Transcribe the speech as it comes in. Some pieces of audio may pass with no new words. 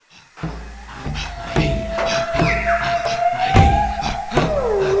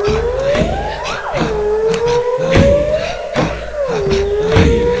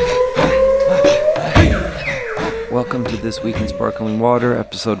This Week in Sparkling Water,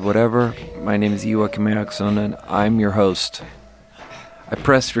 episode whatever. My name is Joachim Eriksson, and I'm your host. I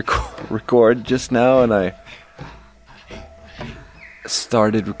pressed record just now, and I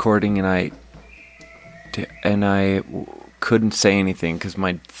started recording, and I couldn't say anything because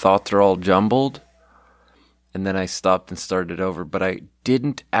my thoughts are all jumbled. And then I stopped and started over, but I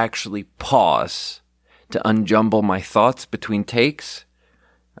didn't actually pause to unjumble my thoughts between takes.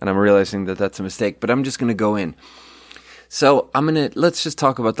 And I'm realizing that that's a mistake, but I'm just going to go in. So let's just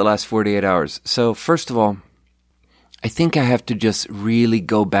talk about the last 48 hours. So first of all, I think I have to just really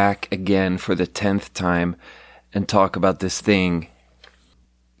go back again for the 10th time and talk about this thing,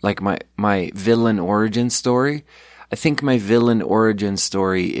 like my villain origin story. I think my villain origin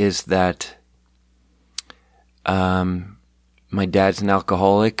story is that my dad's an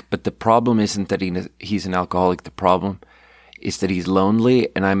alcoholic, but the problem isn't that he's an alcoholic. The problem is that he's lonely,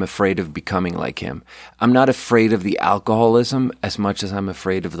 and I'm afraid of becoming like him. I'm not afraid of the alcoholism as much as I'm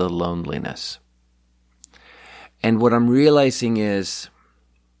afraid of the loneliness. And what I'm realizing is,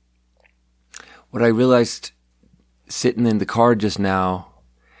 what I realized sitting in the car just now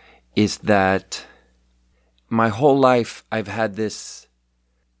is that my whole life I've had this,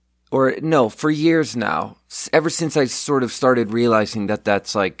 for years now, ever since I sort of started realizing that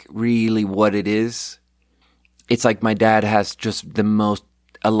that's like really what it is. It's like my dad has just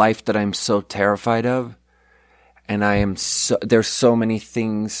a life that I'm so terrified of. And there's so many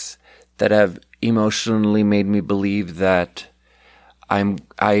things that have emotionally made me believe that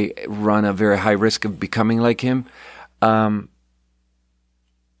I run a very high risk of becoming like him.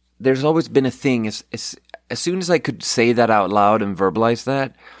 There's always been a thing, as soon as I could say that out loud and verbalize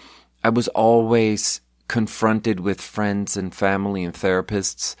that, I was always confronted with friends and family and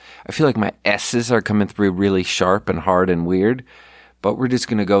therapists. I feel like my S's are coming through really sharp and hard and weird, but we're just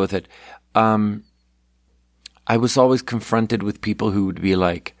going to go with it. I was always confronted with people who would be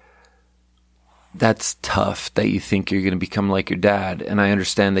like, that's tough that you think you're going to become like your dad. And I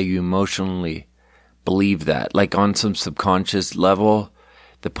understand that you emotionally believe that. Like on some subconscious level,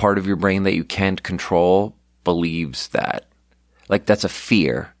 the part of your brain that you can't control believes that. Like that's a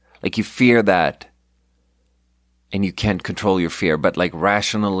fear. Like you fear that. And you can't control your fear, but like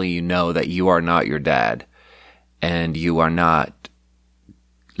rationally you know that you are not your dad and you are not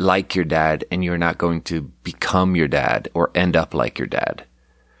like your dad and you're not going to become your dad or end up like your dad.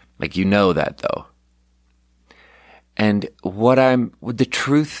 Like you know that though. And the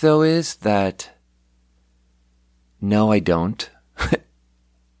truth though is that no, I don't.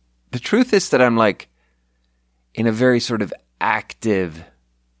 The truth is that I'm like in a very sort of active.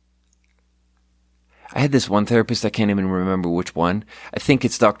 I had this one therapist, I can't even remember which one. I think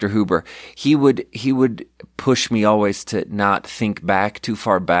it's Dr. Huber. He would push me always to not think back too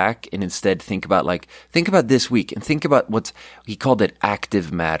far back and instead think about this week and think about he called it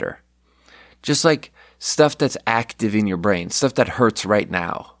active matter. Just like stuff that's active in your brain, stuff that hurts right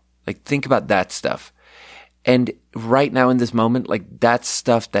now. Like think about that stuff. And right now in this moment, like that's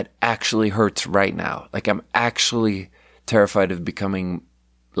stuff that actually hurts right now. Like I'm actually terrified of becoming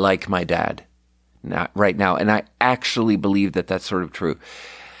like my dad. Not right now. And I actually believe that that's sort of true.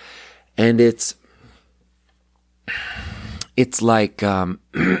 And it's like,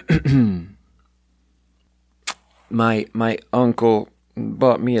 my uncle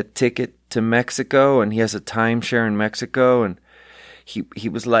bought me a ticket to Mexico and he has a timeshare in Mexico. And he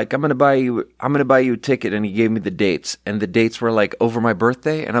was like, I'm going to buy you a ticket. And he gave me the dates, and the dates were like over my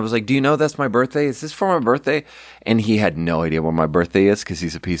birthday. And I was like, do you know that's my birthday? Is this for my birthday? And he had no idea what my birthday is because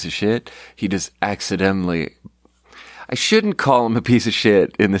he's a piece of shit. He just accidentally, I shouldn't call him a piece of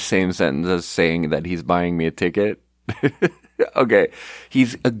shit in the same sentence as saying that he's buying me a ticket. Okay.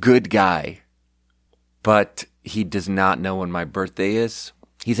 He's a good guy, but he does not know when my birthday is.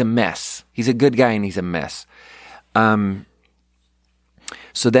 He's a mess. He's a good guy and he's a mess.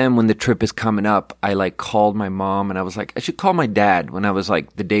 So then when the trip is coming up, I like called my mom and I was like, I should call my dad when I was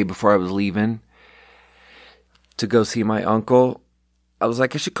like the day before I was leaving to go see my uncle. I was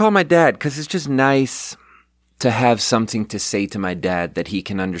like, I should call my dad because it's just nice to have something to say to my dad that he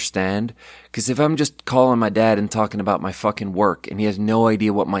can understand. Because if I'm just calling my dad and talking about my fucking work and he has no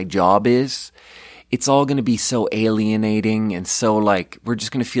idea what my job is, it's all going to be so alienating and so like, we're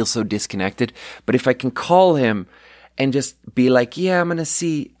just going to feel so disconnected. But if I can call him and just be like, yeah, I'm going to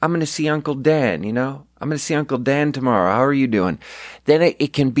see Uncle Dan, I'm going to see Uncle Dan tomorrow. How are you doing? Then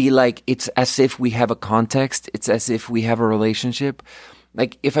it can be like, it's as if we have a context. It's as if we have a relationship.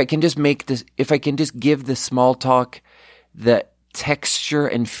 Like if I can just give the small talk, the texture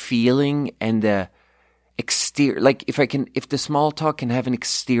and feeling and the exterior, like if the small talk can have an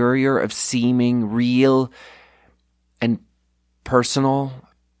exterior of seeming real and personal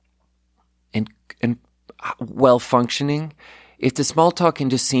and well functioning, if the small talk can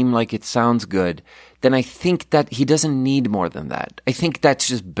just seem like it sounds good, then I think that he doesn't need more than that. I think that's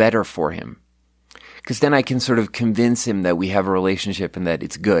just better for him. Because then I can sort of convince him that we have a relationship and that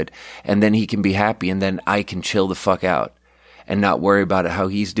it's good. And then he can be happy, and then I can chill the fuck out and not worry about how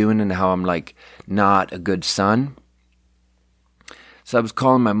he's doing and how I'm like not a good son. So I was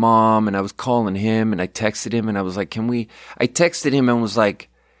calling my mom and I was calling him and I texted him and I was like, I texted him and was like,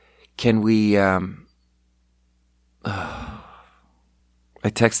 can we, I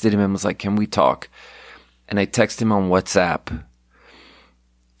texted him and was like, can we talk? And I texted him on WhatsApp.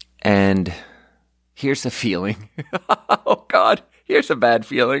 And here's a feeling. Oh God, here's a bad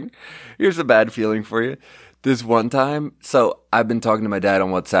feeling. Here's a bad feeling for you. This one time, so I've been talking to my dad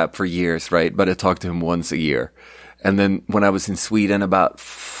on WhatsApp for years, right? But I talk to him once a year. And then when I was in Sweden about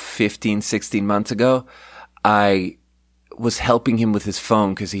 15, 16 months ago, I was helping him with his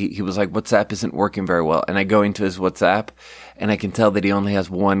phone because he was like, WhatsApp isn't working very well. And I go into his WhatsApp and I can tell that he only has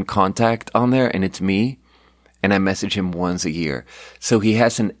one contact on there and it's me. And I message him once a year. So he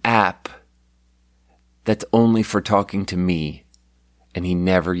has an app that's only for talking to me and he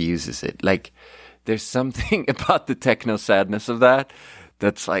never uses it. Like, there's something about the techno sadness of that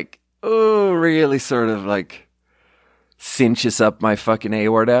that's like, oh, really sort of like cinches up my fucking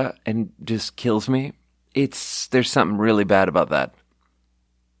aorta and just kills me. There's something really bad about that.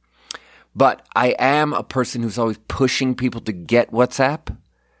 But I am a person who's always pushing people to get WhatsApp.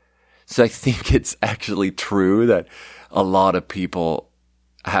 So I think it's actually true that a lot of people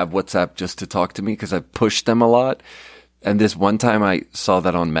have WhatsApp just to talk to me because I've pushed them a lot. And this one time I saw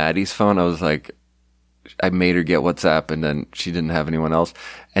that on Maddie's phone, I was like, I made her get WhatsApp and then she didn't have anyone else.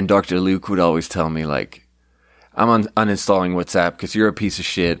 And Dr. Luke would always tell me like, I'm uninstalling WhatsApp because you're a piece of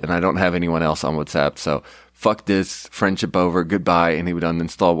shit and I don't have anyone else on WhatsApp. So fuck this, friendship over, goodbye. And he would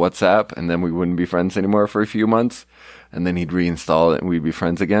uninstall WhatsApp and then we wouldn't be friends anymore for a few months. And then he'd reinstall it and we'd be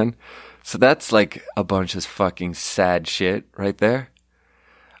friends again. So that's like a bunch of fucking sad shit right there.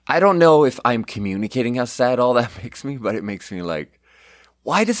 I don't know if I'm communicating how sad all that makes me, but it makes me like,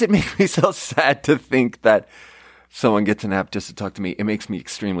 why does it make me so sad to think that someone gets an app just to talk to me? It makes me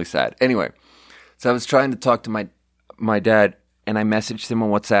extremely sad. Anyway, so I was trying to talk to my dad and I messaged him on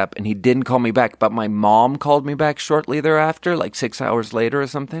WhatsApp and he didn't call me back, but my mom called me back shortly thereafter, like 6 hours later or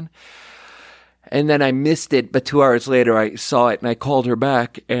something. And then I missed it, but 2 hours later I saw it and I called her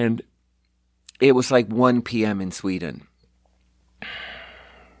back and it was like 1 p.m. in Sweden.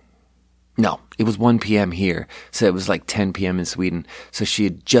 No, it was 1 p.m. here. So it was like 10 p.m. in Sweden. So she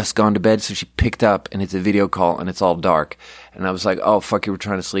had just gone to bed. So she picked up and it's a video call and it's all dark. And I was like, oh, fuck, you were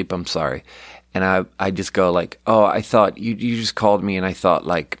trying to sleep. I'm sorry. And I just go like, oh, I thought you just called me and I thought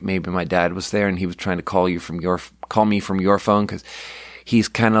like maybe my dad was there and he was trying to call me from your phone because he's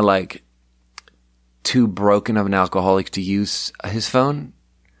kind of like too broken of an alcoholic to use his phone.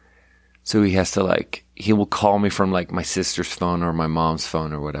 So he has to like, he will call me from like my sister's phone or my mom's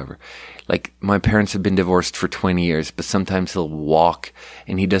phone or whatever. Like my parents have been divorced for 20 years, but sometimes he'll walk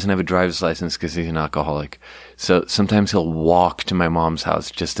and he doesn't have a driver's license because he's an alcoholic. So sometimes he'll walk to my mom's house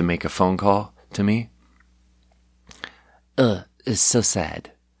just to make a phone call to me. It's so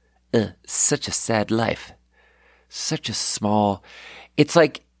sad. Such a sad life. Such a small, it's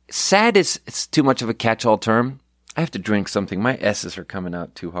like sad it's too much of a catch-all term. I have to drink something. My S's are coming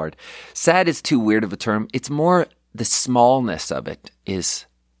out too hard. Sad is too weird of a term. It's more the smallness of it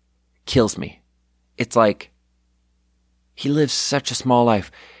kills me. It's like he lives such a small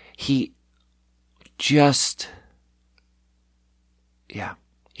life. He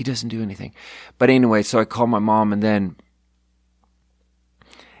doesn't do anything. But anyway, so I call my mom and then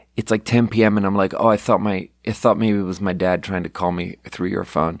it's like 10 p.m. and I'm like, oh, I thought maybe it was my dad trying to call me through your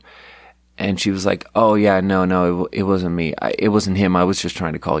phone. And she was like, oh, yeah, no, it wasn't me. It wasn't him. I was just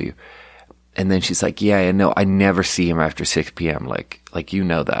trying to call you. And then she's like, yeah, no, I never see him after 6 p.m. Like you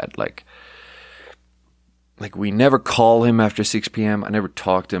know that. Like we never call him after 6 p.m. I never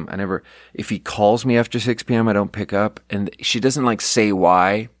talk to him. If he calls me after 6 p.m., I don't pick up. And she doesn't like say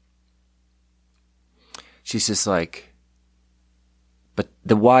why. She's just like, but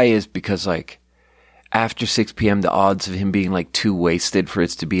the why is because like, after 6 p.m., the odds of him being like too wasted for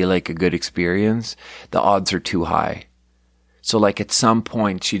it to be like a good experience, the odds are too high. So like at some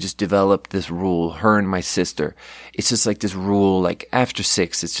point she just developed this rule, her and my sister. It's just like this rule, like after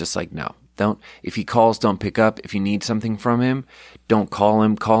 6, it's just like, no, if he calls, don't pick up. If you need something from him, don't call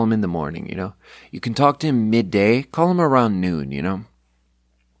him in the morning, you know. You can talk to him midday, call him around noon, you know.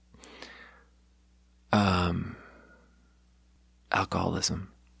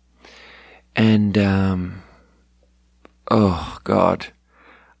 Alcoholism. And, Oh, God.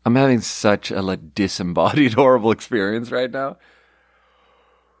 I'm having such a disembodied, horrible experience right now.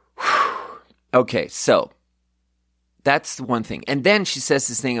 Okay, so that's one thing. And then she says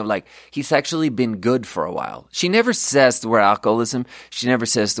this thing of he's actually been good for a while. She never says the word alcoholism. She never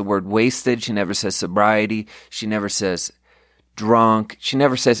says the word wasted. She never says sobriety. She never says drunk. She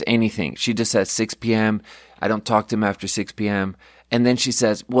never says anything. She just says 6 p.m. I don't talk to him after 6 p.m. And then she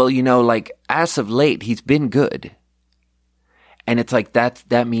says, well, as of late, he's been good. And it's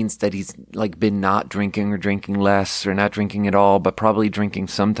that means that he's been not drinking or drinking less or not drinking at all, but probably drinking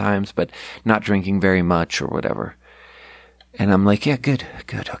sometimes, but not drinking very much or whatever. And I'm like, yeah, good,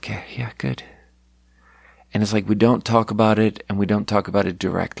 okay, yeah, good. And it's we don't talk about it, and we don't talk about it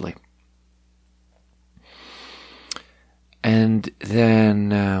directly. And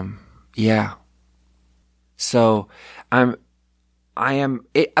then, yeah. So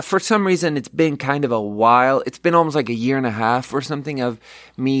for some reason, it's been kind of a while. It's been almost a year and a half or something of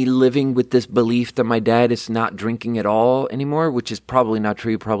me living with this belief that my dad is not drinking at all anymore, which is probably not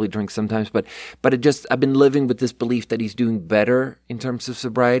true. He probably drinks sometimes, but I've been living with this belief that he's doing better in terms of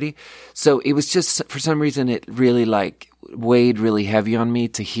sobriety. So it was just, for some reason, it really weighed really heavy on me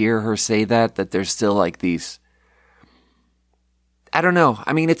to hear her say that there's still these, I don't know.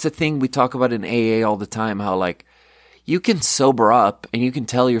 I mean, it's a thing we talk about in AA all the time, how you can sober up and you can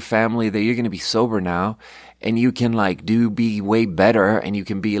tell your family that you're going to be sober now, and you can be way better, and you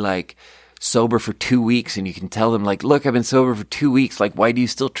can be sober for 2 weeks, and you can tell them look, I've been sober for 2 weeks. Why do you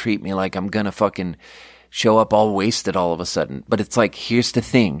still treat me like I'm going to fucking show up all wasted all of a sudden? But it's here's the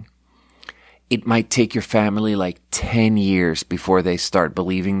thing. It might take your family 10 years before they start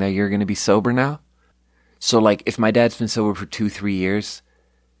believing that you're going to be sober now. So if my dad's been sober for 2-3 years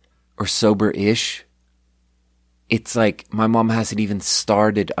or sober-ish, it's my mom hasn't even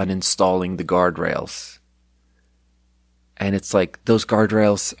started uninstalling the guardrails. And it's those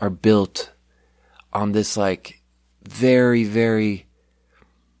guardrails are built on this very, very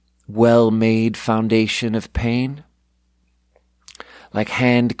well-made foundation of pain.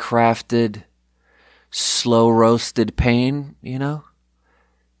 Handcrafted, slow-roasted pain,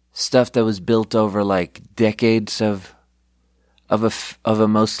 Stuff that was built over decades of a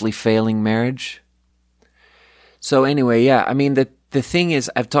mostly failing marriage. So anyway, yeah, I mean, the thing is,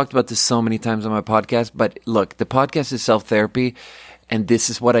 I've talked about this so many times on my podcast, but look, the podcast is self-therapy, and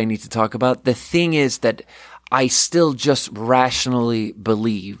this is what I need to talk about. The thing is that I still just rationally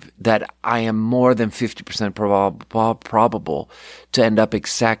believe that I am more than 50% probable to end up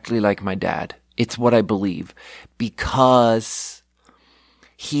exactly like my dad. It's what I believe, because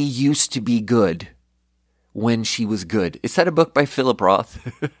he used to be good when she was good. Is that a book by Philip Roth?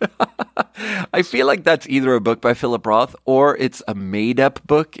 I feel like that's either a book by Philip Roth or it's a made-up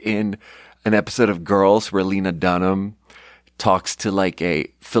book in an episode of Girls where Lena Dunham talks to a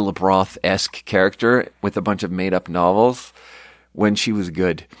Philip Roth-esque character with a bunch of made-up novels when she was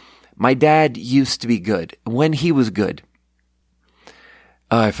good. My dad used to be good when he was good.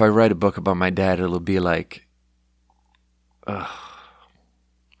 If I write a book about my dad, it'll be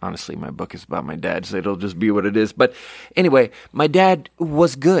honestly, my book is about my dad, so it'll just be what it is. But anyway, my dad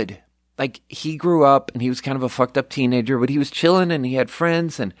was good. He grew up and he was kind of a fucked up teenager, but he was chilling and he had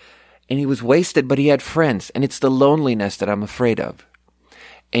friends and he was wasted, but he had friends. And it's the loneliness that I'm afraid of.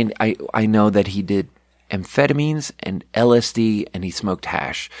 And I know that he did amphetamines and LSD and he smoked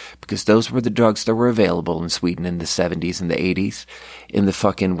hash because those were the drugs that were available in Sweden in the 70s and the 80s in the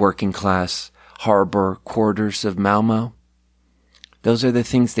fucking working class harbor quarters of Malmo. Those are the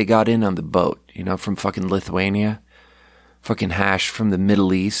things they got in on the boat, from fucking Lithuania. Fucking hash from the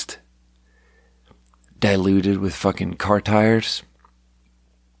Middle East. Diluted with fucking car tires.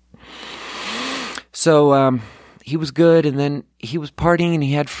 So, he was good, and then he was partying and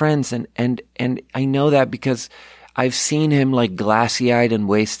he had friends, and I know that because I've seen him glassy-eyed and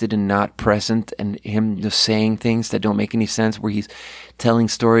wasted and not present, and him just saying things that don't make any sense, where he's telling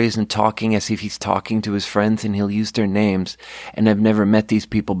stories and talking as if he's talking to his friends, and he'll use their names. And I've never met these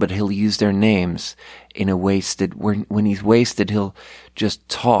people, but he'll use their names in a wasted, when he's wasted, he'll just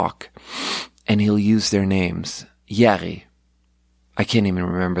talk and he'll use their names. Jari. I can't even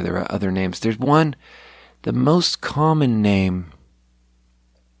remember their other names. There's one, the most common name.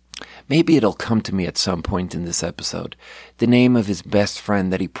 Maybe it'll come to me at some point in this episode. The name of his best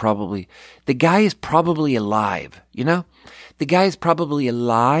friend that the guy is probably alive, The guy is probably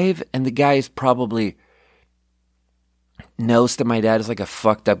alive, and the guy is probably knows that my dad is a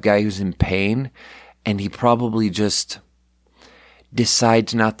fucked up guy who's in pain, and he probably just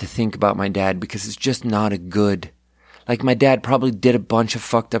decides not to think about my dad because it's just not a good Like my dad probably did a bunch of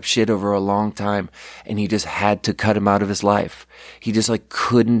fucked up shit over a long time and he just had to cut him out of his life. He just like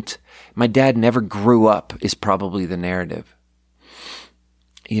couldn't. My dad never grew up is probably the narrative.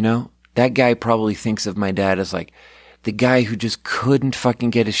 You know, that guy probably thinks of my dad as like the guy who just couldn't fucking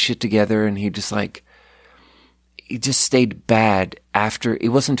get his shit together, and he just stayed bad after it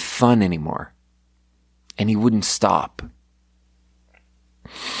wasn't fun anymore. And he wouldn't stop.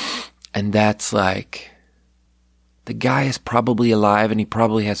 And that's like, the guy is probably alive, and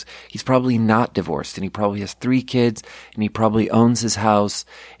he's probably not divorced, and he probably has 3 kids, and he probably owns his house,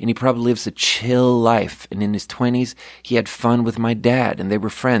 and he probably lives a chill life. And in his 20s, he had fun with my dad, and they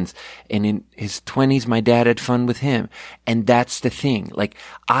were friends. And in his 20s, my dad had fun with him. And that's the thing. Like,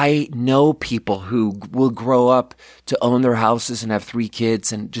 I know people who will grow up to own their houses and have 3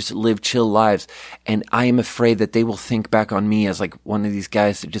 kids and just live chill lives. And I am afraid that they will think back on me as like one of these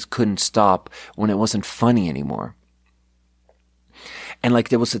guys that just couldn't stop when it wasn't funny anymore. And like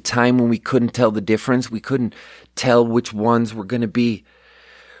there was a time when we couldn't tell the difference. We couldn't tell which ones were going to be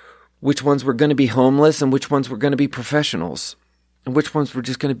homeless and which ones were going to be professionals, and which ones were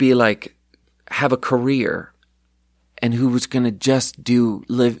just going to be like have a career, and who was going to just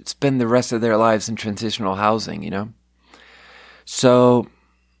spend the rest of their lives in transitional housing, you know? So,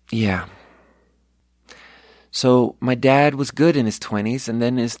 yeah. So my dad was good in his 20s, and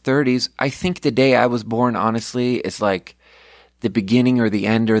then in his 30s, I think the day I was born, honestly, is like the beginning or the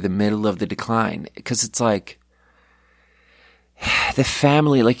end or the middle of the decline. Because it's like, the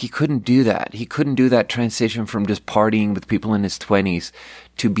family, like he couldn't do that. He couldn't do that transition from just partying with people in his 20s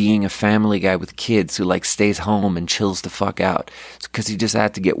to being a family guy with kids who like stays home and chills the fuck out. Because he just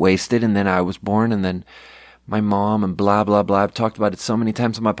had to get wasted, and then I was born, and then my mom, and blah, blah, blah. I've talked about it so many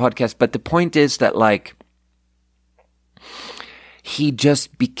times on my podcast. But the point is that like, he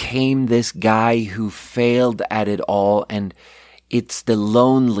just became this guy who failed at it all, and it's the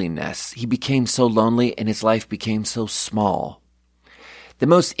loneliness. He became so lonely, and his life became so small. The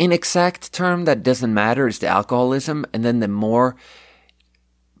most inexact term that doesn't matter is the alcoholism, and then the more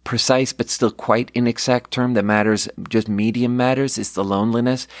precise but still quite inexact term that matters, just medium matters, is the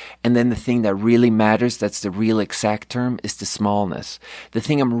loneliness. And then the thing that really matters, that's the real exact term, is the smallness. The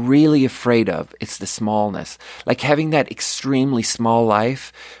thing I'm really afraid of is the smallness. Like having that extremely small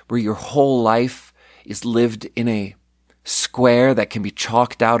life where your whole life is lived in a square that can be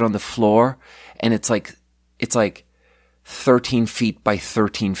chalked out on the floor, and it's like 13 feet by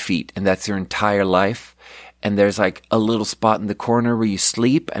 13 feet, and that's your entire life. And there's like a little spot in the corner where you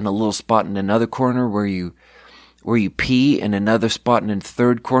sleep, and a little spot in another corner where you pee, and another spot in a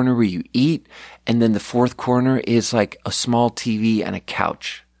third corner where you eat, and then the fourth corner is like a small TV and a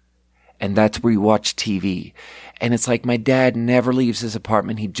couch. And that's where you watch TV. And it's like my dad never leaves his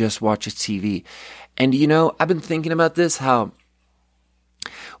apartment. He just watches TV. And you know, I've been thinking about this, how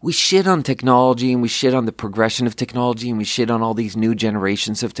we shit on technology, and we shit on the progression of technology, and we shit on all these new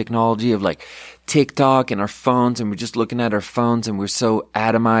generations of technology of like TikTok and our phones, and we're just looking at our phones, and we're so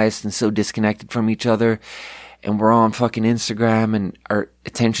atomized and so disconnected from each other, and we're on fucking Instagram, and our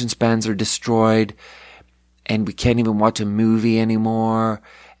attention spans are destroyed, and we can't even watch a movie anymore,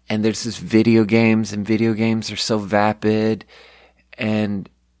 and there's this video games, and video games are so vapid, and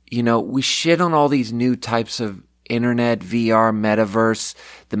you know, we shit on all these new types of internet, VR, metaverse.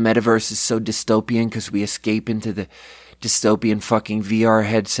 The metaverse is so dystopian because we escape into the dystopian fucking VR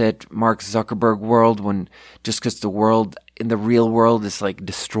headset, Mark Zuckerberg world, when just because the world in the real world is like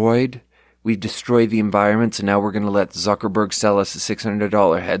destroyed. We've destroyed the environment, so now we're going to let Zuckerberg sell us a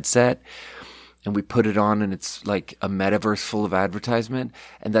 $600 headset, and we put it on, and it's like a metaverse full of advertisement,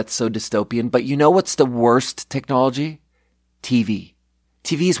 and that's so dystopian. But you know what's the worst technology? TV.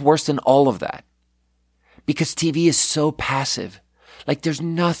 TV is worse than all of that. Because TV is so passive. Like there's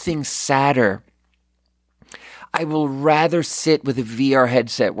nothing sadder. I will rather sit with a VR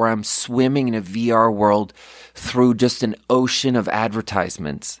headset where I'm swimming in a VR world through just an ocean of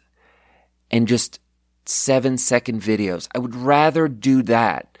advertisements and just 7-second videos. I would rather do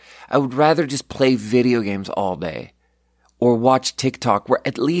that. I would rather just play video games all day or watch TikTok, where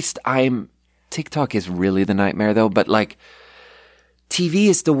at least TikTok is really the nightmare though, but like TV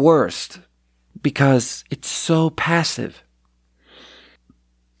is the worst because it's so passive.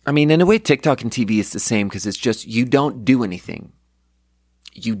 I mean, in a way, TikTok and TV is the same because it's just, you don't do anything.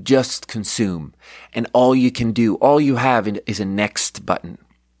 You just consume. And all you have is a next button.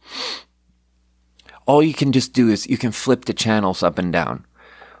 All you can just do is you can flip the channels up and down.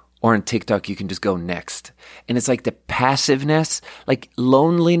 Or in TikTok, you can just go next. And it's like the passiveness, like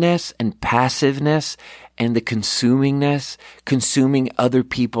loneliness and passiveness and the consuming other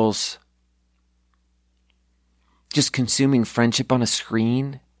people's just consuming friendship on a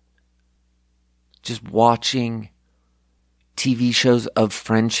screen, just watching TV shows of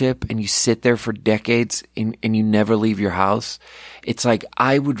friendship, and you sit there for decades and you never leave your house. It's like,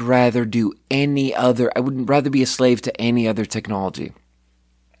 I would rather be a slave to any other technology.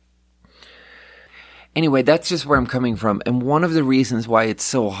 Anyway, that's just where I'm coming from. And one of the reasons why it's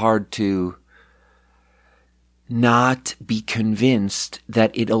so hard to not be convinced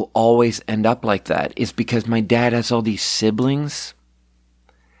that it'll always end up like that is because my dad has all these siblings,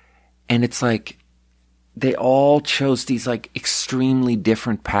 and it's like, they all chose these like extremely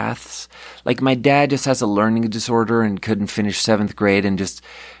different paths. Like my dad just has a learning disorder and couldn't finish 7th grade and just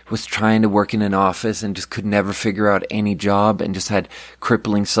was trying to work in an office and just could never figure out any job and just had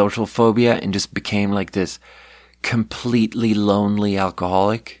crippling social phobia and just became like this completely lonely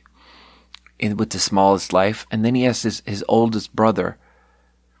alcoholic with the smallest life. And then he has his oldest brother.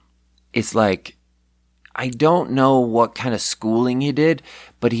 It's like, I don't know what kind of schooling he did,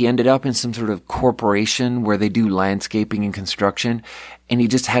 but he ended up in some sort of corporation where they do landscaping and construction, and he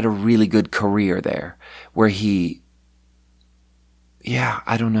just had a really good career there where I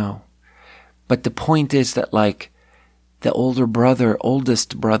don't know. But the point is that like the oldest brother,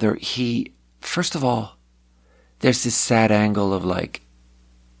 first of all, there's this sad angle of like,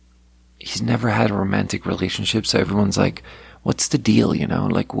 he's never had a romantic relationship. So everyone's like, what's the deal?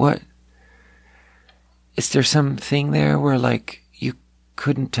 Like what? Is there something there where like you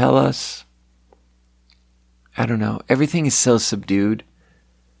couldn't tell us? I don't know. Everything is so subdued.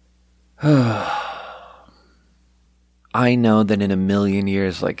 I know that in a million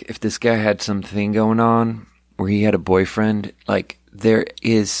years, like if this guy had something going on where he had a boyfriend, like there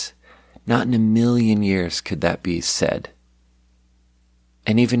is not in a million years could that be said.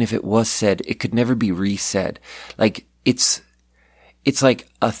 And even if it was said, it could never be resaid. Like it's like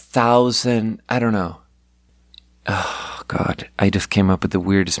 1,000, I don't know. Oh, God. I just came up with the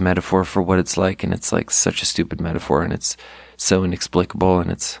weirdest metaphor for what it's like, and it's like such a stupid metaphor, and it's so inexplicable,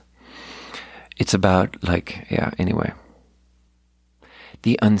 and it's about, like, yeah, anyway.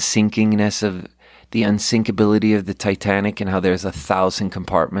 The unsinkability of the Titanic and how there's 1,000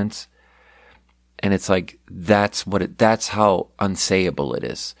 compartments. And it's like, that's how unsayable it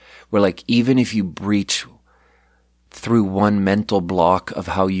is. Where, like, even if you breach through one mental block of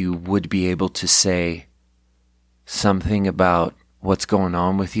how you would be able to say something about what's going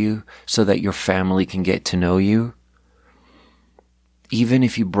on with you so that your family can get to know you. Even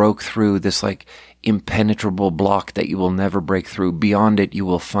if you broke through this like impenetrable block that you will never break through, beyond it you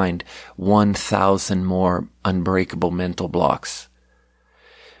will find 1,000 more unbreakable mental blocks.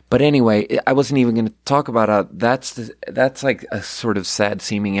 But anyway, I wasn't even going to talk about that's like a sort of sad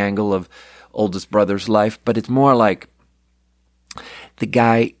seeming angle of oldest brother's life, but it's more like the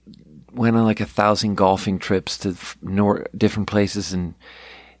guy went on like 1,000 golfing trips to different places in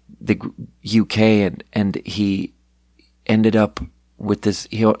the UK, and he ended up with this.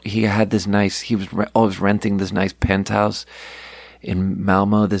 He had this nice. He was always renting this nice penthouse in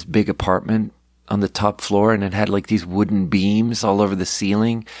Malmo, this big apartment on the top floor, and it had like these wooden beams all over the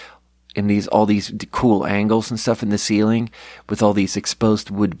ceiling, and all these cool angles and stuff in the ceiling with all these exposed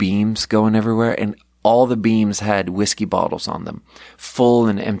wood beams going everywhere, and all the beams had whiskey bottles on them, full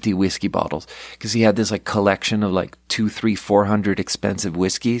and empty whiskey bottles, because he had this like collection of like 200, 300, 400 expensive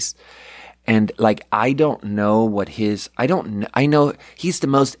whiskeys. And like, I know he's the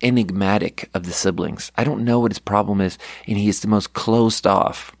most enigmatic of the siblings. I don't know what his problem is, and he is the most closed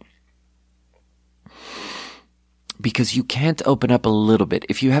off. Because you can't open up a little bit.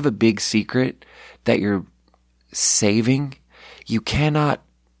 If you have a big secret that you're saving, you cannot.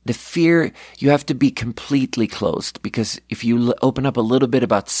 The fear, you have to be completely closed, because if you open up a little bit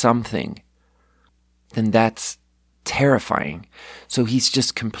about something, then that's terrifying. So he's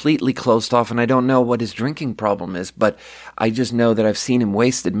just completely closed off, and I don't know what his drinking problem is, but I just know that I've seen him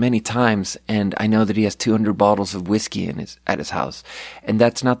wasted many times, and I know that he has 200 bottles of whiskey at his house. And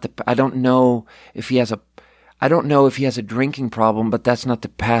that's not I don't know if he has a drinking problem, but that's not the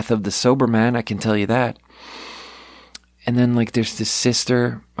path of the sober man, I can tell you that. And then, like, there's this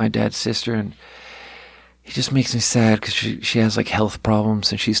sister, my dad's sister, and it just makes me sad because she has, like, health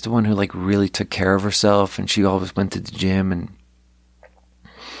problems, and she's the one who, like, really took care of herself, and she always went to the gym, and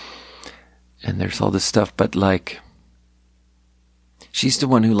there's all this stuff, but, like, she's the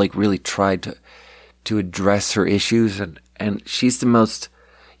one who, like, really tried to address her issues, and she's the most,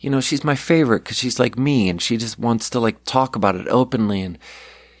 she's my favorite because she's like me, and she just wants to, like, talk about it openly, and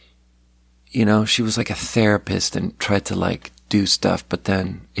she was like a therapist and tried to like do stuff, but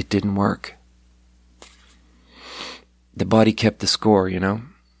then it didn't work. The body kept the score,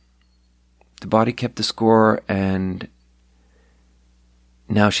 the body kept the score, and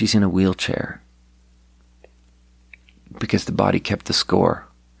now she's in a wheelchair because the body kept the score.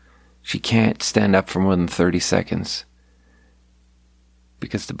 She can't stand up for more than 30 seconds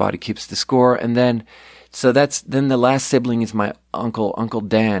because the body keeps the score. And then, then the last sibling is my Uncle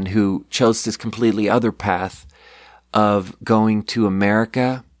Dan, who chose this completely other path of going to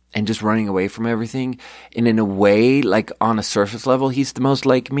America and just running away from everything. And in a way, like on a surface level, he's the most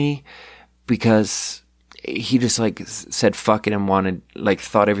like me because he just like said fuck it and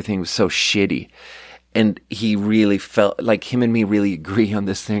thought everything was so shitty. And he really felt like him and me really agree on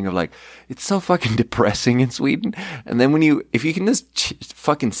this thing of like, it's so fucking depressing in Sweden. And then if you can just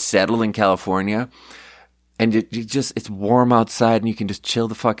fucking settle in California and it's warm outside and you can just chill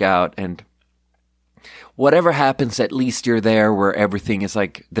the fuck out, and whatever happens, at least you're there where everything is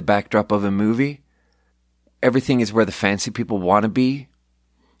like the backdrop of a movie. Everything is where the fancy people want to be.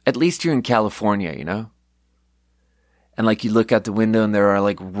 At least you're in California, you know? And like you look out the window and there are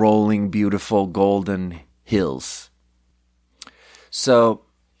like rolling, beautiful, golden hills. So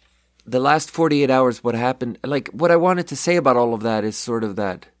the last 48 hours, what happened, like what I wanted to say about all of that is sort of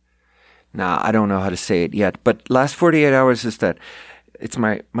that, I don't know how to say it yet, but last 48 hours is that it's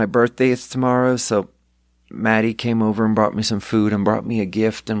my birthday is tomorrow. So Maddie came over and brought me some food and brought me a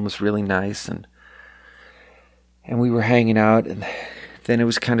gift and was really nice. And we were hanging out, and then it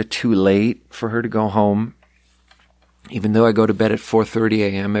was kind of too late for her to go home. Even though I go to bed at 4:30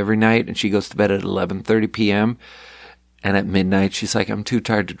 a.m. every night, and she goes to bed at 11:30 p.m. And at midnight, she's like, I'm too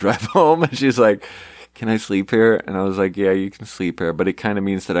tired to drive home. And she's like, can I sleep here? And I was like, yeah, you can sleep here. But it kind of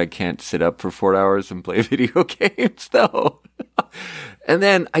means that I can't sit up for 4 hours and play video games, though. And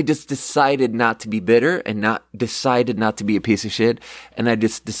then I just decided not to be bitter and decided not to be a piece of shit. And I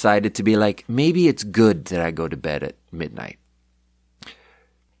just decided to be like, maybe it's good that I go to bed at midnight.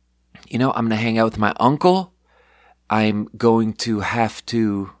 You know, I'm going to hang out with my uncle. I'm going to have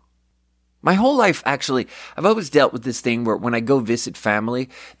to... My whole life, actually, I've always dealt with this thing where when I go visit family,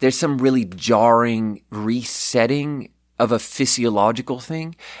 there's some really jarring resetting of a physiological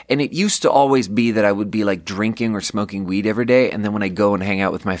thing. And it used to always be that I would be like drinking or smoking weed every day. And then when I go and hang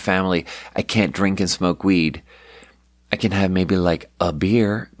out with my family, I can't drink and smoke weed. I can have maybe like a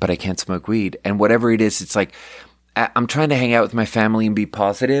beer, but I can't smoke weed. And whatever it is, it's like... I'm trying to hang out with my family and be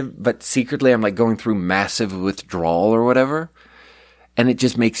positive, but secretly I'm like going through massive withdrawal or whatever. And it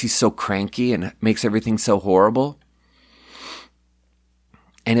just makes you so cranky and makes everything so horrible.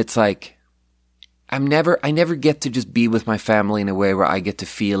 And it's like, I never get to just be with my family in a way where I get to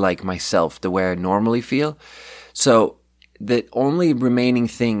feel like myself the way I normally feel. So the only remaining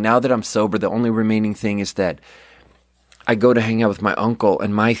thing, now that I'm sober, the only remaining thing is that I go to hang out with my uncle,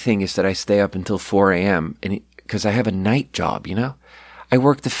 and my thing is that I stay up until 4 a.m. Because I have a night job, you know? I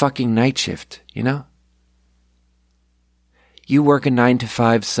work the fucking night shift, you know? You work a 9 to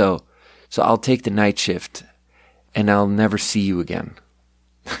 5, so I'll take the night shift, and I'll never see you again.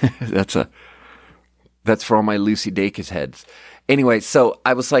 That's for all my Lucy Dacus heads. Anyway, so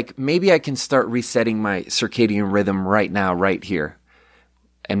I was like, maybe I can start resetting my circadian rhythm right now, right here.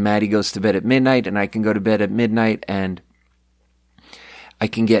 And Maddie goes to bed at midnight, and I can go to bed at midnight, and I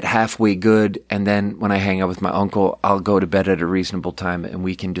can get halfway good, and then when I hang out with my uncle, I'll go to bed at a reasonable time, and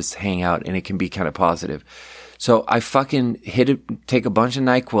we can just hang out, and it can be kind of positive. So I fucking take a bunch of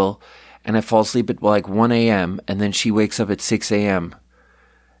NyQuil, and I fall asleep at like 1 a.m., and then she wakes up at 6 a.m.,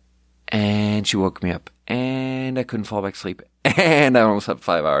 and she woke me up, and I couldn't fall back to sleep, and I almost slept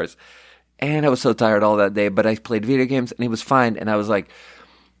 5 hours, and I was so tired all that day, but I played video games, and it was fine, and I was like,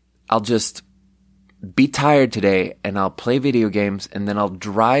 I'll just be tired today, and I'll play video games, and then I'll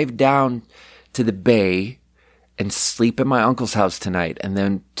drive down to the bay and sleep at my uncle's house tonight. And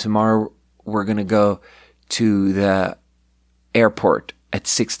then tomorrow we're going to go to the airport at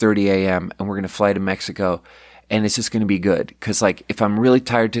 6:30 a.m. and we're going to fly to Mexico, and it's just going to be good. Because like, if I'm really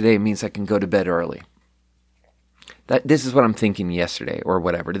tired today, it means I can go to bed early. This is what I'm thinking yesterday or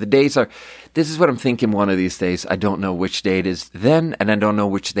whatever. This is what I'm thinking one of these days. I don't know which day it is then, and I don't know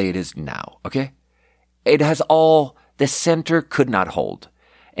which day it is now. Okay? The center could not hold,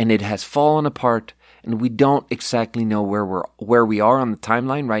 and it has fallen apart, and we don't exactly know where we are on the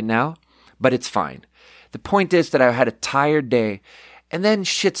timeline right now, but it's fine. The point is that I had a tired day, and then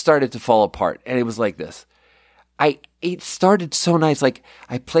shit started to fall apart, and it was like this. It started so nice. Like,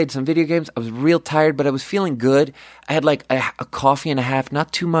 I played some video games. I was real tired, but I was feeling good. I had like a coffee and a half,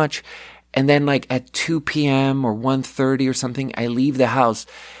 not too much. And then like at 2 p.m. or 1:30 or something, I leave the house,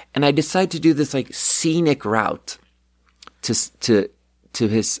 and I decide to do this like scenic route to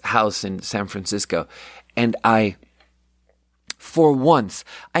his house in San Francisco. And I for once,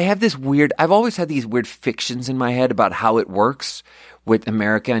 I've always had these weird fictions in my head about how it works with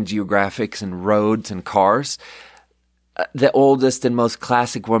America and geographics and roads and cars. The oldest and most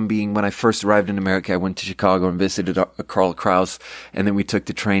classic one being when I first arrived in America, I went to Chicago and visited Carl Kraus, and then we took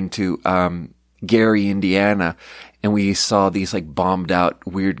the train to Gary, Indiana, and we saw these like bombed out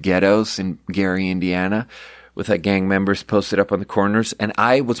weird ghettos in Gary, Indiana, with like gang members posted up on the corners. And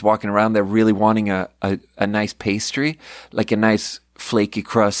I was walking around there really wanting a nice pastry, like a nice flaky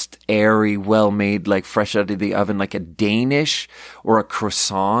crust, airy, well-made, like fresh out of the oven, like a Danish or a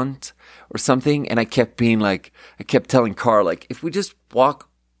croissant or something. And I kept telling Carl, like, if we just walk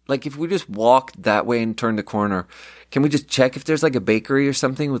that way and turn the corner, can we just check if there's like a bakery or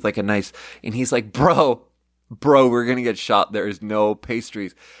something with like a nice, and he's like, bro, we're going to get shot. There is no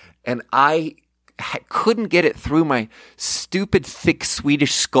pastries. And I couldn't get it through my stupid, thick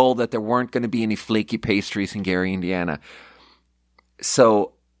Swedish skull that there weren't going to be any flaky pastries in Gary, Indiana.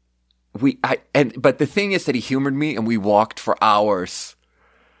 So but the thing is that he humored me, and we walked for hours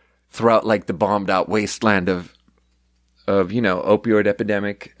throughout like the bombed out wasteland of opioid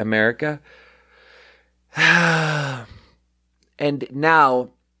epidemic America. And now,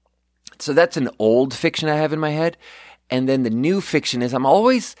 so that's an old fiction I have in my head. And then the new fiction is I'm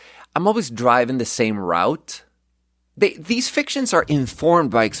always driving the same route. These fictions are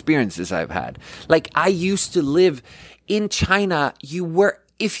informed by experiences I've had. Like, I used to live in China.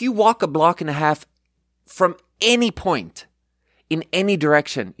 If you walk a block and a half from any point in any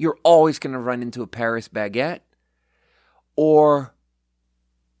direction, you're always going to run into a Paris baguette or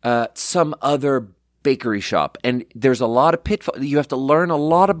some other bakery shop. And there's a lot of pitfalls. You have to learn a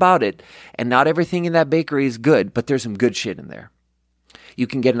lot about it. And not everything in that bakery is good, but there's some good shit in there. You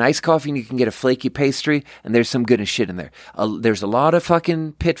can get an iced coffee and you can get a flaky pastry, and there's some good shit in there. There's a lot of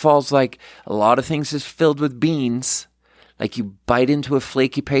fucking pitfalls, like a lot of things is filled with beans. Like, you bite into a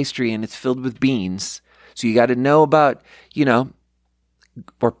flaky pastry and it's filled with beans. So you got to know about,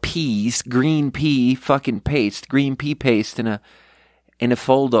 or peas, green pea paste in a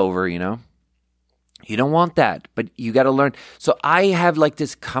fold over, You don't want that, but you got to learn. So I have like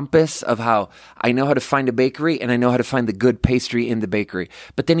this compass of how I know how to find a bakery and I know how to find the good pastry in the bakery.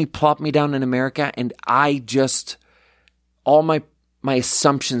 But then you plop me down in America and all my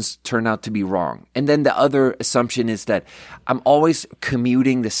assumptions turn out to be wrong. And then the other assumption is that I'm always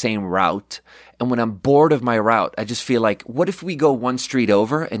commuting the same route. And when I'm bored of my route, I just feel like, what if we go one street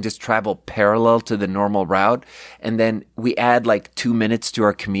over and just travel parallel to the normal route? And then we add like 2 minutes to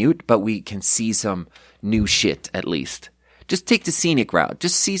our commute, but we can see some new shit at least. Just take the scenic route.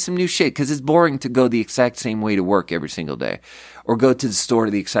 Just see some new shit, because it's boring to go the exact same way to work every single day or go to the store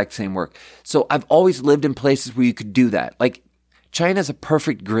to the exact same work. So I've always lived in places where you could do that. Like, China's a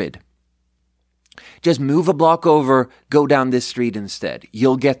perfect grid. Just move a block over, go down this street instead.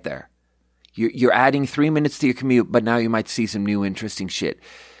 You'll get there. You're adding 3 minutes to your commute, but now you might see some new interesting shit.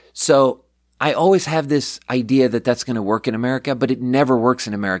 So I always have this idea that that's going to work in America, but it never works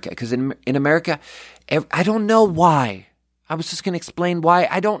in America. Because in America, I don't know why. I was just going to explain why.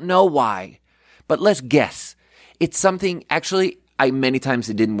 I don't know why. But let's guess. It's something, actually, many times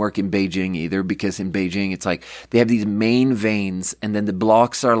it didn't work in Beijing either, because in Beijing, it's like they have these main veins, and then the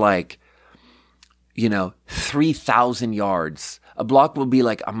blocks are like, 3,000 yards. A block will be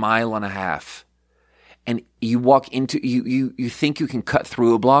like a mile and a half. And you walk into, you think you can cut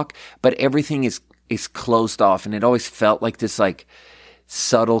through a block, but everything is closed off. And it always felt like this like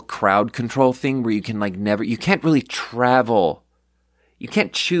subtle crowd control thing where you can like you can't really travel. You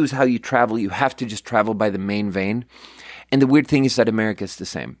can't choose how you travel. You have to just travel by the main vein. And the weird thing is that America is the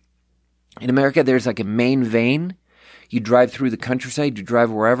same. In America, there's like a main vein. You drive through the countryside, you drive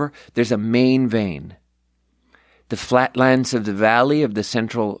wherever, there's a main vein. The flatlands of the valley, of the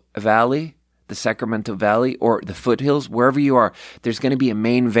Central Valley, the Sacramento Valley, or the foothills, wherever you are, there's going to be a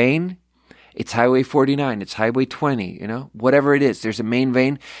main vein. It's Highway 49, it's Highway 20, whatever it is, there's a main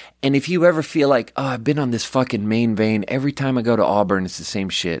vein. And if you ever feel like, oh, I've been on this fucking main vein, every time I go to Auburn, it's the same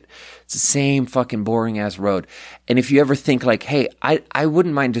shit. It's the same fucking boring ass road. And if you ever think like, hey, I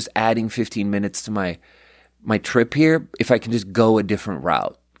wouldn't mind just adding 15 minutes to my trip here if I can just go a different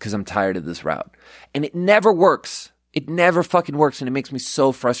route, because I'm tired of this route. And it never works. It never fucking works, and it makes me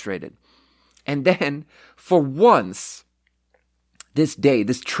so frustrated. And then, for once, this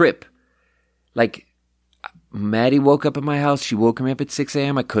trip, like, Maddie woke up at my house. She woke me up at 6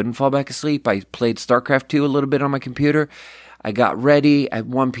 a.m. I couldn't fall back asleep. I played StarCraft 2 a little bit on my computer. I got ready. At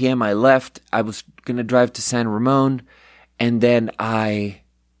 1 p.m. I left. I was going to drive to San Ramon. And then I'm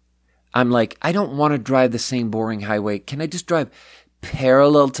like, I don't want to drive the same boring highway. Can I just drive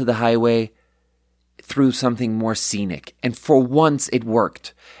parallel to the highway through something more scenic. And for once it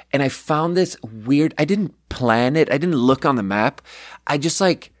worked. And I found this weird, I didn't plan it. I didn't look on the map. I just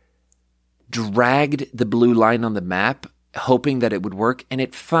like dragged the blue line on the map, hoping that it would work. And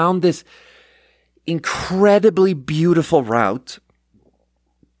it found this incredibly beautiful route.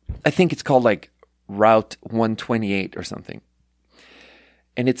 I think it's called like Route 128 or something.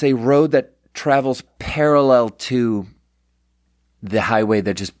 And it's a road that travels parallel to the highway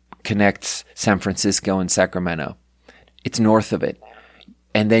that just connects San Francisco and Sacramento. It's north of it.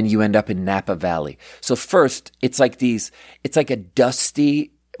 And then you end up in Napa Valley. So first, it's like a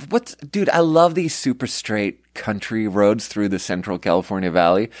dusty, dude, I love these super straight country roads through the Central California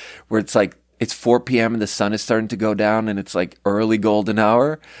Valley where it's like, it's 4 p.m. and the sun is starting to go down and it's like early golden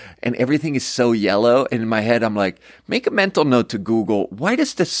hour and everything is so yellow. And in my head, I'm like, make a mental note to Google, why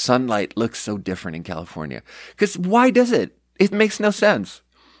does the sunlight look so different in California? Because why does it? It makes no sense.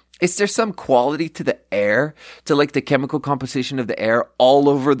 Is there some quality to the air, to like the chemical composition of the air all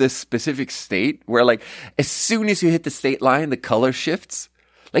over this specific state where like as soon as you hit the state line, the color shifts?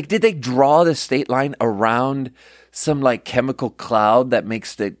 Like did they draw the state line around some like chemical cloud that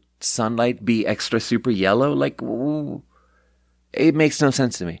makes the sunlight be extra super yellow? Like, ooh, it makes no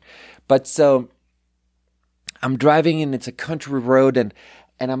sense to me. But so I'm driving and it's a country road and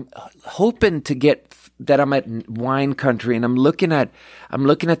I'm hoping to get that I'm at wine country and I'm looking at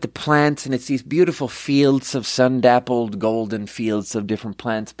the plants and it's these beautiful fields of sun-dappled golden fields of different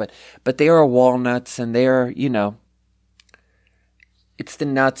plants, but they are walnuts and they're, it's the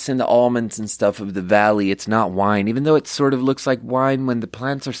nuts and the almonds and stuff of the valley. It's not wine, even though it sort of looks like wine when the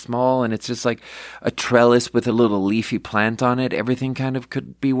plants are small and it's just like a trellis with a little leafy plant on it. Everything kind of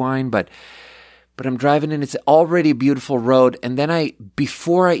could be wine, but I'm driving and it's already a beautiful road. And then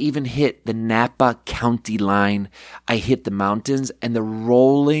before I even hit the Napa County line, I hit the mountains and the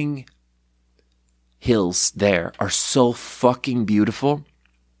rolling hills there are so fucking beautiful.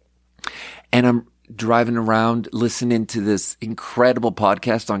 And I'm driving around listening to this incredible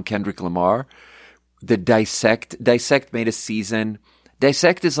podcast on Kendrick Lamar, the Dissect. Dissect made a season.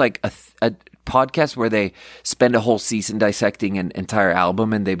 Dissect is like a podcast where they spend a whole season dissecting an entire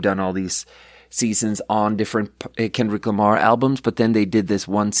album, and they've done all these seasons on different Kendrick Lamar albums, but then they did this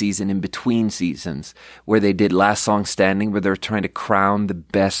one season in between seasons where they did Last Song Standing, where they're trying to crown the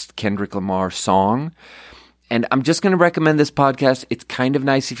best Kendrick Lamar song. And I'm just going to recommend this podcast. It's kind of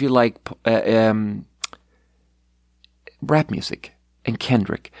nice if you like rap music and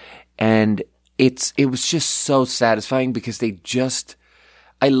Kendrick. And it was just so satisfying because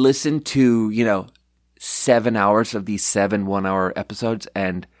I listened to, 7 hours of these 7 1-hour episodes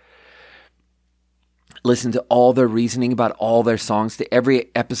and listen to all their reasoning about all their songs. Every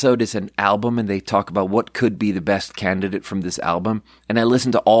episode is an album and they talk about what could be the best candidate from this album. And I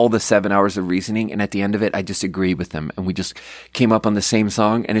listened to all the 7 hours of reasoning, and at the end of it, I just agree with them. And we just came up on the same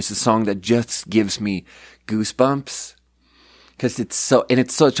song, and it's a song that just gives me goosebumps because it's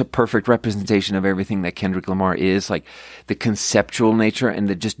such a perfect representation of everything that Kendrick Lamar is, like the conceptual nature and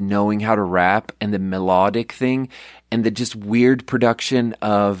the just knowing how to rap and the melodic thing and the just weird production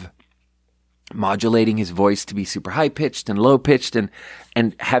of modulating his voice to be super high pitched and low pitched and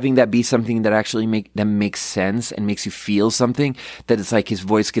having that be something that actually makes sense and makes you feel something, that it's like his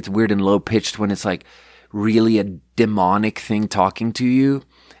voice gets weird and low pitched when it's like really a demonic thing talking to you.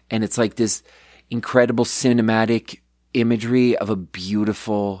 And it's like this incredible cinematic imagery of a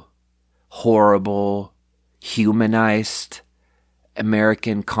beautiful, horrible, humanized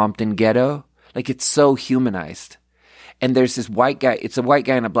American Compton ghetto. Like it's so humanized. And there's this white guy, it's a white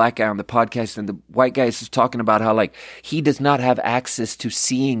guy and a black guy on the podcast, and the white guy is just talking about how like he does not have access to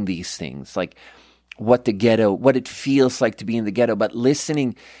seeing these things, like what it feels like to be in the ghetto, but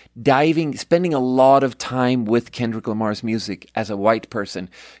listening, spending a lot of time with Kendrick Lamar's music as a white person,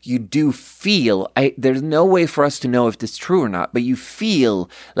 you do feel, there's no way for us to know if this is true or not, but you feel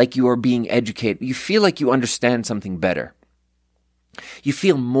like you are being educated. You feel like you understand something better. You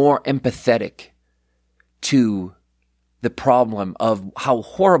feel more empathetic to the problem of how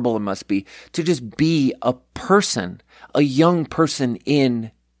horrible it must be to just be a person, a young person in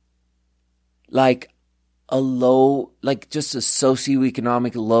like just a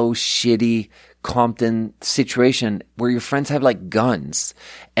socioeconomic low, shitty Compton situation where your friends have like guns,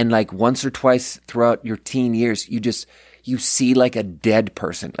 and like once or twice throughout your teen years, you see like a dead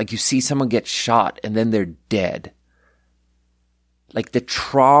person, like you see someone get shot and then they're dead. Like the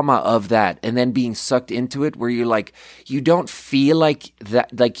trauma of that, and then being sucked into it where you're like, you don't feel like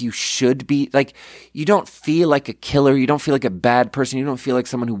that, like you should be, like you don't feel like a killer, you don't feel like a bad person, you don't feel like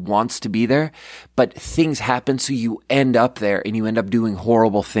someone who wants to be there, but things happen so you end up there and you end up doing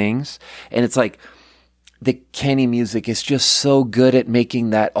horrible things. And it's like, the Kenny music is just so good at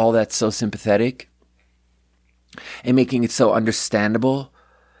making all that so sympathetic and making it so understandable.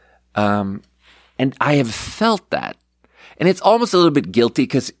 And I have felt that. And it's almost a little bit guilty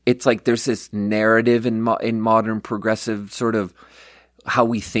because it's like there's this narrative in modern progressive sort of how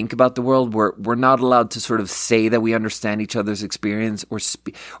we think about the world, where we're not allowed to sort of say that we understand each other's experience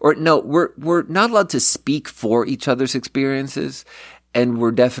we're not allowed to speak for each other's experiences. And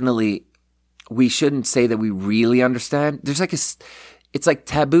we shouldn't say that we really understand. It's like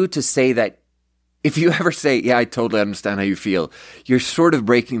taboo to say that. If you ever say, yeah, I totally understand how you feel, you're sort of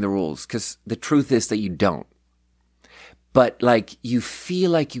breaking the rules, because the truth is that you don't. But like, you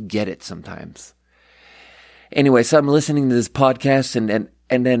feel like you get it sometimes. Anyway, so I'm listening to this podcast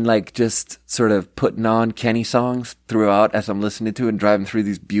and then like just sort of putting on Kenny songs throughout as I'm listening to it and driving through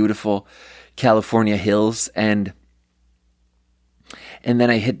these beautiful California hills. And then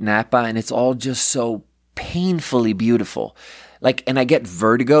I hit Napa and it's all just so painfully beautiful. Like, and I get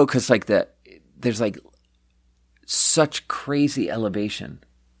vertigo because like there's like such crazy elevation.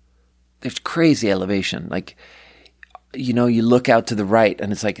 There's crazy elevation. Like, you know, you look out to the right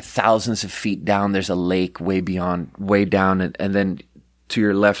and it's like thousands of feet down. There's a lake way down. And then to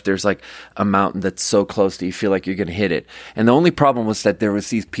your left, there's like a mountain that's so close that you feel like you're going to hit it. And the only problem was that there was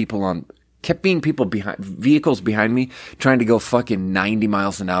these kept being people vehicles behind me trying to go fucking 90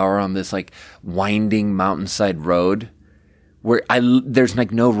 miles an hour on this like winding mountainside road where there's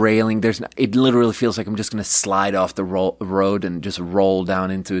like no railing. It literally feels like I'm just going to slide off the road and just roll down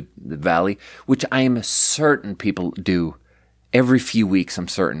into the valley, which I am certain people do. Every few weeks, I'm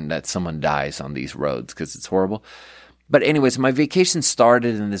certain that someone dies on these roads because it's horrible. But anyways, my vacation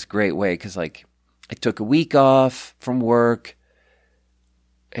started in this great way because like I took a week off from work.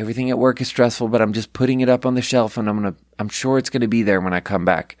 Everything at work is stressful, but I'm just putting it up on the shelf and I'm sure it's going to be there when I come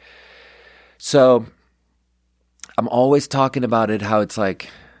back. So I'm always talking about it, how it's like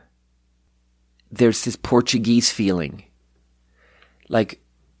there's this Portuguese feeling. Like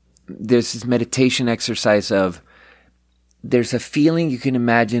there's this meditation exercise of there's a feeling you can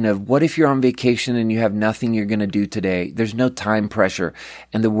imagine of what if you're on vacation and you have nothing you're going to do today. There's no time pressure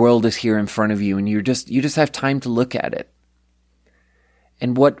and the world is here in front of you and you just have time to look at it.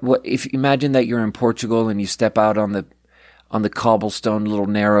 And what if imagine that you're in Portugal and you step out on the cobblestone little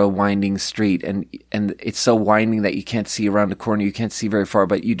narrow winding street and it's so winding that you can't see around the corner, you can't see very far,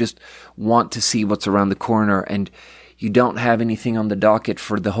 but you just want to see what's around the corner and you don't have anything on the docket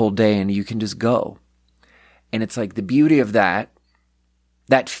for the whole day and you can just go. And it's like the beauty of that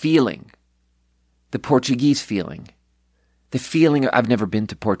feeling, the Portuguese feeling, the feeling, I've never been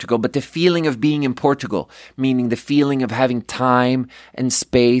to Portugal, but the feeling of being in Portugal, meaning the feeling of having time and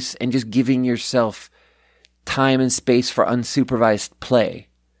space and just giving yourself time and space for unsupervised play,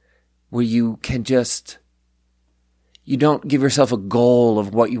 where you can you don't give yourself a goal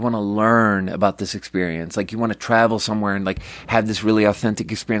of what you want to learn about this experience. Like you want to travel somewhere and like have this really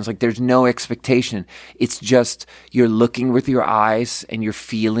authentic experience. Like there's no expectation. It's just you're looking with your eyes and you're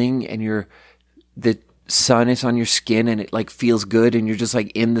feeling and the sun is on your skin and it like feels good and you're just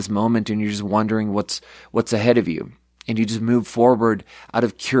like in this moment and you're just wondering what's ahead of you. And you just move forward out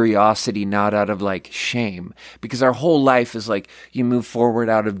of curiosity, not out of like shame. Because our whole life is like you move forward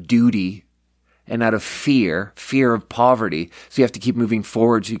out of duty and out of fear of poverty. So you have to keep moving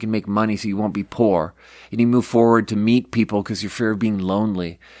forward so you can make money so you won't be poor. And you move forward to meet people because you fear of being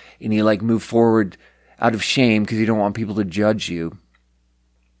lonely. And you like move forward out of shame because you don't want people to judge you.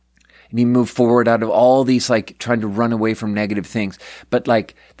 And you move forward out of all these like trying to run away from negative things. But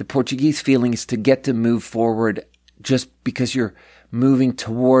like the Portuguese feeling is to get to move forward just because you're moving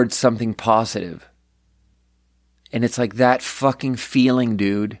towards something positive. And it's like that fucking feeling,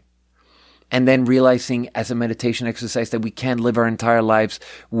 dude. And then realizing as a meditation exercise that we can't live our entire lives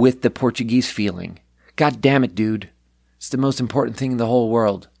with the Portuguese feeling. God damn it, dude. It's the most important thing in the whole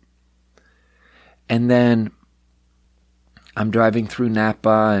world. And then I'm driving through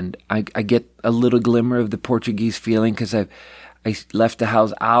Napa and I get a little glimmer of the Portuguese feeling because I left the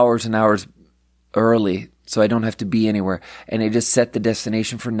house hours and hours early so I don't have to be anywhere. And I just set the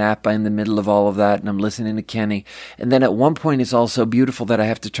destination for Napa in the middle of all of that, and I'm listening to Kenny. And then at one point it's all so beautiful that I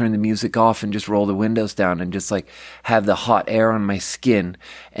have to turn the music off and just roll the windows down and just like have the hot air on my skin.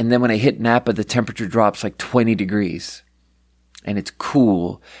 And then when I hit Napa, the temperature drops like 20 degrees. And it's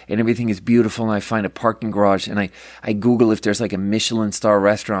cool, and everything is beautiful, and I find a parking garage, and I Google if there's like a Michelin star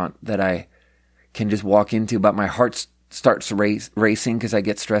restaurant that I can just walk into, but my heart starts racing because I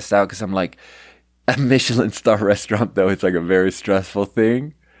get stressed out because I'm like, a Michelin star restaurant, though, it's like a very stressful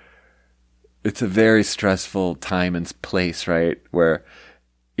thing. It's a very stressful time and place, right? Where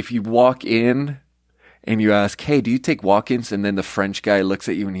if you walk in and you ask, hey, do you take walk-ins? And then the French guy looks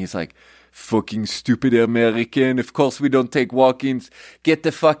at you and he's like, fucking stupid American. Of course we don't take walk-ins. Get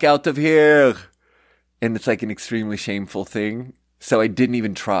the fuck out of here. And it's like an extremely shameful thing. So I didn't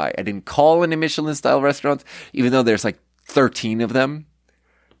even try. I didn't call any Michelin-style restaurants, even though there's like 13 of them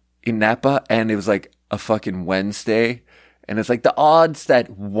in Napa. And it was like a fucking Wednesday. And it's like the odds that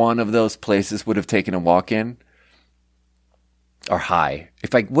one of those places would have taken a walk-in are high.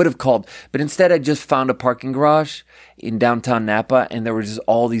 If I would have called, but instead I just found a parking garage in downtown Napa, and there were just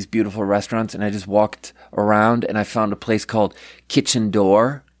all these beautiful restaurants, and I just walked around and I found a place called Kitchen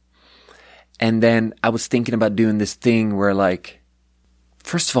Door. And then I was thinking about doing this thing where, like,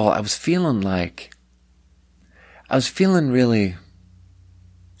 first of all, I was feeling really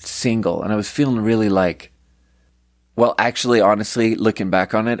single, and I was feeling really like, well, actually, honestly, looking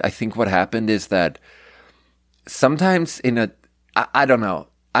back on it, I think what happened is that sometimes I don't know.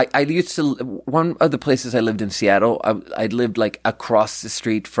 I used to, one of the places I lived in Seattle, I lived like across the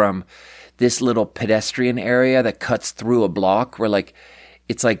street from this little pedestrian area that cuts through a block where like,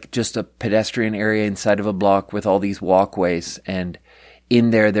 it's like just a pedestrian area inside of a block with all these walkways. And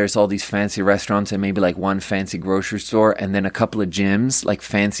in there, there's all these fancy restaurants and maybe like one fancy grocery store and then a couple of gyms, like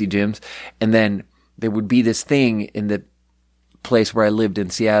fancy gyms. And then there would be this thing in the place where I lived in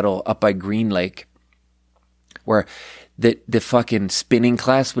Seattle up by Green Lake where the fucking spinning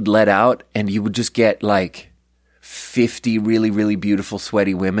class would let out and you would just get like 50 really, really beautiful,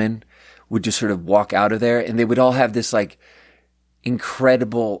 sweaty women would just sort of walk out of there, and they would all have this like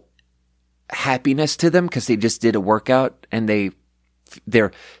incredible happiness to them because they just did a workout, and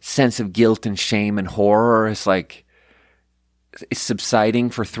their sense of guilt and shame and horror is like subsiding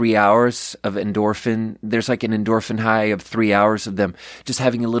for 3 hours of endorphin. There's like an endorphin high of 3 hours of them just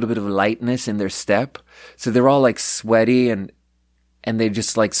having a little bit of lightness in their step. So they're all like sweaty and they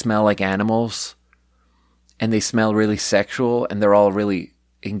just like smell like animals, and they smell really sexual, and they're all really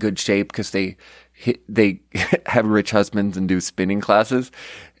in good shape because they have rich husbands and do spinning classes.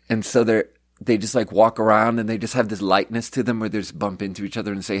 And so they just like walk around and they just have this lightness to them where they just bump into each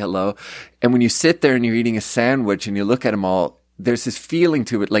other and say hello. And when you sit there and you're eating a sandwich and you look at them all, there's this feeling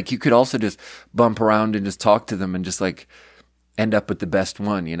to it. Like you could also just bump around and just talk to them and just like end up with the best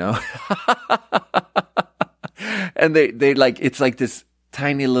one, you know? And they like, it's like this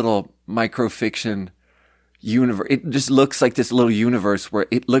tiny little microfiction universe. It just looks like this little universe where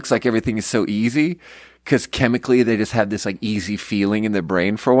it looks like everything is so easy because chemically they just have this like easy feeling in their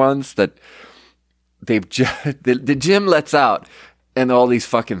brain for once that they've just, the gym lets out and all these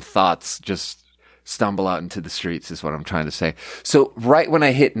fucking thoughts just stumble out into the streets is what I'm trying to say. So right when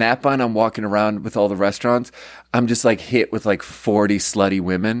I hit Napa and I'm walking around with all the restaurants, I'm just like hit with like 40 slutty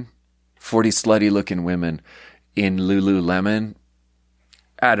looking women in Lululemon.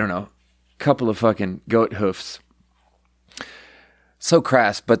 I don't know. Couple of fucking goat hoofs. So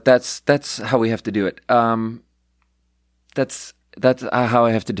crass, but that's how we have to do it. That's how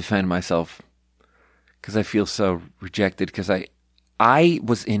I have to defend myself because I feel so rejected. Because I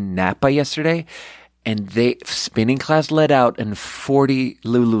was in Napa yesterday, and spinning class let out, and 40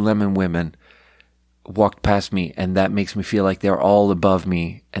 Lululemon women walked past me, and that makes me feel like they're all above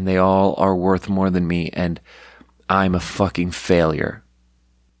me, and they all are worth more than me, and I'm a fucking failure.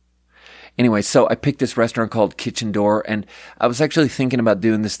 Anyway, so I picked this restaurant called Kitchen Door, and I was actually thinking about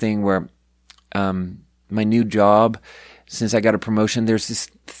doing this thing where my new job, since I got a promotion, there's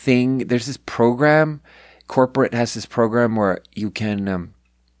this program, corporate has this program where you can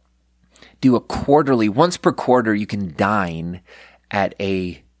do a quarterly, once per quarter, you can dine at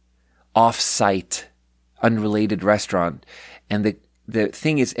a off-site, unrelated restaurant. And the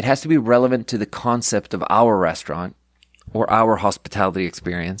thing is, it has to be relevant to the concept of our restaurant or our hospitality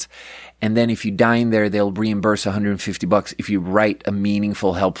experience. And then if you dine there, they'll reimburse $150 if you write a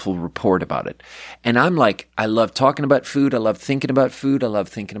meaningful, helpful report about it. And I'm like, I love talking about food. I love thinking about food. I love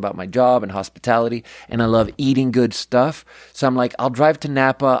thinking about my job and hospitality. And I love eating good stuff. So I'm like, I'll drive to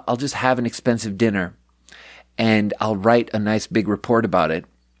Napa. I'll just have an expensive dinner. And I'll write a nice big report about it.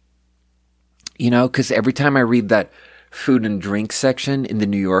 You know, because every time I read that food and drink section in the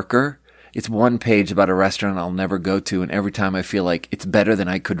New Yorker, it's one page about a restaurant I'll never go to, and every time I feel like it's better than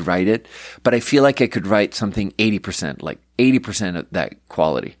I could write it. But I feel like I could write something 80%, like 80% of that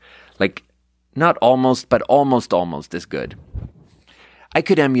quality. Like, not almost, but almost as good. I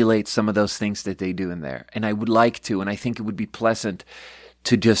could emulate some of those things that they do in there, and I would like to, and I think it would be pleasant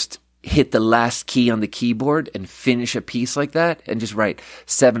to just hit the last key on the keyboard and finish a piece like that and just write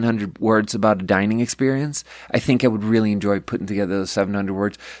 700 words about a dining experience. I think I would really enjoy putting together those 700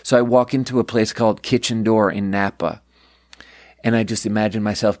 words. So I walk into a place called Kitchen Door in Napa, and I just imagine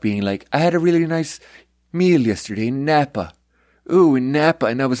myself being like, I had a really nice meal yesterday in Napa. Ooh, in Napa.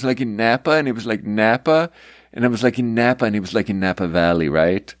 And I was like, in Napa? And it was like, Napa? And I was like, in Napa? And it was like, in Napa Valley,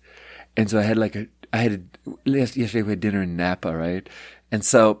 right? And so yesterday we had dinner in Napa, right? And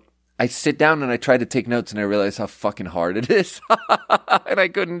so I sit down and I try to take notes and I realize how fucking hard it is. And I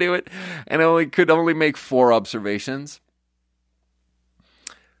couldn't do it. And I could only make 4 observations.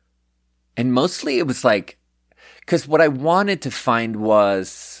 And mostly it was like, because what I wanted to find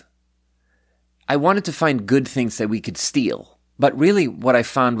was, I wanted to find good things that we could steal. But really what I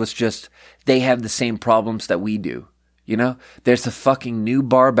found was just, they have the same problems that we do. You know, there's a fucking new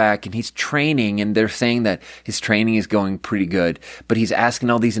bar back and he's training and they're saying that his training is going pretty good, but he's asking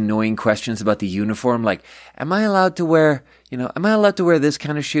all these annoying questions about the uniform. Like, am I allowed to wear this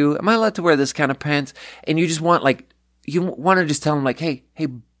kind of shoe? Am I allowed to wear this kind of pants? And you just want to just tell him like, hey,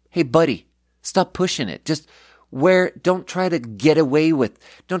 buddy, stop pushing it. Just don't try to get away with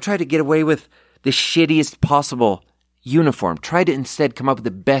the shittiest possible uniform. Try to instead come up with the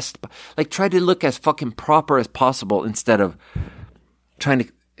best, try to look as fucking proper as possible instead of trying to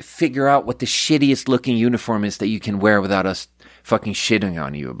figure out what the shittiest looking uniform is that you can wear without us fucking shitting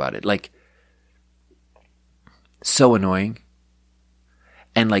on you about it. So annoying.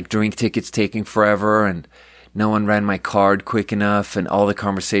 And drink tickets taking forever and no one ran my card quick enough and all the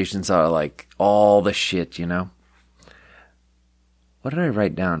conversations are all the shit, you know? What did I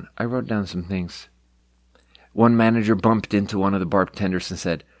write down? I wrote down some things. One manager bumped into one of the bartenders and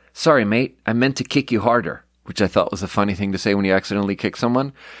said, "Sorry, mate, I meant to kick you harder," which I thought was a funny thing to say when you accidentally kick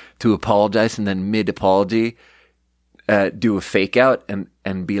someone, to apologize and then mid-apology do a fake out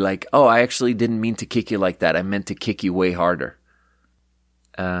and be like, "Oh, I actually didn't mean to kick you like that. I meant to kick you way harder."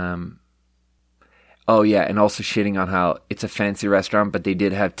 Oh, yeah, and also shitting on how it's a fancy restaurant, but they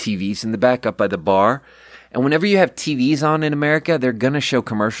did have TVs in the back up by the bar. And whenever you have TVs on in America, they're going to show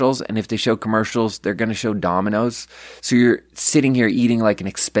commercials. And if they show commercials, they're going to show Domino's. So you're sitting here eating an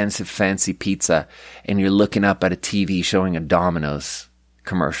expensive fancy pizza and you're looking up at a TV showing a Domino's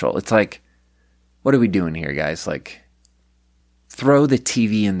commercial. It's what are we doing here, guys? Throw the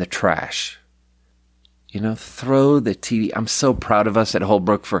TV in the trash. You know, throw the TV. I'm so proud of us at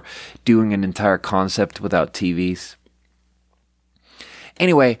Holbrook for doing an entire concept without TVs.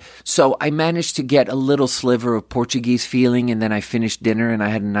 Anyway, so I managed to get a little sliver of Portuguese feeling, and then I finished dinner, and I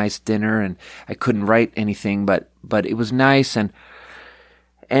had a nice dinner, and I couldn't write anything, but it was nice, and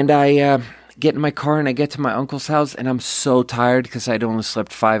I get in my car, and I get to my uncle's house, and I'm so tired because I'd only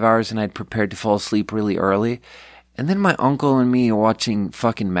slept 5 hours, and I'd prepared to fall asleep really early, and then my uncle and me are watching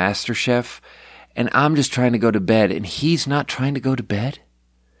fucking MasterChef, and I'm just trying to go to bed, and he's not trying to go to bed,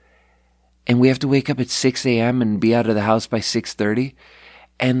 and we have to wake up at 6 a.m. and be out of the house by 6:30.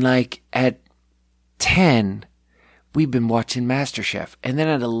 And at 10, we've been watching MasterChef. And then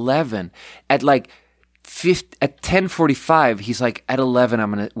at 11, at 10:45, he's like, at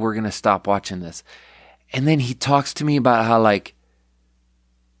 11, we're going to stop watching this. And then he talks to me about how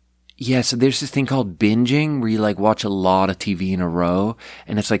so there's this thing called binging where you watch a lot of TV in a row.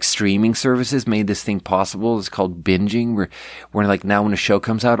 And it's streaming services made this thing possible. It's called binging where now when a show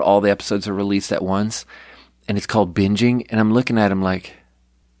comes out, all the episodes are released at once. And it's called binging. And I'm looking at him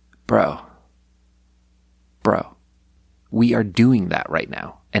Bro, we are doing that right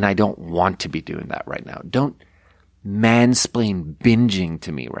now, and I don't want to be doing that right now. Don't mansplain binging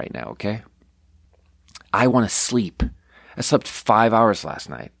to me right now, okay? I want to sleep. I slept 5 hours last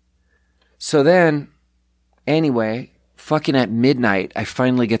night. So then, anyway, fucking at midnight, I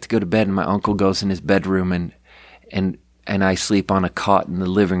finally get to go to bed, and my uncle goes in his bedroom, and I sleep on a cot in the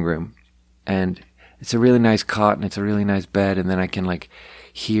living room. And it's a really nice cot, and it's a really nice bed, and then I can,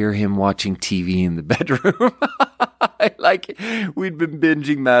 hear him watching TV in the bedroom. We'd been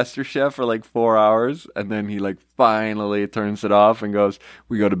binging MasterChef for 4 hours, and then he finally turns it off and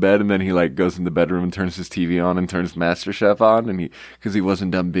we go to bed, and then he goes in the bedroom and turns his TV on and turns MasterChef on, and because he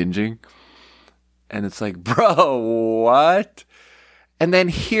wasn't done binging. And it's bro, what? And then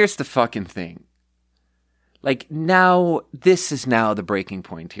here's the fucking thing. Now, this is now the breaking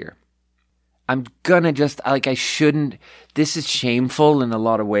point here. I'm gonna I shouldn't, this is shameful in a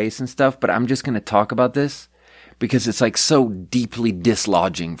lot of ways and stuff, but I'm just gonna talk about this because it's so deeply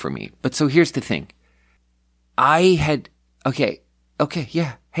dislodging for me. But so here's the thing. Yeah.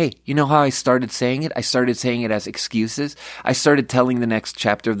 Hey, you know how I started saying it? I started saying it as excuses. I started telling the next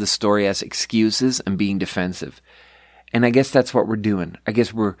chapter of the story as excuses and being defensive. And I guess that's what we're doing. I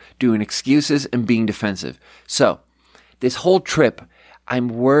guess we're doing excuses and being defensive. So, this whole trip, I'm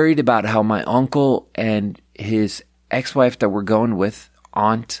worried about how my uncle and his ex-wife that we're going with,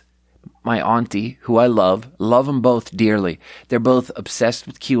 my auntie, who I love them both dearly. They're both obsessed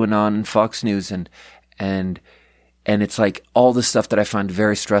with QAnon and Fox News, and and it's like all the stuff that I find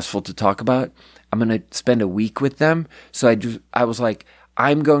very stressful to talk about. I'm going to spend a week with them. So I was like,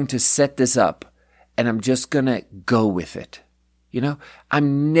 I'm going to set this up and I'm just going to go with it. You know,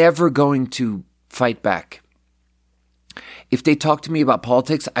 I'm never going to fight back. If they talk to me about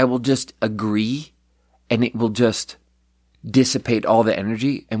politics, I will just agree and it will just dissipate all the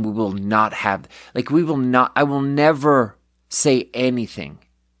energy and I will never say anything.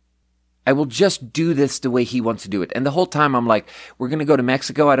 I will just do this the way he wants to do it. And the whole time I'm like, we're going to go to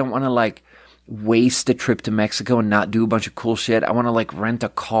Mexico. I don't want to like waste the trip to Mexico and not do a bunch of cool shit. I want to like rent a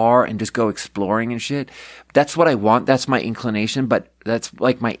car and just go exploring and shit. That's what I want. That's my inclination, but that's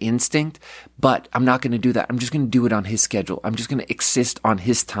like my instinct. But I'm not going to do that. I'm just going to do it on his schedule. I'm just going to exist on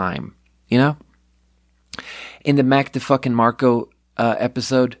his time, you know? In the Mac fucking Marco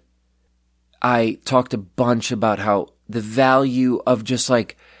episode, I talked a bunch about how the value of just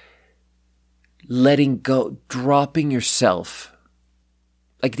like letting go, dropping yourself.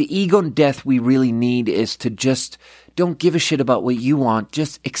 Like the ego and death we really need is to just don't give a shit about what you want.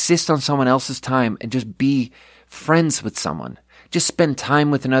 Just exist on someone else's time and just be friends with someone. Just spend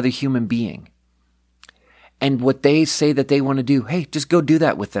time with another human being. And what they say that they want to do, hey, just go do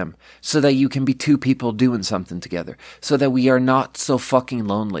that with them so that you can be two people doing something together so that we are not so fucking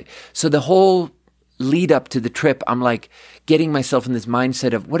lonely. So the whole lead up to the trip, I'm like getting myself in this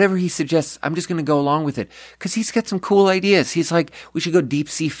mindset of whatever he suggests, I'm just going to go along with it because he's got some cool ideas. He's like, we should go deep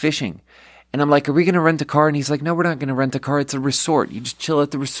sea fishing. And I'm like, are we going to rent a car? And he's like, no, we're not going to rent a car. It's a resort. You just chill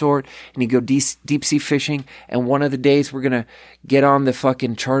at the resort and you go deep sea fishing. And one of the days we're going to get on the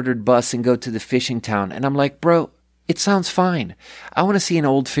fucking chartered bus and go to the fishing town. And I'm like, bro, it sounds fine. I want to see an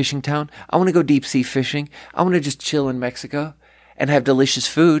old fishing town. I want to go deep sea fishing. I want to just chill in Mexico and have delicious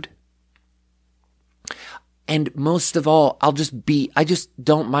food. And most of all, I just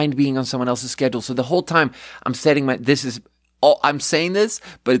don't mind being on someone else's schedule. So the whole time I'm I'm saying this,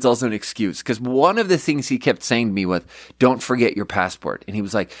 but it's also an excuse. Because one of the things he kept saying to me was, don't forget your passport. And he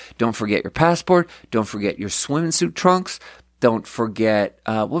was like, don't forget your passport. Don't forget your swimsuit trunks. Don't forget,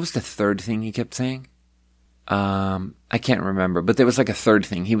 what was the third thing he kept saying? I can't remember, but there was like a third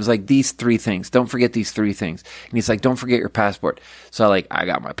thing. He was like, these three things. Don't forget these three things. And he's like, don't forget your passport. So I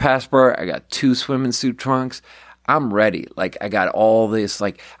got my passport. I got 2 swimming suit trunks. I'm ready. Like I got all this,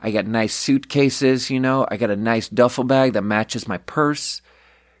 like I got nice suitcases, you know, I got a nice duffel bag that matches my purse.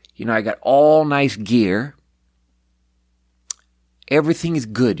 You know, I got all nice gear. Everything is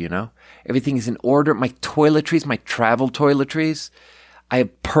good, you know, everything is in order. My toiletries, my travel toiletries. I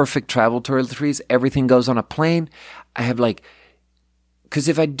have perfect travel toiletries. Everything goes on a plane. I have because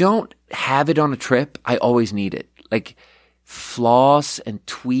if I don't have it on a trip, I always need it. Like floss and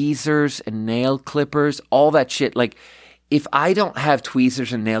tweezers and nail clippers, all that shit. Like if I don't have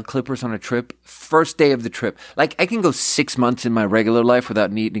tweezers and nail clippers on a trip, first day of the trip, like I can go 6 months in my regular life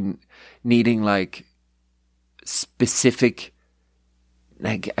without needing like specific,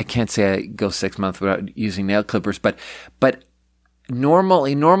 I can't say I go 6 months without using nail clippers, but in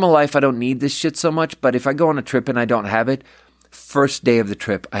normal life, I don't need this shit so much, but if I go on a trip and I don't have it, first day of the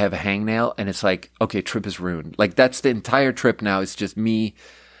trip, I have a hangnail and it's like, okay, trip is ruined. Like that's the entire trip now. It's just me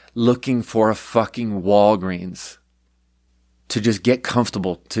looking for a fucking Walgreens to just get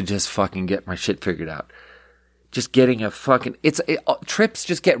comfortable, to just fucking get my shit figured out. Just getting a fucking, trips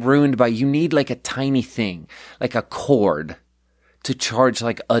just get ruined by, you need like a tiny thing, like a cord to charge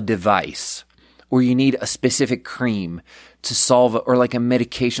like a device, or you need a specific cream to solve it, or like a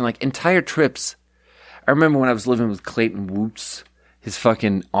medication, like entire trips. I remember when I was living with Clayton Woots, his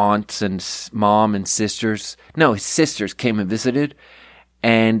fucking aunts and mom and sisters. No, his sisters came and visited,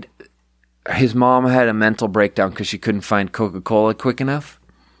 and his mom had a mental breakdown because she couldn't find Coca-Cola quick enough.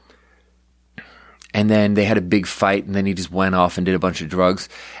 And then they had a big fight, and then he just went off and did a bunch of drugs.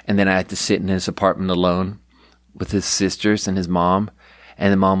 And then I had to sit in his apartment alone with his sisters and his mom.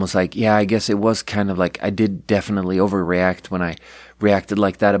 And the mom was like, yeah, I guess it was kind of like, I did definitely overreact when I reacted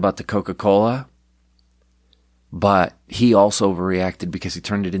like that about the Coca-Cola. But he also overreacted because he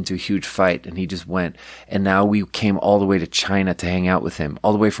turned it into a huge fight and he just went. And now we came all the way to China to hang out with him,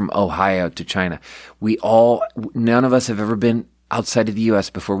 all the way from Ohio to China. None of us have ever been outside of the U.S.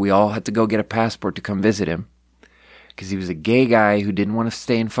 before. We all had to go get a passport to come visit him because he was a gay guy who didn't want to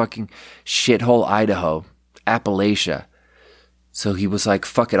stay in fucking shithole Idaho, Appalachia. So he was like,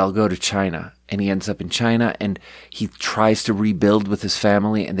 fuck it, I'll go to China. And he ends up in China and he tries to rebuild with his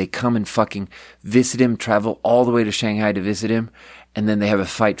family and they come and fucking visit him, travel all the way to Shanghai to visit him. And then they have a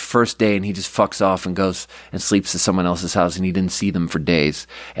fight first day and he just fucks off and goes and sleeps at someone else's house and he didn't see them for days.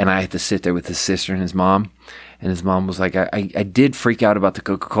 And I had to sit there with his sister and his mom. And his mom was like, I did freak out about the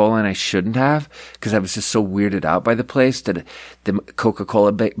Coca-Cola, and I shouldn't have, because I was just so weirded out by the place that the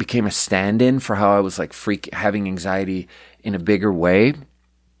Coca-Cola became a stand-in for how I was like having anxiety in a bigger way.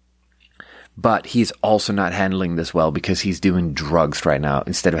 But he's also not handling this well because he's doing drugs right now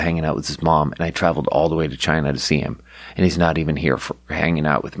instead of hanging out with his mom. And I traveled all the way to China to see him, and he's not even here for hanging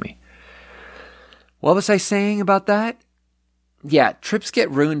out with me. What was I saying about that? Yeah, trips get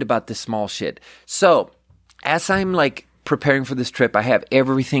ruined about this small shit. So, as I'm like preparing for this trip, I have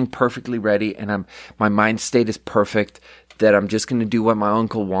everything perfectly ready, and my mind state is perfect, that I'm just going to do what my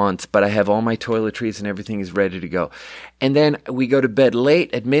uncle wants, but I have all my toiletries and everything is ready to go. And then we go to bed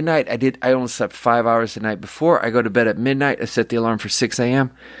late at midnight. I only slept 5 hours the night before. I go to bed at midnight. I set the alarm for 6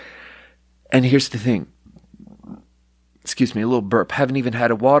 a.m. And here's the thing. Excuse me, a little burp. Haven't even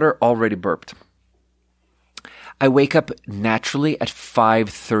had a water, already burped. I wake up naturally at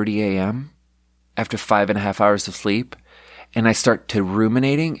 5:30 a.m. after 5.5 hours of sleep, and I start to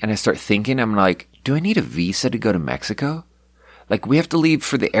ruminating, and I start thinking, I'm like, do I need a visa to go to Mexico? Like, we have to leave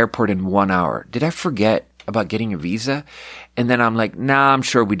for the airport in 1 hour. Did I forget about getting a visa? And then I'm like, nah, I'm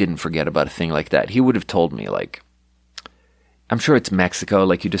sure we didn't forget about a thing like that. He would have told me, like, I'm sure it's Mexico.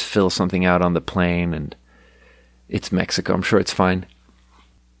 Like, you just fill something out on the plane, and it's Mexico. I'm sure it's fine.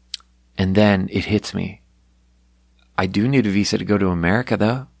 And then it hits me. I do need a visa to go to America,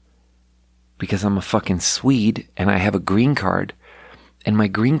 though, because I'm a fucking Swede and I have a green card, and my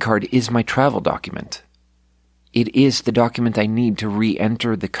green card is my travel document. It is the document I need to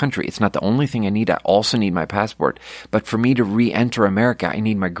re-enter the country. It's not the only thing I need. I also need my passport. But for me to re-enter America, I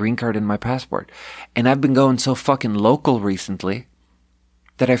need my green card and my passport. And I've been going so fucking local recently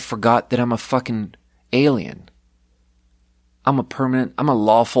that I forgot that I'm a fucking alien. I'm a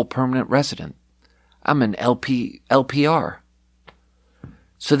lawful permanent resident. I'm an LPR.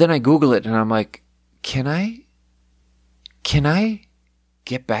 So then I Google it and I'm like, can I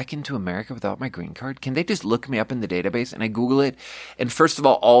get back into America without my green card? Can they just look me up in the database? And I Google it. And first of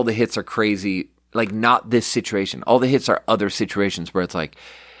all the hits are crazy. Like, not this situation. All the hits are other situations where it's like,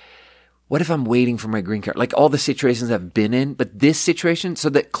 what if I'm waiting for my green card? Like, all the situations I've been in, but this situation, so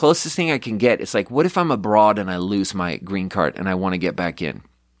the closest thing I can get is like, what if I'm abroad and I lose my green card and I want to get back in?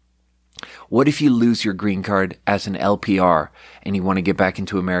 What if you lose your green card as an LPR and you want to get back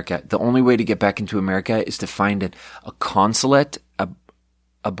into America? The only way to get back into America is to find a consulate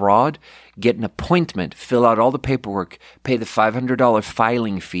abroad, get an appointment, fill out all the paperwork, pay the $500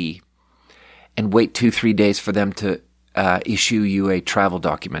 filing fee, and wait 2-3 days for them to issue you a travel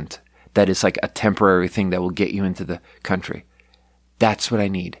document that is like a temporary thing that will get you into the country. That's what I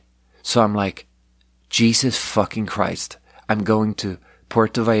need. So I'm like, Jesus fucking Christ, I'm going to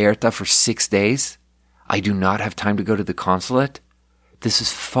Puerto Vallarta for 6 days. I do not have time to go to the consulate. This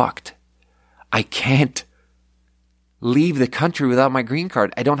is fucked. I can't leave the country without my green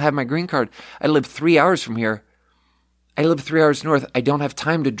card. I don't have my green card. I live 3 hours from here. I live 3 hours north. I don't have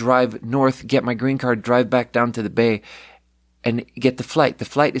time to drive north, get my green card, drive back down to the bay, and get the flight. The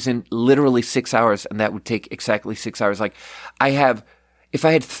flight is in literally 6 hours, and that would take exactly 6 hours. Like, if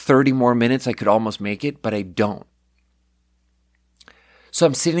I had 30 more minutes, I could almost make it, but I don't. So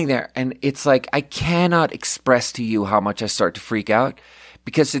I'm sitting there, and it's like, I cannot express to you how much I start to freak out,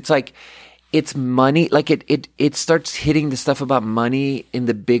 because it's like, it's money. Like, it starts hitting the stuff about money in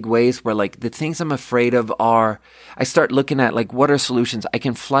the big ways where, like, the things I'm afraid of are, I start looking at, like, what are solutions? I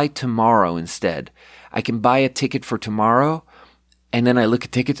can fly tomorrow instead. I can buy a ticket for tomorrow, and then I look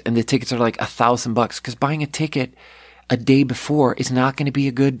at tickets, and the tickets are like $1,000, because buying a ticket a day before is not going to be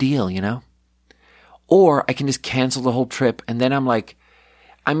a good deal, you know? Or I can just cancel the whole trip, and then I'm like,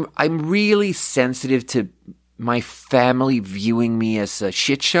 I'm really sensitive to my family viewing me as a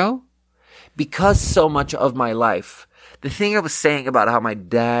shit show, because so much of my life, the thing I was saying about how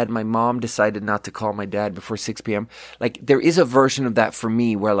my mom decided not to call my dad before 6 p.m., like, there is a version of that for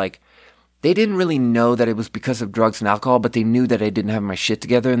me where, like, they didn't really know that it was because of drugs and alcohol, but they knew that I didn't have my shit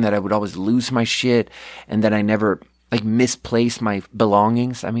together and that I would always lose my shit and that I never, like, misplaced my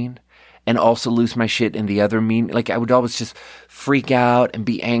belongings, and also lose my shit in the other like, I would always just freak out and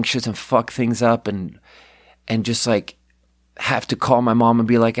be anxious and fuck things up and just, like, have to call my mom and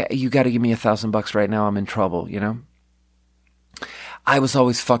be like, you got to give me $1,000 right now. I'm in trouble, you know? I was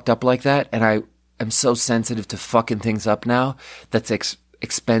always fucked up like that, and I am so sensitive to fucking things up now that's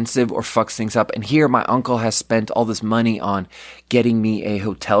expensive or fucks things up. And here my uncle has spent all this money on getting me a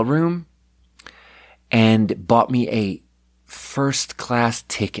hotel room and bought me a first-class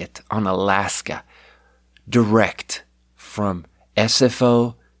ticket on Alaska, direct from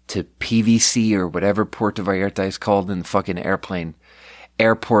SFO to PVC or whatever Puerto Vallarta is called in the fucking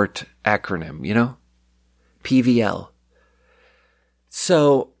airport acronym, you know? PVL.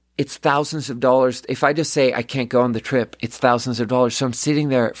 So it's thousands of dollars. If I just say I can't go on the trip, it's thousands of dollars. So I'm sitting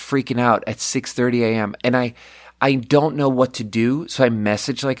there freaking out at 6:30 a.m. and I don't know what to do. So I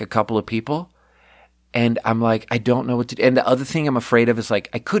message like a couple of people and I'm like, I don't know what to do. And the other thing I'm afraid of is like,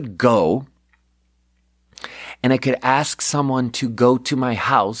 I could go and I could ask someone to go to my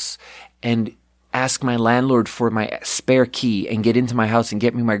house and ask my landlord for my spare key and get into my house and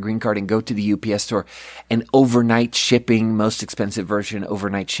get me my green card and go to the UPS store and overnight shipping, most expensive version,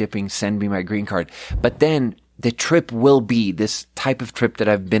 overnight shipping, send me my green card. But then the trip will be this type of trip that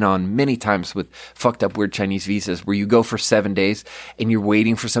I've been on many times with fucked up weird Chinese visas where you go for 7 days and you're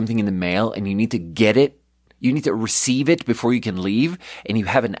waiting for something in the mail and you need to get it. You need to receive it before you can leave, and you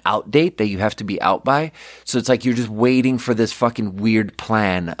have an out date that you have to be out by. So it's like you're just waiting for this fucking weird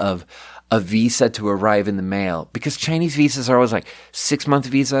plan of a visa to arrive in the mail, because Chinese visas are always like 6-month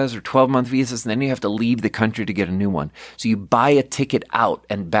visas or 12-month visas, and then you have to leave the country to get a new one. So you buy a ticket out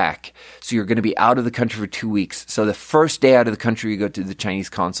and back. So you're going to be out of the country for 2 weeks. So the first day out of the country, you go to the Chinese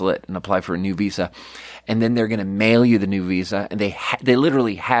consulate and apply for a new visa, and then they're going to mail you the new visa, and they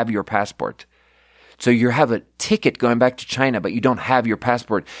literally have your passport. So you have a ticket going back to China, but you don't have your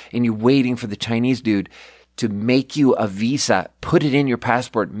passport, and you're waiting for the Chinese dude to make you a visa, put it in your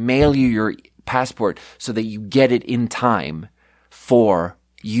passport, mail you your passport so that you get it in time for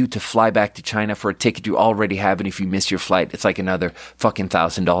you to fly back to China for a ticket you already have. And if you miss your flight, it's like another fucking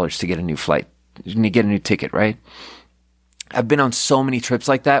 $1,000 to get a new flight. You get a new ticket, right? I've been on so many trips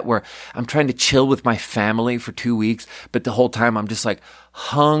like that where I'm trying to chill with my family for 2 weeks, but the whole time I'm just like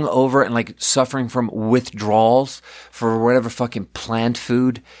hung over and like suffering from withdrawals for whatever fucking plant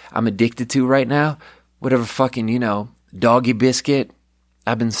food I'm addicted to right now. Whatever fucking, doggy biscuit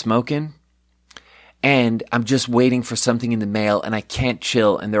I've been smoking. And I'm just waiting for something in the mail and I can't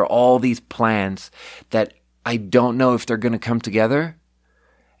chill. And there are all these plans that I don't know if they're going to come together.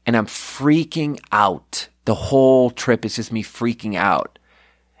 And I'm freaking out. The whole trip is just me freaking out.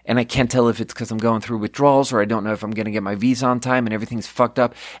 And I can't tell if it's because I'm going through withdrawals or I don't know if I'm going to get my visa on time and everything's fucked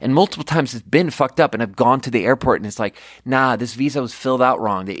up. And multiple times it's been fucked up and I've gone to the airport and it's like, nah, this visa was filled out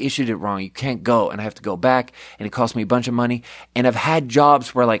wrong. They issued it wrong. You can't go. And I have to go back and it cost me a bunch of money. And I've had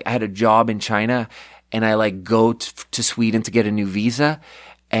jobs where like I had a job in China and I like go to Sweden to get a new visa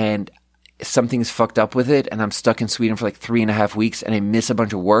and something's fucked up with it and I'm stuck in Sweden for like 3.5 weeks and I miss a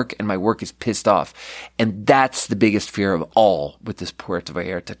bunch of work and my work is pissed off. And that's the biggest fear of all with this Puerto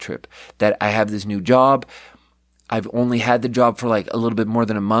Vallarta trip, that I have this new job. I've only had the job for like a little bit more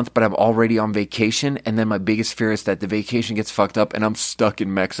than a month, but I'm already on vacation. And then my biggest fear is that the vacation gets fucked up and I'm stuck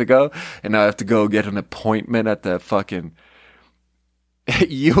in Mexico and I have to go get an appointment at the fucking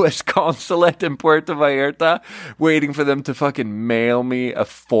U.S. consulate in Puerto Vallarta, waiting for them to fucking mail me a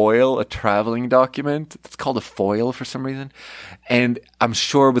foil, a traveling document. It's called a foil for some reason. And I'm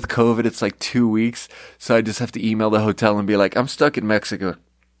sure with COVID, it's like 2 weeks. So I just have to email the hotel and be like, I'm stuck in Mexico,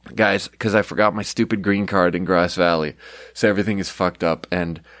 guys, because I forgot my stupid green card in Grass Valley. So everything is fucked up.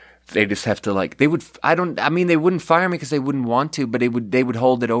 And they just have to like, they wouldn't fire me because they wouldn't want to, but they would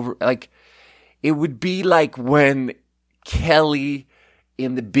hold it over. Like, it would be like when Kelly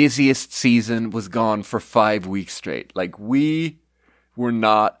in the busiest season was gone for 5 weeks straight. Like, we were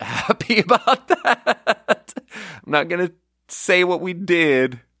not happy about that. I'm not going to say what we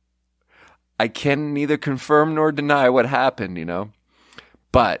did. I can neither confirm nor deny what happened,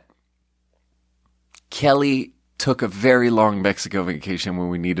 But Kelly took a very long Mexico vacation when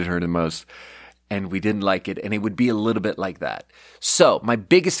we needed her the most, and we didn't like it, and it would be a little bit like that. So my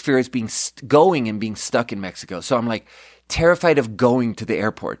biggest fear is going and being stuck in Mexico. So I'm like, terrified of going to the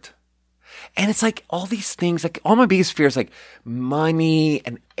airport. And it's like all these things, like all my biggest fears, like money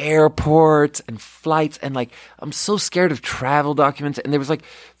and airports and flights. And like, I'm so scared of travel documents. And there was like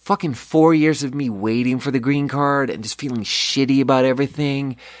fucking 4 years of me waiting for the green card and just feeling shitty about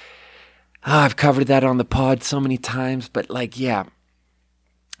everything. I've covered that on the pod so many times, but like, yeah.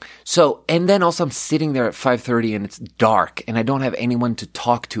 So, and then also I'm sitting there at 5:30 and it's dark and I don't have anyone to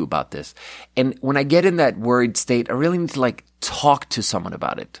talk to about this. And when I get in that worried state, I really need to like talk to someone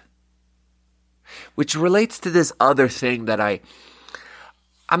about it. Which relates to this other thing that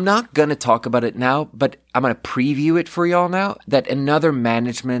I'm not going to talk about it now, but I'm going to preview it for y'all now. That another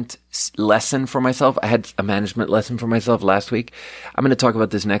management lesson for myself. I had a management lesson for myself last week. I'm going to talk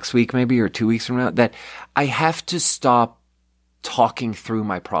about this next week maybe, or 2 weeks from now. That I have to stop talking through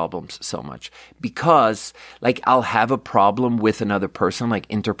my problems so much, because like I'll have a problem with another person, like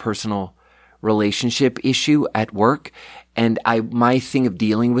interpersonal relationship issue at work, and my thing of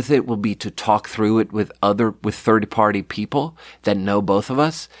dealing with it will be to talk through it with third party people that know both of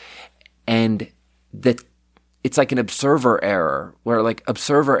us, and that it's like an observer error, where like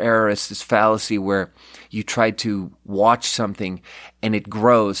observer error is this fallacy where you try to watch something and it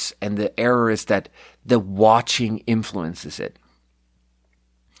grows, and the error is that the watching influences it.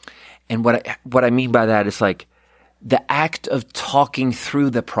 And what I mean by that is like the act of talking through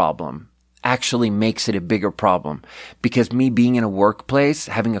the problem actually makes it a bigger problem, because me being in a workplace,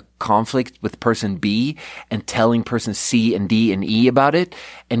 having a conflict with person B and telling person C and D and E about it,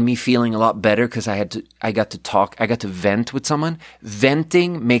 and me feeling a lot better because I got to vent with someone.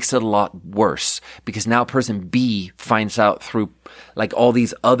 Venting makes it a lot worse, because now person B finds out through like all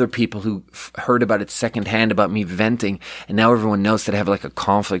these other people who heard about it secondhand about me venting, and now everyone knows that I have like a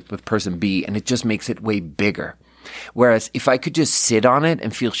conflict with person B, and it just makes it way bigger. Whereas if I could just sit on it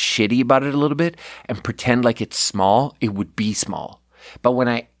and feel shitty about it a little bit and pretend like it's small, it would be small. But when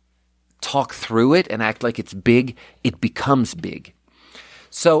I talk through it and act like it's big, it becomes big.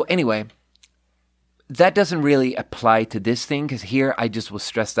 So anyway, that doesn't really apply to this thing, because here I just was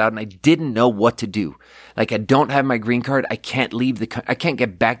stressed out and I didn't know what to do. Like, I don't have my green card. I can't leave I can't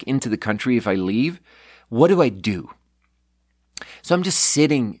get back into the country if I leave. What do I do? So I'm just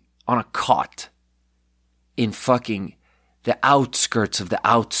sitting on a cot in fucking the outskirts of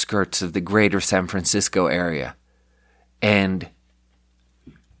the greater San Francisco area, and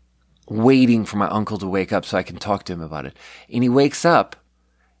waiting for my uncle to wake up so I can talk to him about it. And he wakes up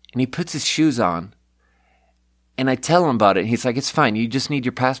and he puts his shoes on, and I tell him about it, and he's like, it's fine, you just need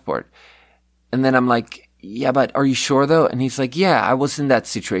your passport. And then I'm like, yeah, but are you sure though? And he's like, yeah, I was in that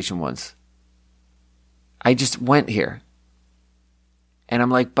situation once. I just went here. And I'm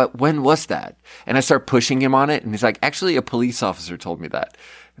like, but when was that? And I start pushing him on it. And he's like, actually, a police officer told me that.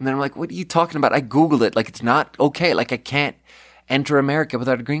 And then I'm like, what are you talking about? I Googled it. Like, it's not okay. Like, I can't enter America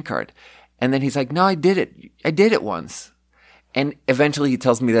without a green card. And then he's like, no, I did it. I did it once. And eventually he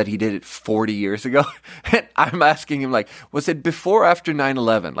tells me that he did it 40 years ago. And I'm asking him, like, was it before or after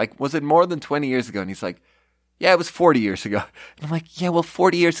 9/11? Like, was it more than 20 years ago? And he's like, yeah, it was 40 years ago. And I'm like, yeah, well,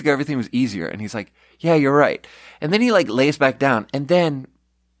 40 years ago, everything was easier. And he's like, yeah, you're right. And then he like lays back down. And then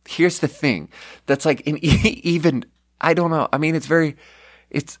here's the thing that's like even, I don't know. I mean, it's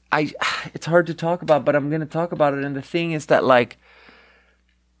hard to talk about, but I'm going to talk about it. And the thing is that like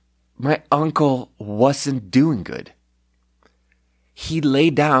my uncle wasn't doing good. He lay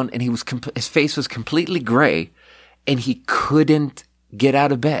down and his face was completely gray and he couldn't get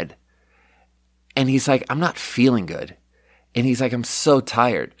out of bed. And he's like, I'm not feeling good. And he's like, I'm so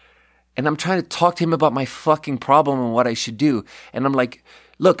tired. And I'm trying to talk to him about my fucking problem and what I should do. And I'm like,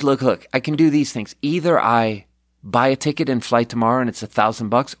 look, I can do these things. Either I buy a ticket and fly tomorrow and it's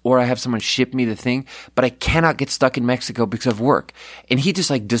 $1,000, or I have someone ship me the thing, but I cannot get stuck in Mexico because of work. And he just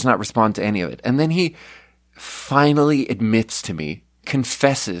like does not respond to any of it. And then he finally admits to me,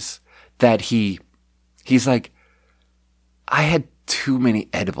 confesses that he's like, I had too many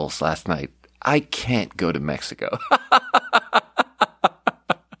edibles last night. I can't go to Mexico.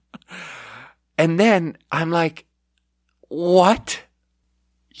 And then I'm like, what?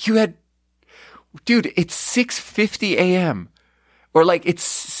 Dude, it's 6:50 a.m. Or like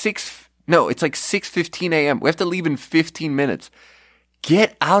it's like 6:15 a.m. We have to leave in 15 minutes.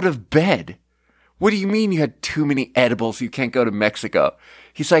 Get out of bed. What do you mean you had too many edibles? You can't go to Mexico.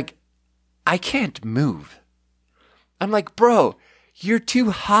 He's like, I can't move. I'm like, bro, you're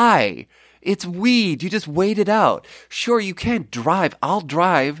too high. It's weed. You just wait it out. Sure, you can't drive. I'll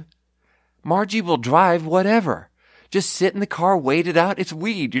drive. Margie will drive, whatever. Just sit in the car, wait it out. It's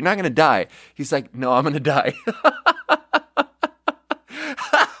weed. You're not going to die. He's like, no, I'm going to die.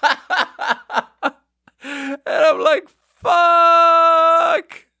 And I'm like,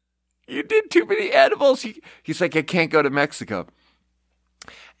 fuck. You did too many edibles. He's like, I can't go to Mexico.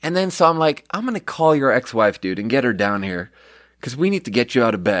 And then so I'm like, I'm going to call your ex-wife, dude, and get her down here because we need to get you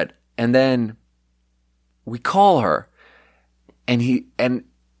out of bed. And then we call her and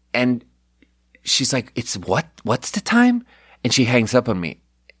she's like, it's what's the time? And she hangs up on me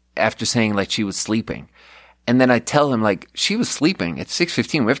after saying like she was sleeping. And then I tell him like she was sleeping at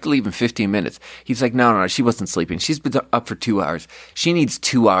 6:15. We have to leave in 15 minutes. He's like, no, she wasn't sleeping. She's been up for 2 hours. She needs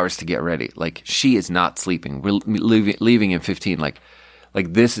 2 hours to get ready. Like she is not sleeping. We're leaving in 15. Like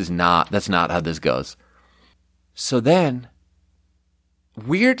that's not how this goes. So then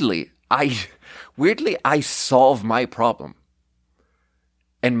weirdly, I solve my problem.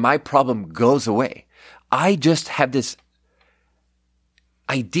 And my problem goes away. I just have this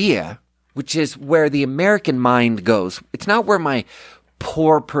idea, which is where the American mind goes. It's not where my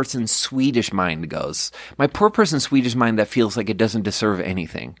poor person Swedish mind goes. My poor person Swedish mind that feels like it doesn't deserve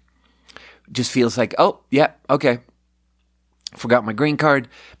anything. Just feels like, oh, yeah, okay. Forgot my green card.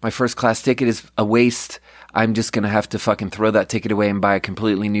 My first class ticket is a waste. I'm just going to have to fucking throw that ticket away and buy a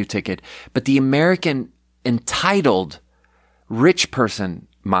completely new ticket. But the American entitled rich person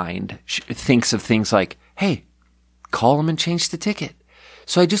mind thinks of things like, hey, call them and change the ticket.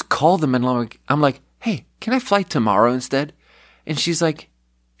 So I just call them and I'm like, hey, can I fly tomorrow instead? And she's like,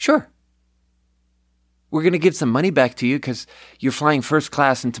 sure. We're going to give some money back to you because you're flying first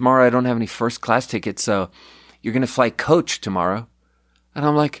class and tomorrow I don't have any first class tickets. So you're going to fly coach tomorrow. And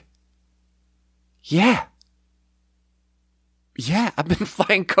I'm like, yeah, I've been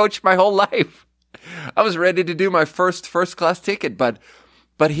flying coach my whole life. I was ready to do my first class ticket. But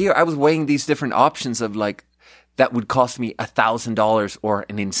here I was weighing these different options of like, that would cost me $1,000 or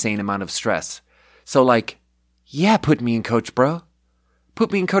an insane amount of stress. So like, yeah, put me in coach, bro.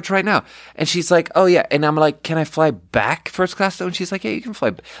 Put me in coach right now. And she's like, oh yeah. And I'm like, can I fly back first class though? And she's like, yeah, you can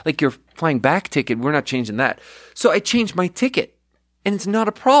fly. Like your flying back ticket, we're not changing that. So I changed my ticket and it's not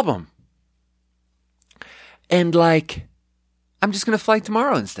a problem. And like, I'm just going to fly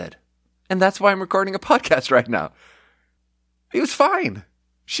tomorrow instead. And that's why I'm recording a podcast right now. It was fine.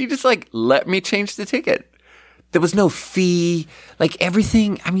 She just like let me change the ticket. There was no fee. Like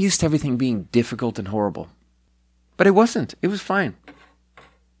everything, I'm used to everything being difficult and horrible. But it wasn't. It was fine.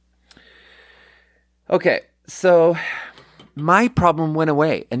 Okay, so my problem went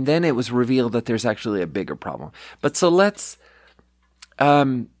away, and then it was revealed that there's actually a bigger problem. But so let's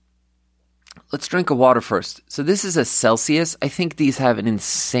drink a water first. So this is a Celsius. I think these have an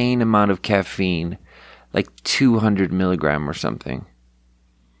insane amount of caffeine, like 200 milligram or something.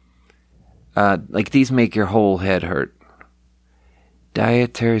 Like these make your whole head hurt.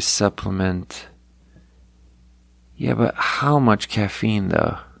 Dietary supplement. Yeah, but how much caffeine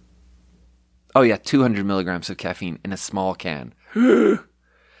though? Oh yeah, 200 milligrams of caffeine in a small can.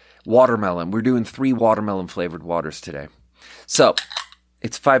 Watermelon. We're doing 3 watermelon flavored waters today. So,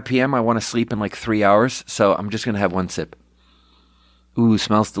 it's 5 p.m. I want to sleep in like 3 hours, so I'm just going to have one sip. Ooh,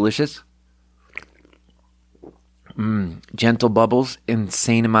 smells delicious. Gentle bubbles,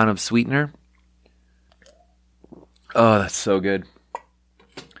 insane amount of sweetener. Oh, that's so good.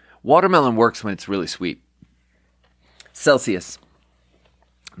 Watermelon works when it's really sweet. Celsius.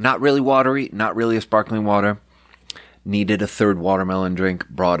 Not really watery, not really a sparkling water. Needed a third watermelon drink,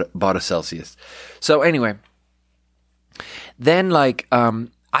 bought a Celsius. So anyway, then like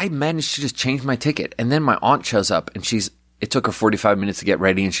I managed to just change my ticket, and then my aunt shows up, and it took her 45 minutes to get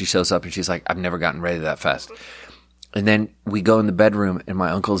ready, and she shows up, and she's like, I've never gotten ready that fast. And then we go in the bedroom, and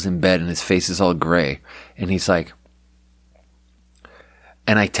my uncle's in bed, and his face is all gray, and he's like,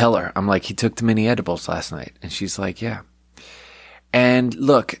 and I tell her, I'm like, he took too many edibles last night, and she's like, yeah. And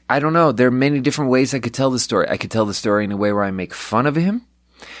look, I don't know. There are many different ways I could tell the story. I could tell the story in a way where I make fun of him.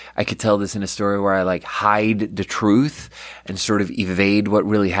 I could tell this in a story where I like hide the truth and sort of evade what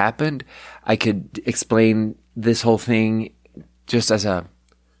really happened. I could explain this whole thing just as a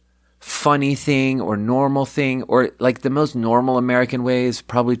funny thing or normal thing, or like the most normal American way is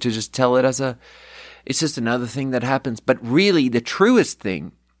probably to just tell it as it's just another thing that happens. But really the truest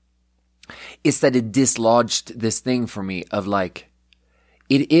thing is that it dislodged this thing for me of like,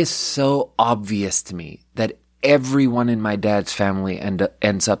 it is so obvious to me that everyone in my dad's family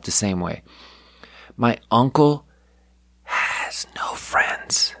ends up the same way. My uncle has no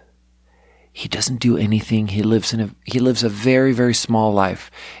friends. He doesn't do anything. He lives a very, very small life.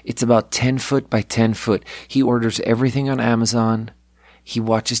 It's about 10 foot by 10 foot. He orders everything on Amazon. He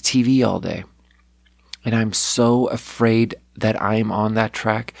watches TV all day. And I'm so afraid that I'm on that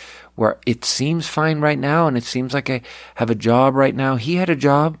track where it seems fine right now and it seems like I have a job right now. He had a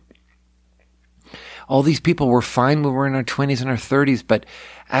job. All these people were fine when we were in our 20s and our 30s, but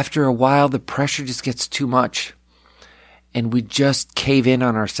after a while, the pressure just gets too much. And we just cave in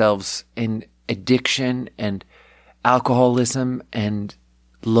on ourselves in addiction and alcoholism and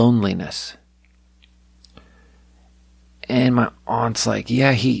loneliness. And my aunt's like,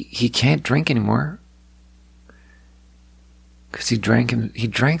 yeah, he can't drink anymore. Because he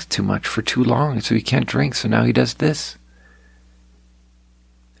drank too much for too long, so he can't drink, so now he does this.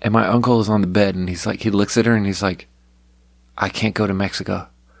 And my uncle is on the bed, and he looks at her, and he's like, I can't go to Mexico.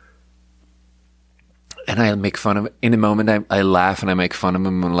 And I make fun of it. In a moment, I laugh, and I make fun of him,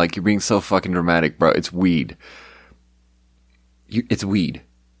 and I'm like, you're being so fucking dramatic, bro. It's weed. It's weed.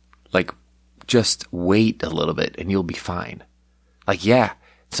 Like, just wait a little bit, and you'll be fine. Like, yeah,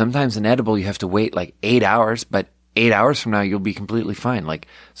 sometimes an edible, you have to wait like 8 hours, but 8 hours from now, you'll be completely fine. Like,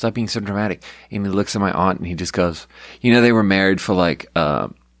 stop being so dramatic. And he looks at my aunt and he just goes, they were married for like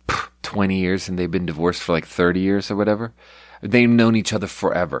 20 years and they've been divorced for like 30 years or whatever. They've known each other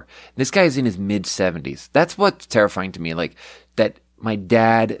forever. This guy's in his mid-70s. That's what's terrifying to me. Like, that my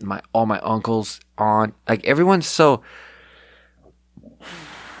dad, all my uncles, aunt, like, everyone's so...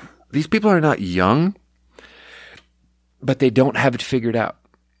 These people are not young, but they don't have it figured out.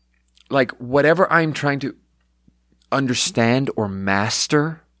 Like, whatever I'm trying to understand or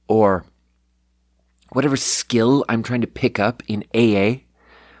master, or whatever skill I'm trying to pick up in AA,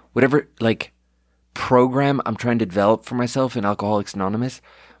 whatever, like, program I'm trying to develop for myself in Alcoholics Anonymous,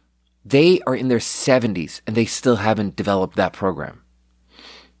 they are in their 70s and they still haven't developed that program.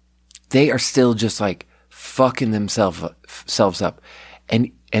 They are still just like fucking themselves up.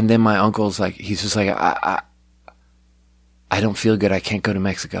 And then my uncle's like, he's just like, I don't feel good. I can't go to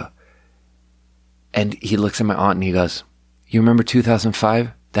Mexico. And he looks at my aunt and he goes, you remember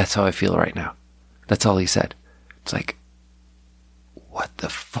 2005? That's how I feel right now. That's all he said. It's like, what the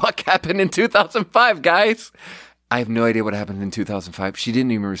fuck happened in 2005, guys? I have no idea what happened in 2005. She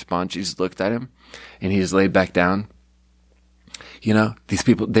didn't even respond. She just looked at him and he just laid back down. You know, these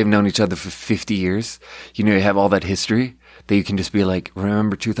people, they've known each other for 50 years. You know, you have all that history that you can just be like,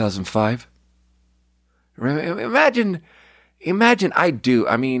 remember 2005? Imagine I do.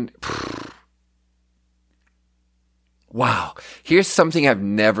 I mean, wow. Here's something I've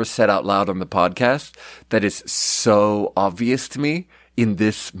never said out loud on the podcast that is so obvious to me in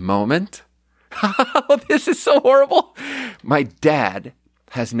this moment. This is so horrible. My dad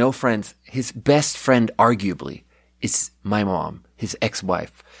has no friends. His best friend, arguably, is my mom, his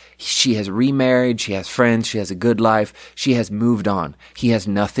ex-wife. She has remarried. She has friends. She has a good life. She has moved on. He has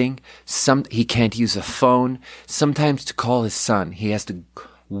nothing. He can't use a phone. Sometimes to call his son, he has to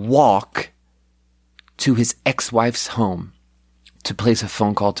walk to his ex-wife's home to place a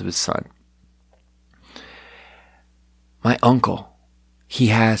phone call to his son. My uncle, he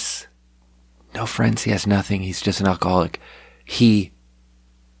has no friends. He has nothing. He's just an alcoholic. He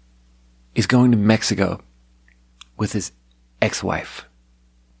is going to Mexico with his ex-wife.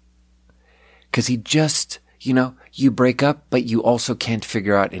 Because he just, you know, you break up, but you also can't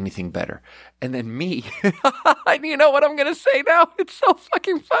figure out anything better. And then me, you know what I'm going to say now? It's so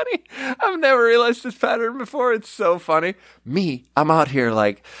fucking funny. I've never realized this pattern before. It's so funny. Me, I'm out here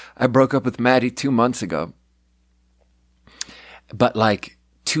like, I broke up with Maddie 2 months ago. But like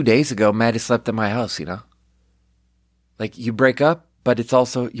 2 days ago, Maddie slept at my house, you know? Like, you break up, but it's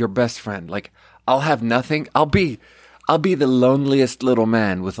also your best friend. Like, I'll have nothing. I'll be the loneliest little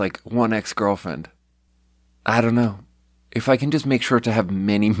man with like one ex-girlfriend. I don't know. If I can just make sure to have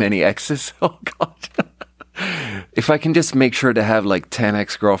many, many exes. Oh God. If I can just make sure to have like 10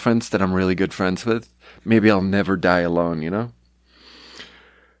 ex-girlfriends that I'm really good friends with, maybe I'll never die alone, you know?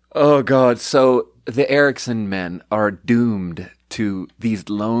 Oh God. So the Erickson men are doomed to these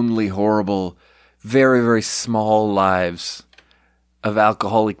lonely, horrible, very, very small lives of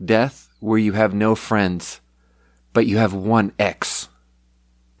alcoholic death where you have no friends, but you have one ex.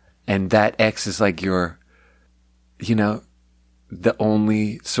 And that ex is like your, you know, the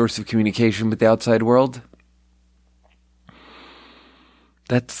only source of communication with the outside world.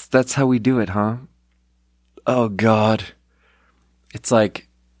 That's how we do it, huh? Oh God. It's like,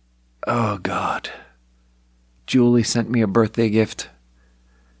 oh God. Julie sent me a birthday gift.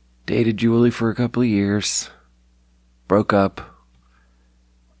 Dated Julie for a couple of years. Broke up.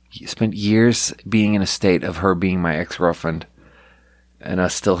 Spent years being in a state of her being my ex-girlfriend. And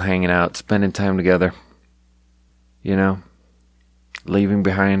us still hanging out, spending time together. You know? Leaving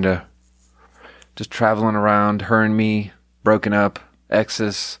behind just traveling around, her and me, broken up,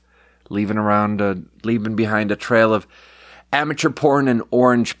 exes, leaving behind a trail of amateur porn and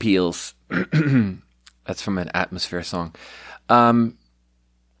orange peels. That's from an Atmosphere song.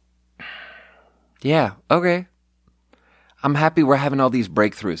 Yeah, okay. I'm happy we're having all these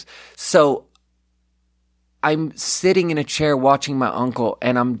breakthroughs. So I'm sitting in a chair watching my uncle,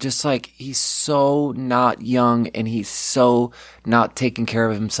 and I'm just like, he's so not young, and he's so not taking care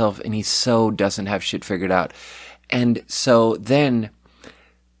of himself, and he so doesn't have shit figured out. And so then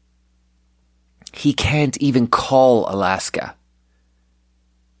he can't even call Alaska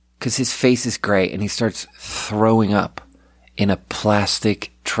because his face is gray, and he starts throwing up in a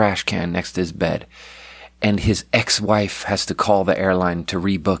plastic trash can next to his bed. And his ex-wife has to call the airline to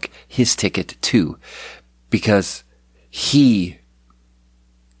rebook his ticket too, because he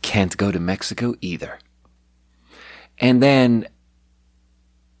can't go to Mexico either. And then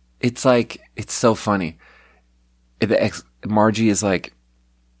it's like, it's so funny. Margie is like,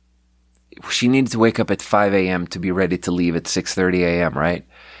 she needed to wake up at 5 a.m. to be ready to leave at 6:30 a.m., right?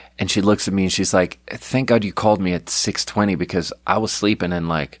 And she looks at me and she's like, thank God you called me at 6:20 because I was sleeping and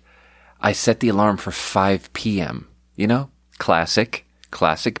like, I set the alarm for 5 p.m., you know? Classic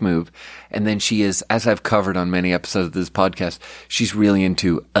move. And then she is, as I've covered on many episodes of this podcast, she's really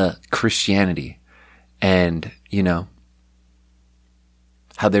into Christianity. And, you know,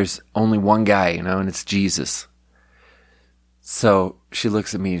 how there's only one guy, you know, and it's Jesus. So she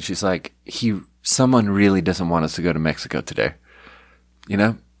looks at me and she's like, someone really doesn't want us to go to Mexico today. You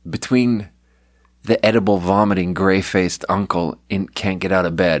know, between the edible vomiting gray-faced uncle can't get out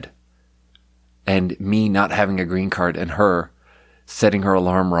of bed and me not having a green card and her setting her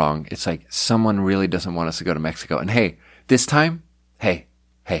alarm wrong, it's like someone really doesn't want us to go to Mexico. And hey, this time, hey,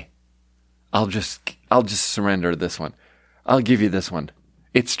 I'll just surrender this one. I'll give you this one.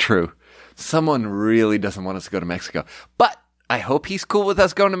 It's true. Someone really doesn't want us to go to Mexico. But I hope he's cool with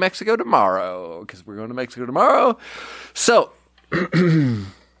us going to Mexico tomorrow, because we're going to Mexico tomorrow. So,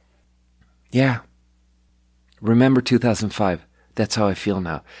 yeah. Remember 2005. That's how I feel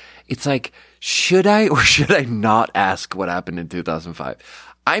now. It's like, should I or should I not ask what happened in 2005?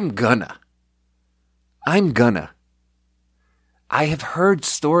 I'm gonna. I have heard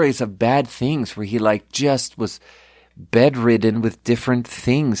stories of bad things where he like just was bedridden with different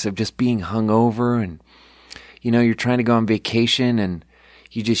things of just being hungover, and you know, you're trying to go on vacation and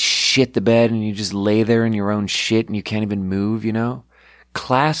you just shit the bed and you just lay there in your own shit and you can't even move, you know?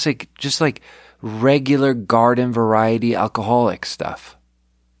 Classic, just like regular garden variety alcoholic stuff.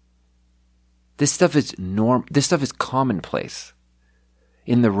 This stuff is commonplace.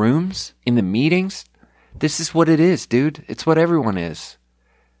 In the rooms, in the meetings, this is what it is, dude. It's what everyone is.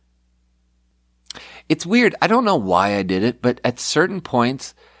 It's weird. I don't know why I did it, but at certain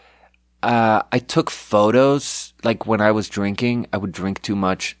points, I took photos. Like when I was drinking, I would drink too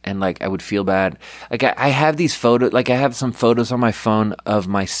much and like I would feel bad. Like I have these photos, like I have some photos on my phone of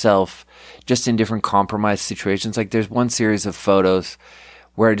myself just in different compromised situations. Like there's one series of photos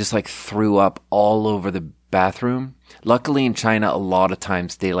where I just like threw up all over the bathroom. Luckily in China, a lot of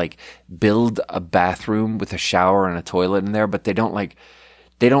times they like build a bathroom with a shower and a toilet in there, but they don't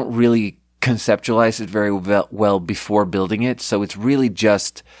really conceptualize it very well before building it. So it's really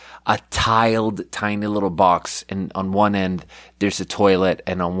just a tiled tiny little box, and on one end there's a toilet,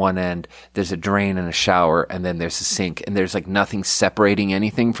 and on one end there's a drain and a shower, and then there's a sink, and there's like nothing separating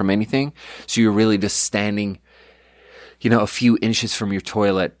anything from anything. So you're really just standing, you know, a few inches from your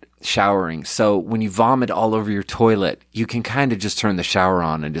toilet showering. So when you vomit all over your toilet, you can kind of just turn the shower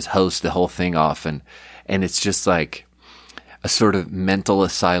on and just hose the whole thing off, and it's just like a sort of mental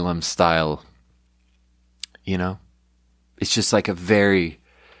asylum style, you know? It's just like a very,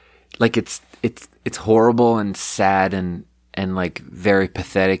 like it's horrible and sad and like very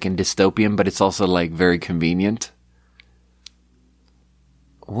pathetic and dystopian, but it's also like very convenient.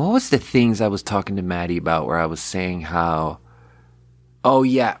 What was the things I was talking to Maddie about where I was saying how, oh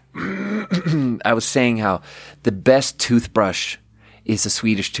yeah, I was saying how the best toothbrush is a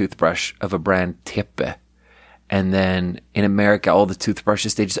Swedish toothbrush of a brand Tepe. And then in America, all the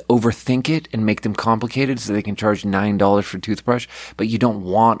toothbrushes, they just overthink it and make them complicated so they can charge $9 for a toothbrush. But you don't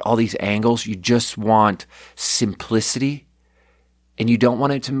want all these angles. You just want simplicity. And you don't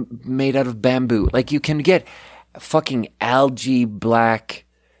want it to made out of bamboo. Like you can get fucking algae black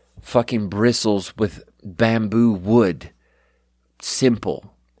fucking bristles with bamboo wood.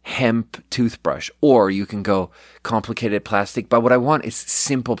 Simple. Hemp toothbrush. Or you can go complicated plastic. But what I want is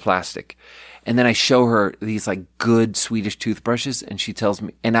simple plastic. And then I show her these like good Swedish toothbrushes, and she tells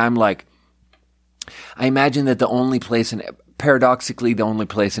me, and I'm like, I imagine that paradoxically, the only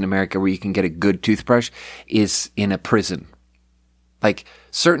place in America where you can get a good toothbrush is in a prison. Like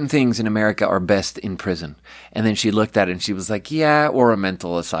certain things in America are best in prison. And then she looked at it and she was like, yeah, or a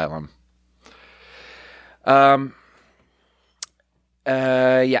mental asylum. Yeah,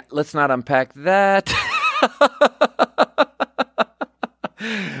 let's not unpack that.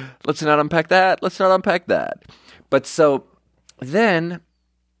 Let's not unpack that. But so then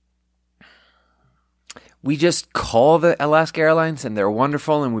we just call the Alaska Airlines and they're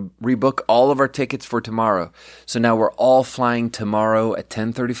wonderful, and we rebook all of our tickets for tomorrow. So now we're all flying tomorrow at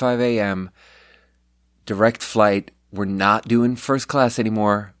 10:35 a.m. Direct flight. We're not doing first class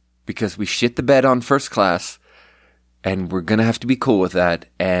anymore because we shit the bed on first class, and we're going to have to be cool with that.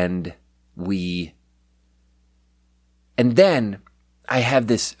 And then I have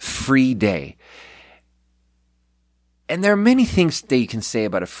this free day. And there are many things that you can say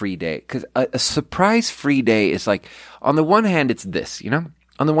about a free day. Because a surprise free day is like, on the one hand, it's this, you know?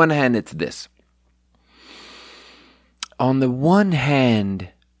 On the one hand, it's this. On the one hand,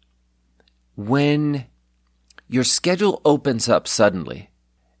 when your schedule opens up suddenly,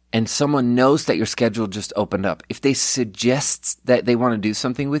 and someone knows that your schedule just opened up, if they suggest that they want to do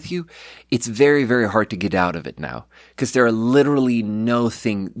something with you, it's very, very hard to get out of it now. Because there are literally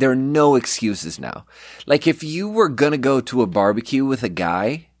there are no excuses now. Like if you were going to go to a barbecue with a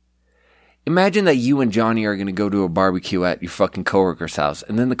guy, imagine that you and Johnny are going to go to a barbecue at your fucking coworker's house.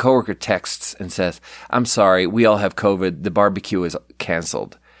 And then the coworker texts and says, I'm sorry, we all have COVID. The barbecue is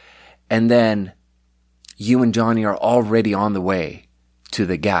canceled. And then you and Johnny are already on the way to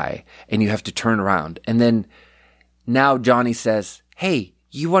the guy, and you have to turn around. And then now Johnny says, hey,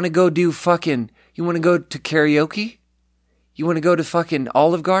 you want to go to karaoke? You want to go to fucking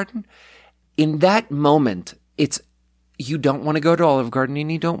Olive Garden? In that moment, you don't want to go to Olive Garden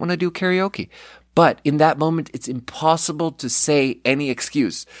and you don't want to do karaoke. But in that moment, it's impossible to say any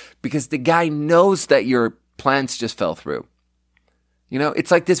excuse because the guy knows that your plans just fell through. You know,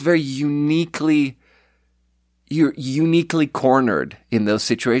 it's like this you're uniquely cornered in those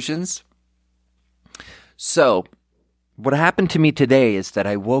situations. So what happened to me today is that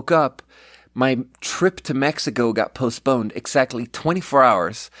I woke up, my trip to Mexico got postponed exactly 24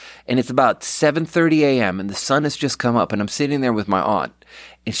 hours, and it's about 7:30 a.m. and the sun has just come up, and I'm sitting there with my aunt,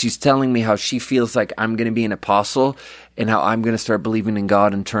 and she's telling me how she feels like I'm going to be an apostle and how I'm going to start believing in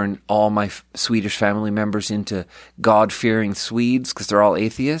God and turn all my Swedish family members into God-fearing Swedes because they're all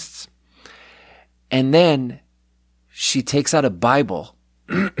atheists. And then she takes out a Bible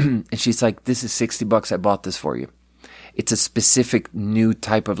and she's like, this is $60. I bought this for you. It's a specific new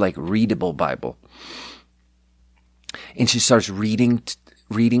type of like readable Bible. And she starts reading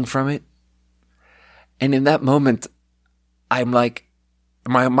from it. And in that moment, I'm like,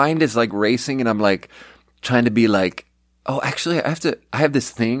 my mind is like racing and I'm like trying to be like, oh, actually I have this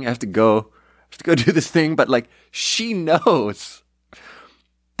thing. I have to go do this thing. But like, she knows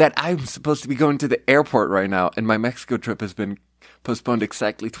that I'm supposed to be going to the airport right now, and my Mexico trip has been postponed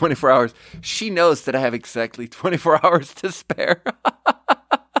exactly 24 hours. She knows that I have exactly 24 hours to spare.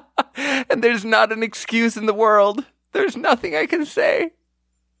 And there's not an excuse in the world. There's nothing I can say.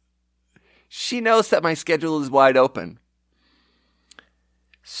 She knows that my schedule is wide open.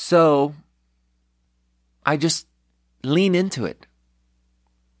 So I just lean into it.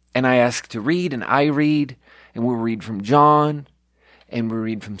 And I ask to read, and I read, and we'll read from John, and we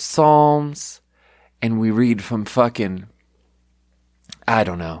read from Psalms, and we read from fucking, I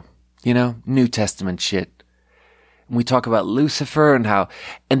don't know, New Testament shit. And we talk about Lucifer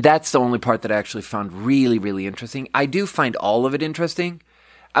and that's the only part that I actually found really, really interesting. I do find all of it interesting.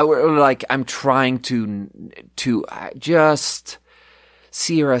 I'm trying to just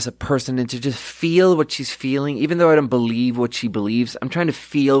see her as a person and to just feel what she's feeling. Even though I don't believe what she believes, I'm trying to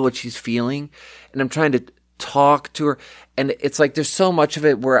feel what she's feeling, and I'm trying to talk to her. And it's like there's so much of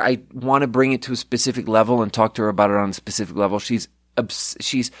it where I want to bring it to a specific level and talk to her about it on a specific level. She's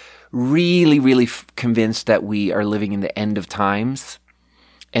really, really convinced that we are living in the end of times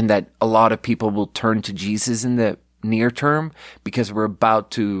and that a lot of people will turn to Jesus in the near term because we're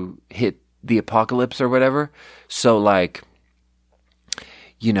about to hit the apocalypse or whatever. So like,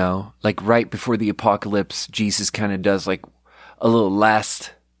 like right before the apocalypse, Jesus kind of does like a little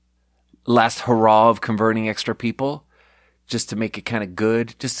last hurrah of converting extra people just to make it kind of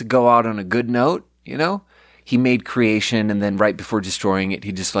good, just to go out on a good note, He made creation, and then right before destroying it,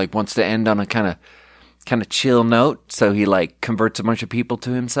 he just like wants to end on a kind of chill note. So he like converts a bunch of people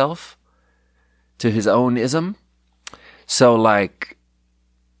to himself, to his own ism. So like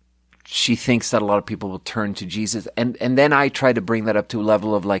she thinks that a lot of people will turn to Jesus. And then I try to bring that up to a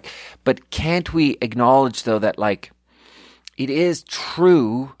level of like, but can't we acknowledge though that like it is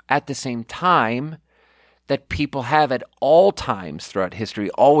true at the same time that people have at all times throughout history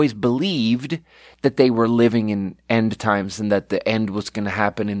always believed that they were living in end times and that the end was going to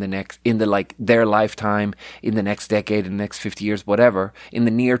happen in their lifetime, in the next decade, in the next 50 years, whatever, in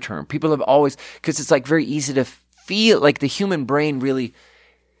the near term. People have always, because it's like very easy to feel like the human brain really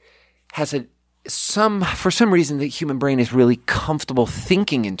has for some reason the human brain is really comfortable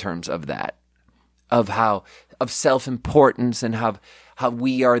thinking in terms of that, of self-importance and how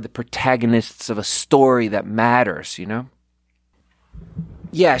we are the protagonists of a story that matters,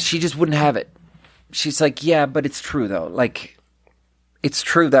 Yeah, she just wouldn't have it. She's like, yeah, but it's true though. Like, it's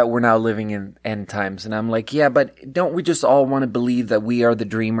true that we're now living in end times. And I'm like, yeah, but don't we just all want to believe that we are the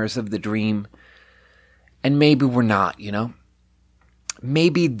dreamers of the dream? And maybe we're not,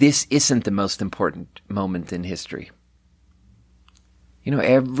 Maybe this isn't the most important moment in history.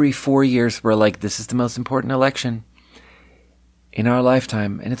 Every 4 years we're like, this is the most important election in our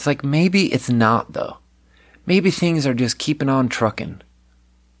lifetime. And it's like, maybe it's not though. Maybe things are just keeping on trucking.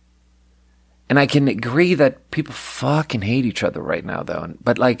 And I can agree that people fucking hate each other right now, though.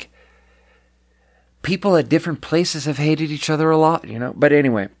 But, like, people at different places have hated each other a lot, you know? But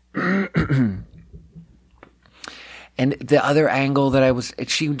anyway. And the other angle that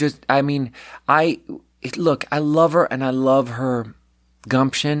look, I love her and I love her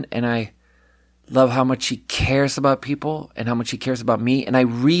gumption and I love how much she cares about people and how much she cares about me. And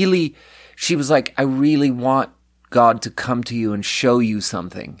she was like, I really want God to come to you and show you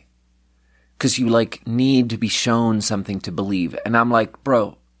something. Because you, like, need to be shown something to believe. And I'm like,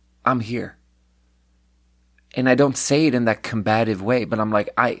 bro, I'm here. And I don't say it in that combative way, but I'm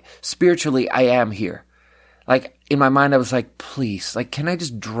like, spiritually, I am here. Like, in my mind, I was like, please, like, can I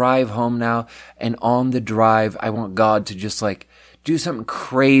just drive home now? And on the drive, I want God to just, like, do something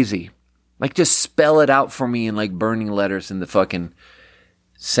crazy. Like, just spell it out for me in, like, burning letters in the fucking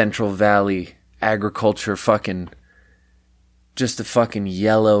Central Valley agriculture fucking... just the fucking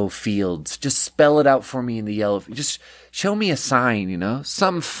yellow fields. Just spell it out for me in the yellow. Just show me a sign, you know?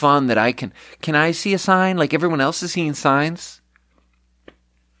 Something fun that I can... Can I see a sign like everyone else is seeing signs?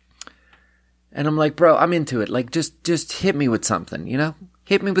 And I'm like, bro, I'm into it. Like, just hit me with something, you know?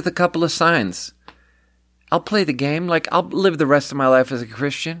 Hit me with a couple of signs. I'll play the game. Like, I'll live the rest of my life as a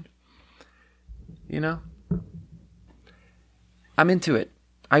Christian. You know? I'm into it.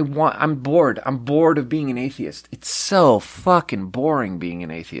 I'm bored. I'm bored of being an atheist. It's so fucking boring being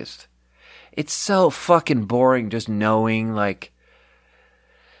an atheist. It's so fucking boring just knowing, like,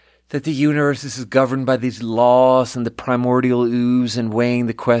 that the universe is governed by these laws and the primordial ooze and weighing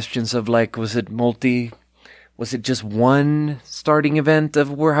the questions of, like, was it just one starting event of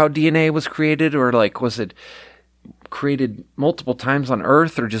how DNA was created? Or, like, was it created multiple times on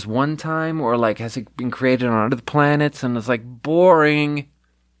Earth or just one time? Or, like, has it been created on other planets? And it's, like, boring.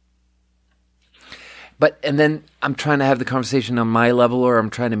 And then I'm trying to have the conversation on my level, or I'm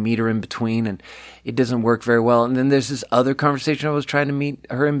trying to meet her in between, and it doesn't work very well. And then there's this other conversation I was trying to meet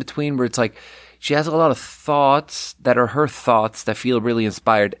her in between, where it's like she has a lot of thoughts that are her thoughts that feel really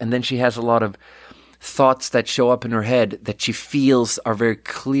inspired, and then she has a lot of thoughts that show up in her head that she feels are very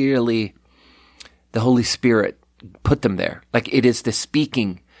clearly the Holy Spirit put them there. Like, it is the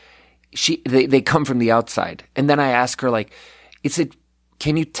speaking. They come from the outside. And then I ask her, like,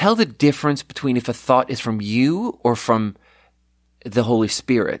 can you tell the difference between if a thought is from you or from the Holy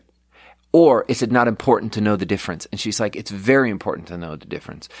Spirit? Or is it not important to know the difference? And she's like, it's very important to know the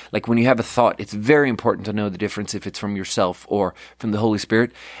difference. Like, when you have a thought, it's very important to know the difference if it's from yourself or from the Holy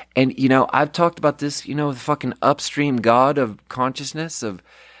Spirit. And, you know, I've talked about this, you know, the fucking upstream God of consciousness, of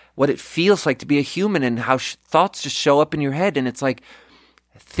what it feels like to be a human and how thoughts just show up in your head. And it's like,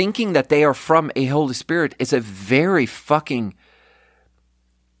 thinking that they are from a Holy Spirit is a very fucking...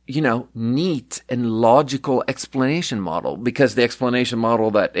 you know, neat and logical explanation model, because the explanation model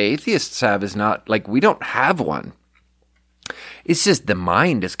that atheists have is not, like, we don't have one. It's just the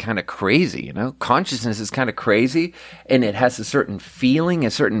mind is kind of crazy, you know? Consciousness is kind of crazy, and it has a certain feeling,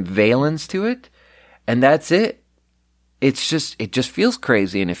 a certain valence to it, and that's it. It just feels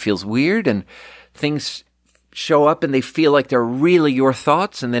crazy, and it feels weird, and things show up, and they feel like they're really your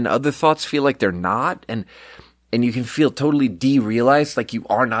thoughts, and then other thoughts feel like they're not, and you can feel totally derealized, like you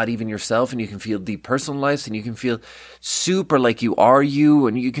are not even yourself, and you can feel depersonalized, and you can feel super like you are you,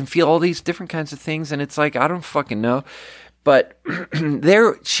 and you can feel all these different kinds of things, and it's like, I don't fucking know. But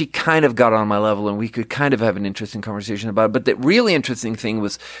there, she kind of got on my level, and we could kind of have an interesting conversation about it. But the really interesting thing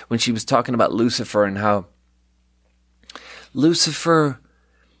was when she was talking about Lucifer and how Lucifer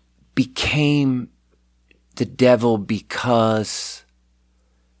became the devil because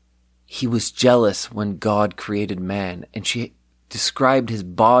he was jealous when God created man. And she described his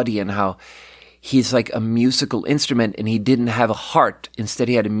body and how he's like a musical instrument, and he didn't have a heart. Instead,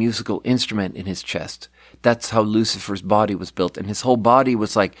 he had a musical instrument in his chest. That's how Lucifer's body was built. And his whole body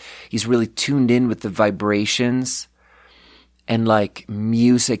was like, he's really tuned in with the vibrations and like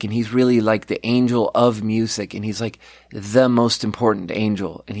music. And he's really like the angel of music. And he's like the most important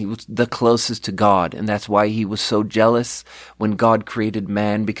angel. And he was the closest to God. And that's why he was so jealous when God created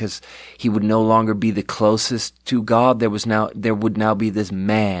man, because he would no longer be the closest to God. There would now be this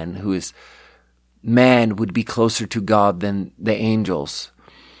man man would be closer to God than the angels.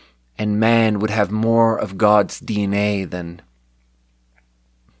 And man would have more of God's DNA than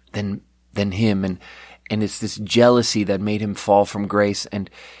him. And it's this jealousy that made him fall from grace. And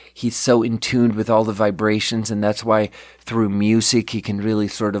he's so in tune with all the vibrations. And that's why through music, he can really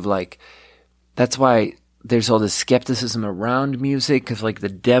sort of like, that's why there's all this skepticism around music. Because like the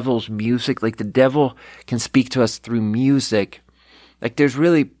devil's music, like the devil can speak to us through music. Like there's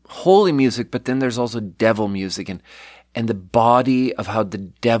really holy music, but then there's also devil music. and the body of how the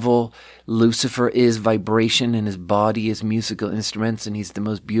devil, Lucifer, is vibration and his body is musical instruments and he's the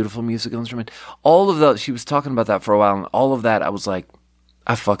most beautiful musical instrument. All of those, she was talking about that for a while, and all of that I was like,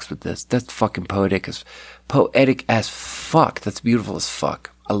 I fucks with this. That's fucking poetic as fuck. That's beautiful as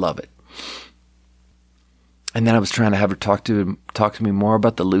fuck. I love it. And then I was trying to have her talk to me more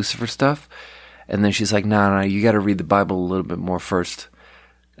about the Lucifer stuff. And then she's like, no, you got to read the Bible a little bit more first.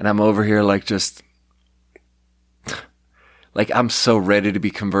 And I'm over here like just, like I'm so ready to be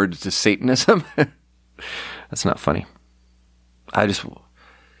converted to Satanism. That's not funny.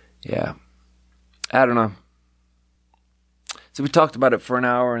 Yeah. I don't know. So we talked about it for an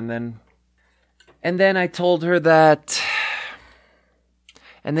hour, and then I told her that,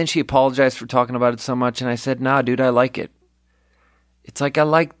 and then she apologized for talking about it so much, and I said, nah, dude, I like it. It's like I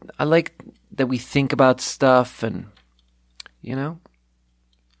like that we think about stuff, and, you know?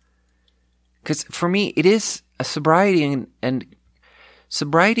 Because for me, it is a sobriety, and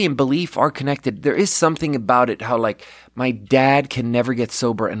sobriety and belief are connected. There is something about it, how like my dad can never get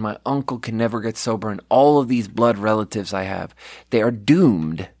sober and my uncle can never get sober, and all of these blood relatives I have, they are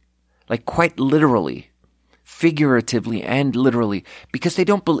doomed, like quite literally, figuratively and literally, because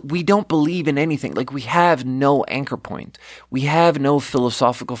we don't believe in anything. Like we have no anchor point. We have no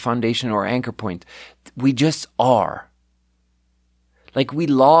philosophical foundation or anchor point. We just are. Like we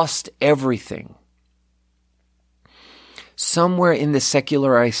lost everything. Somewhere in the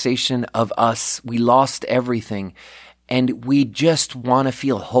secularization of us, we lost everything, and we just want to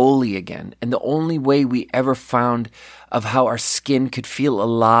feel holy again. And the only way we ever found of how our skin could feel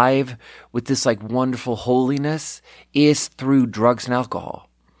alive with this like wonderful holiness is through drugs and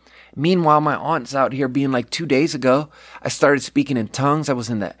alcohol. Meanwhile, my aunt's out here being like 2 days ago, I started speaking in tongues. I was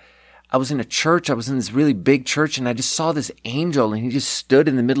in a church. I was in this really big church, and I just saw this angel, and he just stood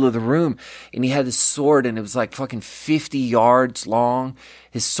in the middle of the room, and he had this sword, and it was like fucking 50 yards long,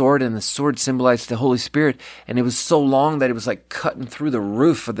 his sword, and the sword symbolized the Holy Spirit, and it was so long that it was like cutting through the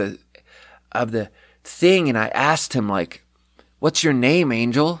roof of the thing, and I asked him like, what's your name,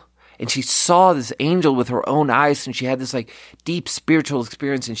 angel? And she saw this angel with her own eyes, and she had this like deep spiritual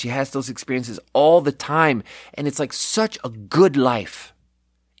experience, and she has those experiences all the time, and it's like such a good life.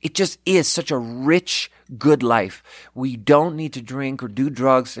 It just is such a rich, good life. We don't need to drink or do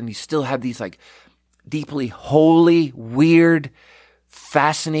drugs, and you still have these like deeply holy, weird,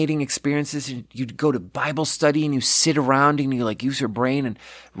 fascinating experiences. You go to Bible study and you sit around and you like use your brain and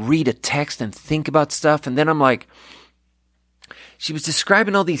read a text and think about stuff. And then I'm like, she was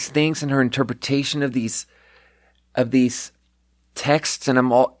describing all these things and her interpretation of these texts,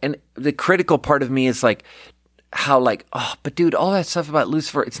 and the critical part of me is like, how like, oh, but dude, all that stuff about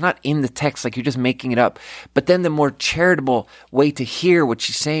Lucifer, it's not in the text, like you're just making it up. But then the more charitable way to hear what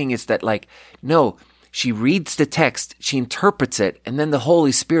she's saying is that like, no, she reads the text, she interprets it, and then the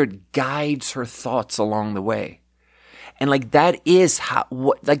Holy Spirit guides her thoughts along the way. And like that is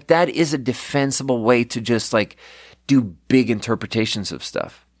that is a defensible way to just like do big interpretations of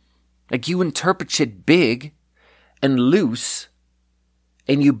stuff. Like you interpret shit big and loose,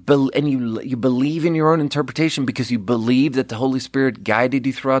 and you believe in your own interpretation because you believe that the Holy Spirit guided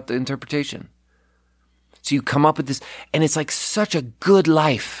you throughout the interpretation. So you come up with this, and it's like such a good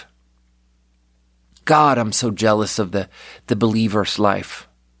life. God, I'm so jealous of the believer's life.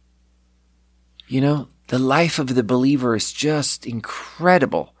 You know, the life of the believer is just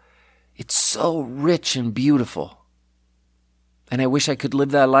incredible. It's so rich and beautiful. And I wish I could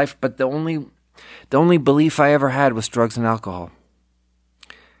live that life, but the only belief I ever had was drugs and alcohol.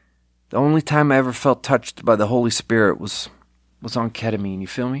 The only time I ever felt touched by the Holy Spirit was on ketamine, you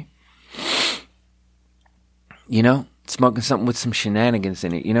feel me? You know, smoking something with some shenanigans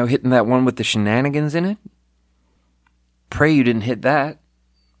in it. You know, hitting that one with the shenanigans in it? Pray you didn't hit that.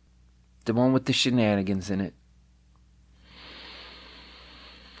 The one with the shenanigans in it.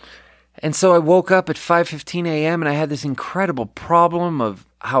 And so I woke up at 5:15 a.m. and I had this incredible problem of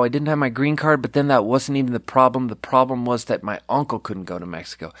how I didn't have my green card, but then that wasn't even the problem. The problem was that my uncle couldn't go to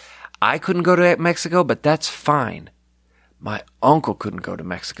Mexico. I couldn't go to Mexico, but that's fine. My uncle couldn't go to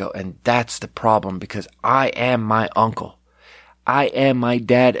Mexico, and that's the problem because I am my uncle. I am my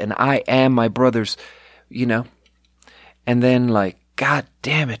dad, and I am my brother's, you know. And then like, God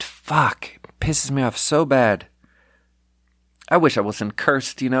damn it, fuck. It pisses me off so bad. I wish I wasn't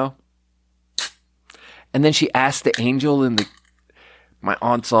cursed, you know. And then she asked the angel, and my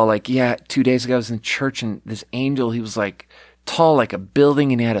aunt's all like, yeah, 2 days ago I was in church, and this angel, he was like tall like a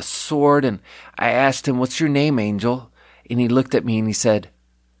building, and he had a sword, and I asked him, what's your name, angel? And he looked at me and he said,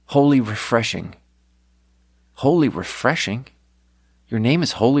 Holy Refreshing. Holy Refreshing? Your name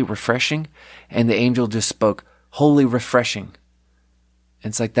is Holy Refreshing? And the angel just spoke, Holy Refreshing. And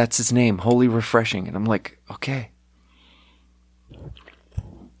it's like, that's his name, Holy Refreshing. And I'm like, okay.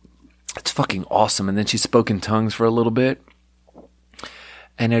 It's fucking awesome. And then she spoke in tongues for a little bit.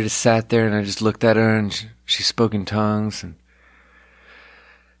 And I just sat there and I just looked at her and she spoke in tongues. And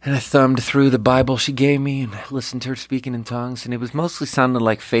I thumbed through the Bible she gave me and listened to her speaking in tongues. And it was mostly sounding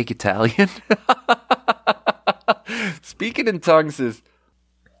like fake Italian. Speaking in tongues is...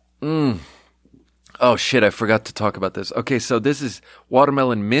 Oh shit, I forgot to talk about this. Okay, so this is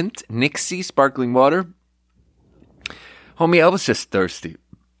watermelon mint, Nixie sparkling water. Homie, I was just thirsty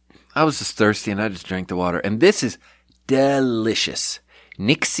and I just drank the water. And this is delicious.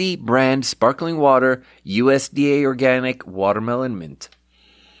 Nixie brand sparkling water, USDA organic watermelon mint.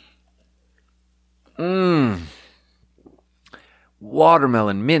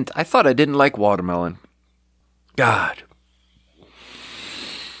 Watermelon mint. I thought I didn't like watermelon. God.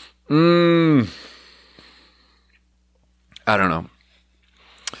 I don't know.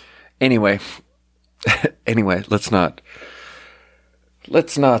 Anyway, let's not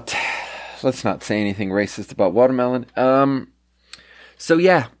say anything racist about watermelon. So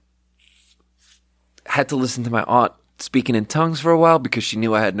yeah, had to listen to my aunt speaking in tongues for a while because she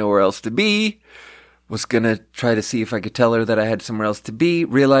knew I had nowhere else to be. Was gonna try to see if I could tell her that I had somewhere else to be.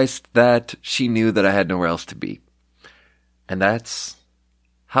 Realized that she knew that I had nowhere else to be. And that's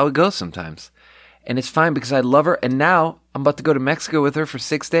how it goes sometimes. And it's fine because I love her. And now I'm about to go to Mexico with her for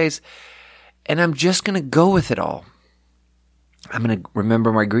 6 days. And I'm just going to go with it all. I'm going to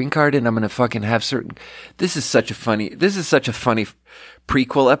remember my green card and I'm going to fucking have certain... This is such a funny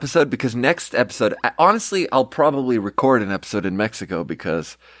prequel episode because next episode... Honestly, I'll probably record an episode in Mexico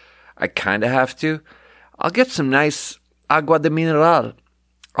because I kind of have to. I'll get some nice agua de mineral.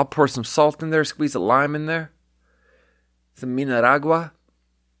 I'll pour some salt in there, squeeze a lime in there. Some mineragua.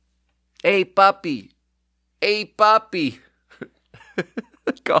 Hey, papi.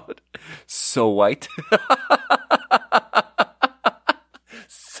 God. So white.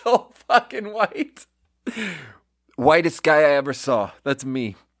 So fucking white. Whitest guy I ever saw. That's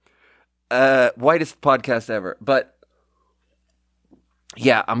me. Whitest podcast ever. But,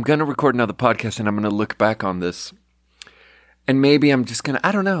 yeah, I'm going to record another podcast and I'm going to look back on this. And maybe I'm just going to,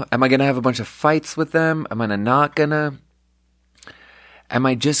 I don't know. Am I going to have a bunch of fights with them? Am I not going to? Am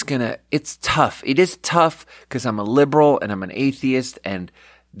I just gonna... It's tough. It is tough because I'm a liberal and I'm an atheist and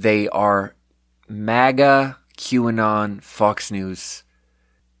they are MAGA, QAnon, Fox News.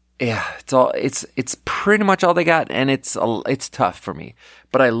 Yeah, it's pretty much all they got and it's tough for me.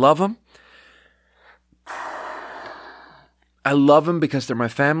 But I love them. I love them because they're my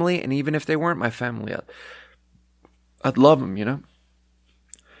family, and even if they weren't my family, I'd love them, you know?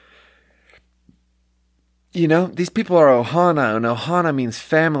 You know, these people are Ohana, and Ohana means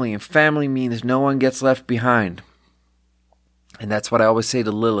family, and family means no one gets left behind. And that's what I always say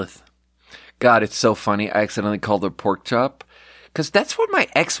to Lilith. God, it's so funny. I accidentally called her pork chop. Because that's what my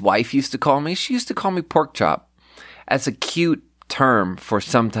ex-wife used to call me. She used to call me pork chop. As a cute term for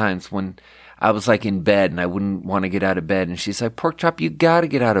sometimes when I was like in bed and I wouldn't want to get out of bed. And she's like, pork chop, you got to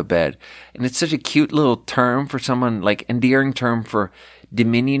get out of bed. And it's such a cute little term for someone, like endearing term for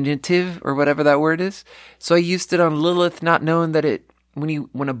diminutive or whatever that word is. So I used it on Lilith, not knowing that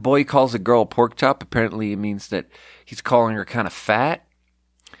when a boy calls a girl pork chop, apparently it means that he's calling her kind of fat.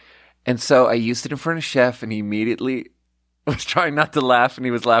 And so I used it in front of Chef, and he immediately was trying not to laugh, and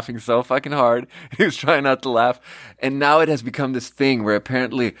he was laughing so fucking hard. He was trying not to laugh. And now it has become this thing where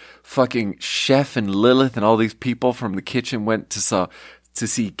apparently fucking Chef and Lilith and all these people from the kitchen went to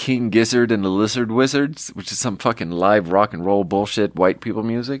see King Gizzard and the Lizard Wizards, which is some fucking live rock and roll bullshit white people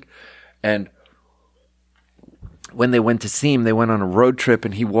music. And when they went to see him, they went on a road trip,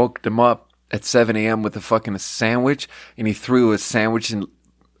 and he woke them up at 7 a.m. with a fucking sandwich, and he threw a sandwich in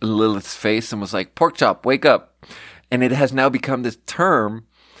Lilith's face and was like, pork chop, wake up. And it has now become this term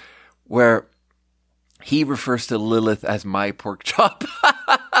where he refers to Lilith as my pork chop.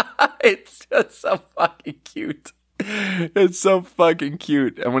 It's just so fucking cute. It's so fucking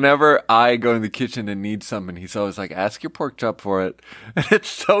cute. And whenever I go in the kitchen and need something, he's always like, ask your pork chop for it. And it's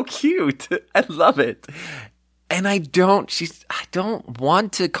so cute. I love it. And I don't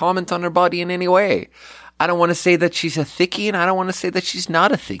want to comment on her body in any way. I don't want to say that she's a thickie, and I don't want to say that she's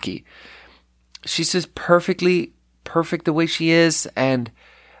not a thickie. She's just perfectly perfect the way she is, and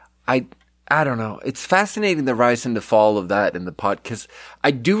I don't know. It's fascinating the rise and the fall of that in the pod, because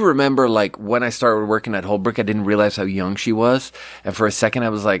I do remember, like, when I started working at Holbrook, I didn't realize how young she was, and for a second I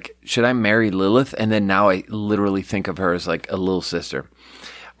was like, should I marry Lilith? And then now I literally think of her as like a little sister.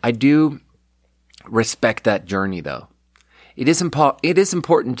 I do respect that journey, though. It is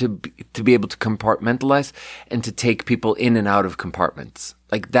important to be able to compartmentalize and to take people in and out of compartments.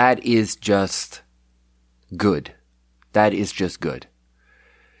 Like, that is just good. That is just good.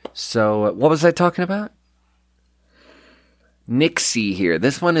 So, what was I talking about? Nixie here.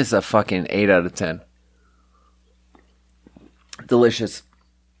 This one is a fucking 8 out of 10. Delicious.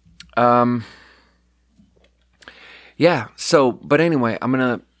 Yeah, so, but anyway, I'm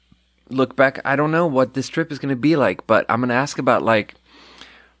going to look back. I don't know what this trip is going to be like, but I'm going to ask about, like,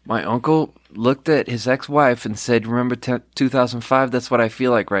 my uncle looked at his ex-wife and said, remember 2005? That's what I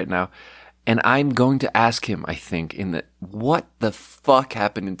feel like right now. And I'm going to ask him, I think, what the fuck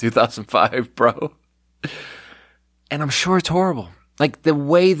happened in 2005, bro? And I'm sure it's horrible. Like, the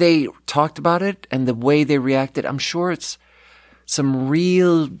way they talked about it and the way they reacted, I'm sure it's some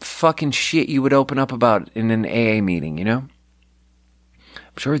real fucking shit you would open up about in an AA meeting, you know?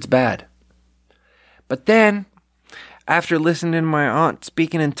 I'm sure it's bad. But then, after listening to my aunt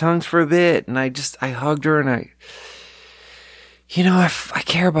speaking in tongues for a bit, and I hugged her, and I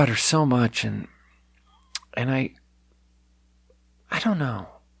care about her so much, and I don't know.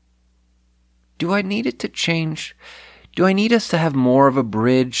 Do I need it to change? Do I need us to have more of a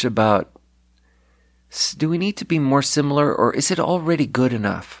bridge about, do we need to be more similar, or is it already good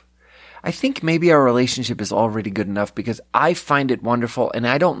enough? I think maybe our relationship is already good enough because I find it wonderful, and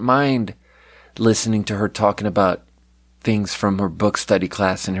I don't mind listening to her talking about things from her book study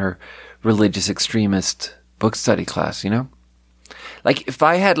class in her religious extremist book study class, you know? Like, if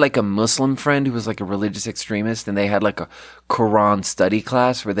I had, like, a Muslim friend who was, like, a religious extremist and they had, like, a Quran study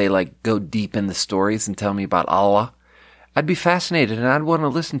class where they, like, go deep in the stories and tell me about Allah, I'd be fascinated and I'd want to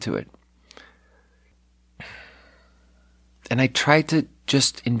listen to it. And I try to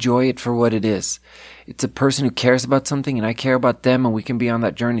just enjoy it for what it is. It's a person who cares about something and I care about them and we can be on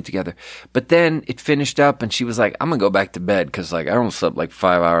that journey together. But then it finished up and she was like, I'm going to go back to bed because, like, I only slept like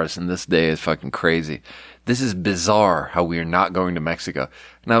 5 hours and this day is fucking crazy. This is bizarre how we are not going to Mexico.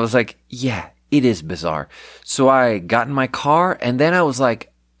 And I was like, yeah, it is bizarre. So I got in my car and then I was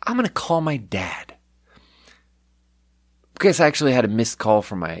like, I'm going to call my dad. Because I actually had a missed call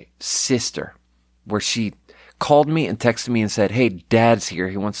from my sister where she called me and texted me and said, hey, Dad's here.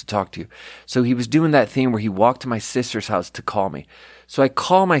 He wants to talk to you. So he was doing that thing where he walked to my sister's house to call me. So I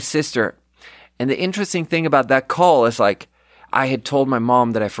call my sister. And the interesting thing about that call is, like, I had told my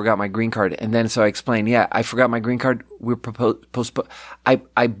mom that I forgot my green card. And then so I explained, yeah, I forgot my green card. We're postponed. I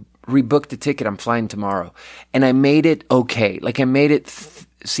rebooked the ticket. I'm flying tomorrow. And I made it okay. Like, I made it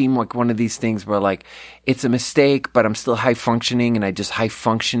seem like one of these things where, like, it's a mistake, but I'm still high functioning, and I just high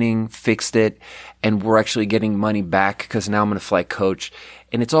functioning fixed it, and we're actually getting money back because now I'm going to fly coach,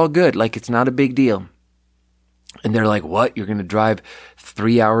 and it's all good. Like, it's not a big deal. And they're like, what? You're going to drive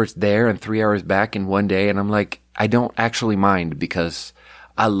 3 hours there and 3 hours back in one day? And I'm like, I don't actually mind because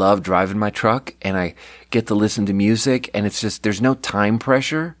I love driving my truck and I get to listen to music, and it's just, there's no time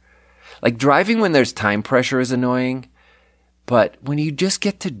pressure. Like, driving when there's time pressure is annoying. But when you just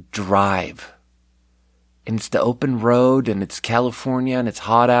get to drive, and it's the open road, and it's California, and it's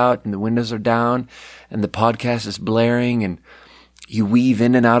hot out, and the windows are down, and the podcast is blaring, and you weave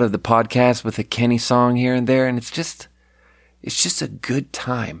in and out of the podcast with a Kenny song here and there, and it's just a good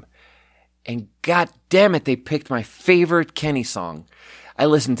time. And god damn it, they picked my favorite Kenny song. I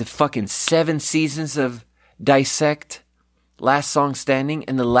listened to fucking 7 seasons of Dissect, Last Song Standing,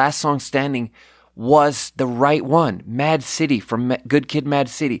 and the last song standing was the right one, Mad City from Good Kid, Mad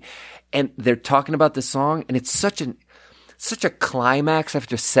City. And they're talking about the song, and it's such a climax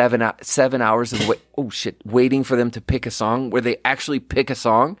after 7 hours of waiting for them to pick a song, where they actually pick a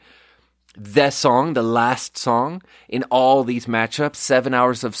song, the last song in all these matchups, 7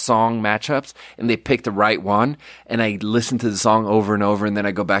 hours of song matchups, and they pick the right one. And I listen to the song over and over, and then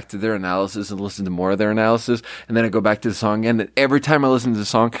I go back to their analysis and listen to more of their analysis, and then I go back to the song. And every time I listen to the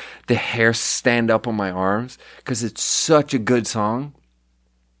song, the hairs stand up on my arms because it's such a good song.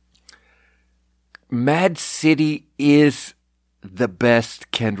 Mad City is the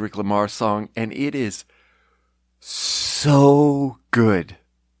best Kendrick Lamar song, and it is so good.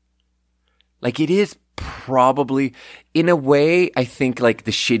 Like, it is probably, in a way, I think, like,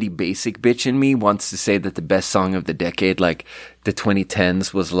 the shitty basic bitch in me wants to say that the best song of the decade, like, the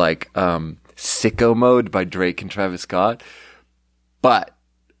 2010s was, like, Sicko Mode by Drake and Travis Scott. But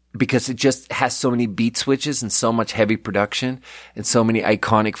because it just has so many beat switches and so much heavy production and so many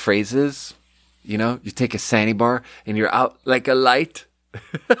iconic phrases, you know, you take a Sandy bar and you're out like a light.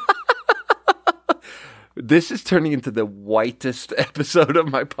 This is turning into the whitest episode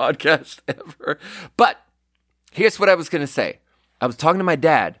of my podcast ever. But here's what I was going to say. I was talking to my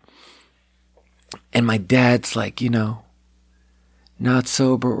dad, and my dad's like, you know, not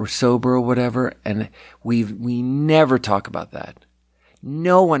sober or sober or whatever. And we never talk about that.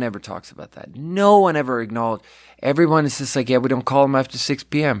 No one ever talks about that. No one ever acknowledges. Everyone is just like, yeah, we don't call him after 6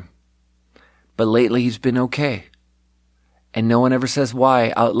 p.m. But lately he's been okay. And no one ever says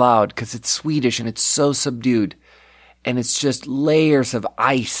why out loud because it's Swedish and it's so subdued. And it's just layers of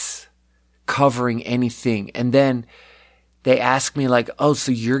ice covering anything. And then they ask me like, oh,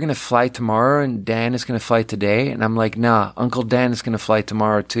 so you're going to fly tomorrow and Dan is going to fly today? And I'm like, nah, Uncle Dan is going to fly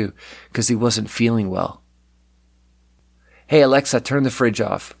tomorrow too because he wasn't feeling well. Hey, Alexa, turn the fridge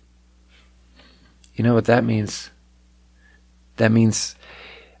off. You know what that means? That means,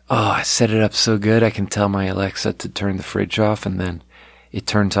 oh, I set it up so good I can tell my Alexa to turn the fridge off and then it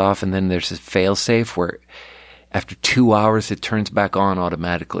turns off and then there's this fail-safe where after 2 hours it turns back on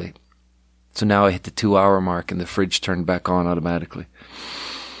automatically. So now I hit the 2-hour mark and the fridge turned back on automatically.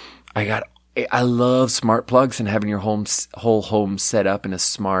 I love smart plugs and having your whole home set up in a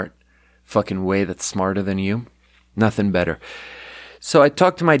smart fucking way that's smarter than you. Nothing better. So I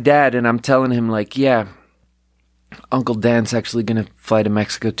talked to my dad and I'm telling him like, yeah, Uncle Dan's actually going to fly to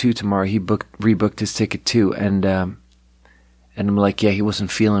Mexico too tomorrow. He rebooked his ticket too. And I'm like, yeah, he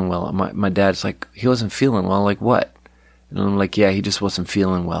wasn't feeling well. My dad's like, he wasn't feeling well? Like what? And I'm like, yeah, he just wasn't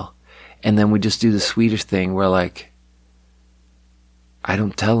feeling well. And then we just do the Swedish thing where like, I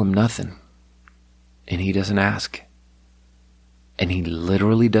don't tell him nothing. And he doesn't ask. And he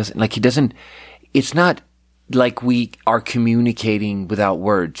literally doesn't, like he doesn't, it's not like we are communicating without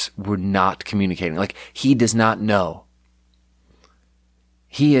words. We're not communicating. Like he does not know.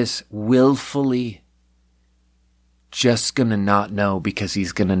 He is willfully just gonna not know because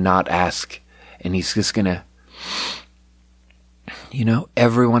he's gonna not ask. And he's just gonna, you know,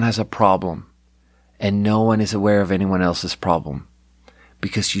 everyone has a problem and no one is aware of anyone else's problem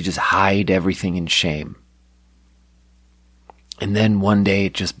because you just hide everything in shame. And then one day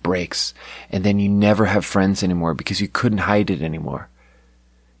it just breaks and then you never have friends anymore because you couldn't hide it anymore.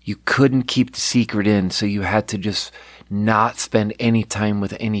 You couldn't keep the secret in, so you had to just not spend any time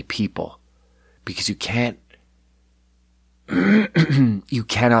with any people because you can't, you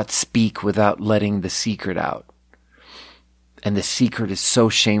cannot speak without letting the secret out. And the secret is so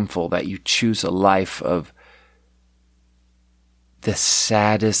shameful that you choose a life of the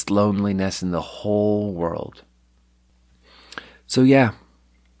saddest loneliness in the whole world. So yeah,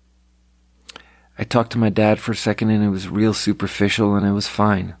 I talked to my dad for a second and it was real superficial and it was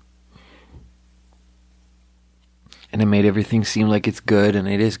fine. And I made everything seem like it's good and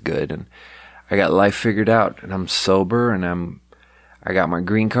it is good. And I got life figured out and I'm sober and I got my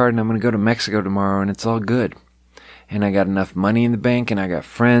green card and I'm going to go to Mexico tomorrow and it's all good. And I got enough money in the bank and I got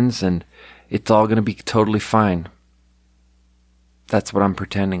friends and it's all going to be totally fine. That's what I'm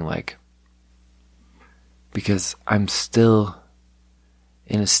pretending like. Because I'm still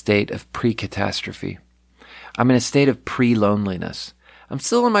in a state of pre-catastrophe. I'm in a state of pre-loneliness. I'm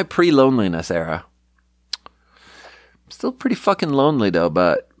still in my pre-loneliness era. I'm still pretty fucking lonely though,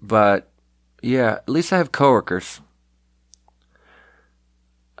 but yeah, at least I have coworkers.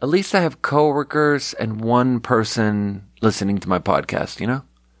 At least I have coworkers and one person listening to my podcast, you know?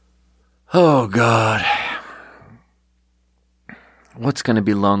 Oh, God. What's going to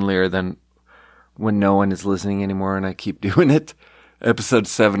be lonelier than when no one is listening anymore and I keep doing it? Episode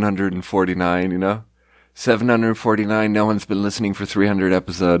 749, you know? 749, no one's been listening for 300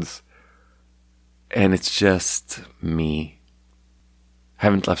 episodes. And it's just me.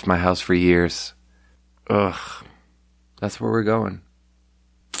 Haven't left my house for years. Ugh. That's where we're going.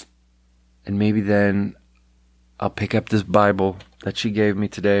 And maybe then I'll pick up this Bible that she gave me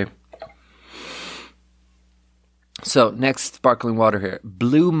today. So, next sparkling water here.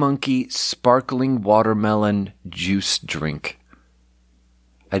 Blue Monkey Sparkling Watermelon Juice Drink.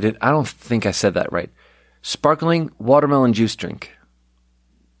 I don't think I said that right. Sparkling Watermelon Juice Drink.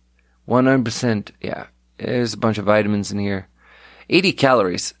 100%, yeah. There's a bunch of vitamins in here. 80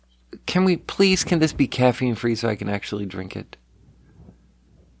 calories. Can this be caffeine free so I can actually drink it?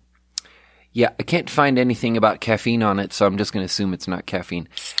 Yeah, I can't find anything about caffeine on it, so I'm just going to assume it's not caffeine.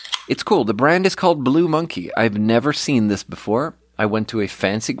 It's cool. The brand is called Blue Monkey. I've never seen this before. I went to a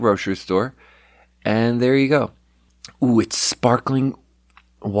fancy grocery store, and there you go. Ooh, it's sparkling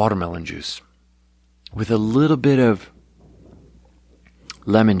watermelon juice with a little bit of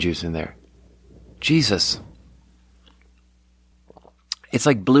lemon juice in there. Jesus. It's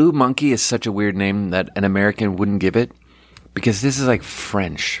like Blue Monkey is such a weird name that an American wouldn't give it because this is like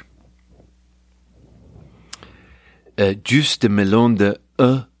French. Juice de melon de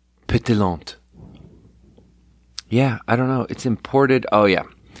pétillante. Yeah, I don't know. It's imported. Oh, yeah.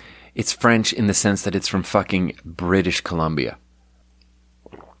 It's French in the sense that it's from fucking British Columbia.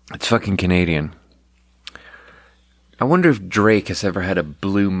 It's fucking Canadian. I wonder if Drake has ever had a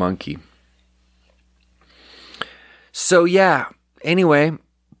blue monkey. So yeah, anyway,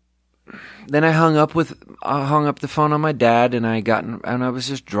 then I hung up the phone on my dad, and I was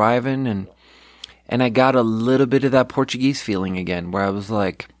just driving, and I got a little bit of that Portuguese feeling again, where I was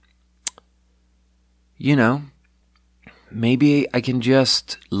like, you know, maybe I can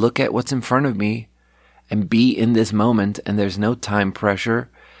just look at what's in front of me and be in this moment, and there's no time pressure,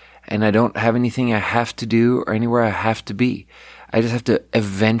 and I don't have anything I have to do or anywhere I have to be. I just have to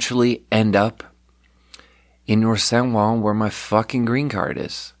eventually end up in North San Juan where my fucking green card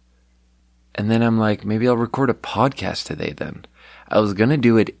is. And then I'm like, maybe I'll record a podcast today then. I was going to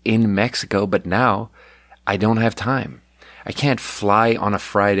do it in Mexico, but now I don't have time. I can't fly on a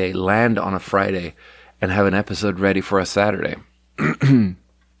Friday, land on a Friday, and have an episode ready for a Saturday.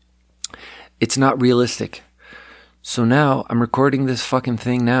 It's not realistic. So now I'm recording this fucking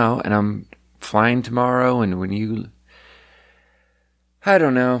thing now, and I'm flying tomorrow, and I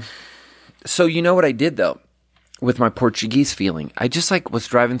don't know. So you know what I did though? With my Portuguese feeling, I just was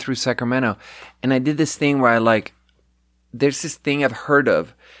driving through Sacramento, and I did this thing where there's this thing I've heard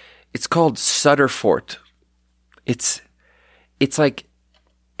of. It's called Sutter Fort. It's like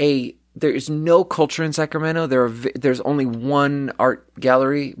there is no culture in Sacramento. There's only one art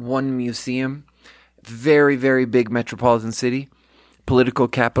gallery, one museum. Very, very big metropolitan city, political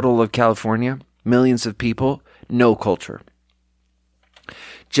capital of California, millions of people, no culture.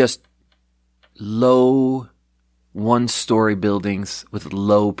 Just low one-story buildings with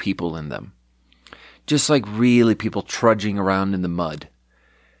low people in them. Just really people trudging around in the mud.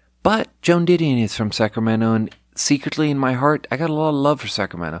 But Joan Didion is from Sacramento, and secretly in my heart, I got a lot of love for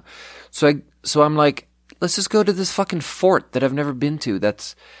Sacramento. So I'm like, let's just go to this fucking fort that I've never been to.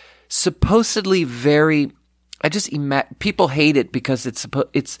 That's supposedly very. People hate it because it's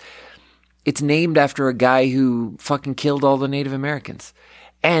named after a guy who fucking killed all the Native Americans.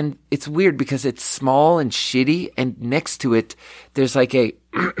 And it's weird because it's small and shitty, and next to it, there's a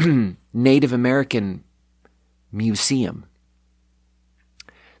Native American museum.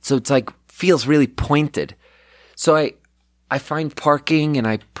 So it's feels really pointed. So I find parking, and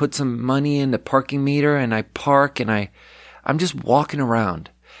I put some money in the parking meter, and I park, and I'm just walking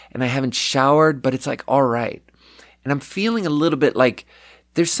around, and I haven't showered, but it's all right. And I'm feeling a little bit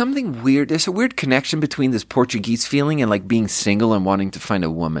there's something weird. There's a weird connection between this Portuguese feeling and being single and wanting to find a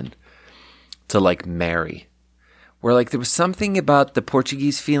woman to marry. Where there was something about the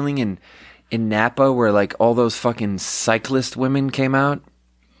Portuguese feeling in Napa where all those fucking cyclist women came out.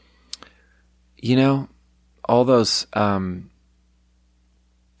 You know, all those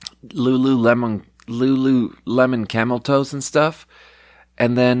Lululemon camel toes and stuff.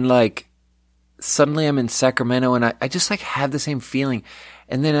 And then suddenly I'm in Sacramento, and I just have the same feeling.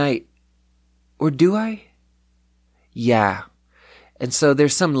 And then or do I? Yeah. And so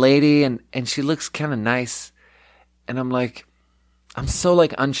there's some lady, and she looks kind of nice. And I'm I'm so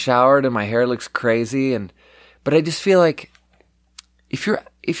unshowered, and my hair looks crazy. But I just feel if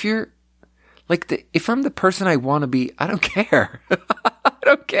you're if I'm the person I want to be, I don't care. I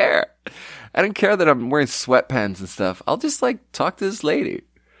don't care. I don't care that I'm wearing sweatpants and stuff. I'll just talk to this lady.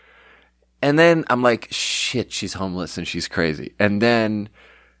 And then I'm shit, she's homeless and she's crazy. And then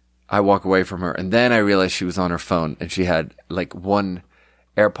I walk away from her, and then I realize she was on her phone, and she had one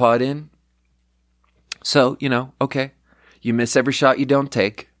AirPod in. So, okay. You miss every shot you don't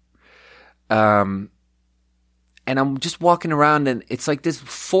take. And I'm just walking around, and it's this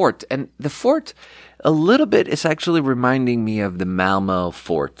fort. And the fort, a little bit, is actually reminding me of the Malmo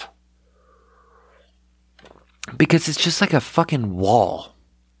fort. Because it's just a fucking wall.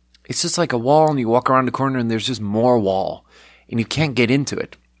 It's just a wall, and you walk around the corner, and there's just more wall, and you can't get into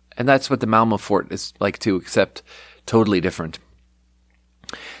it. And that's what the Malmo Fort is too, except totally different.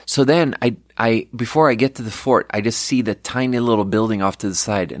 So then I before I get to the fort, I just see the tiny little building off to the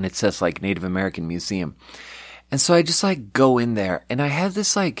side, and it says Native American Museum. And so I just go in there, and I had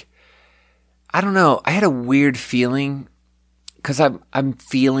this I don't know, I had a weird feeling because I'm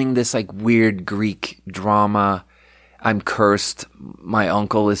feeling this weird Greek drama. I'm cursed. My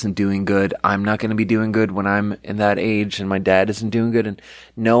uncle isn't doing good. I'm not going to be doing good when I'm in that age, and my dad isn't doing good, and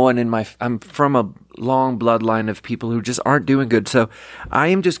no one I'm from a long bloodline of people who just aren't doing good. So I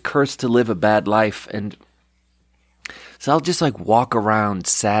am just cursed to live a bad life, and so I'll just walk around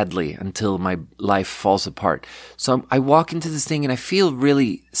sadly until my life falls apart. So I walk into this thing, and I feel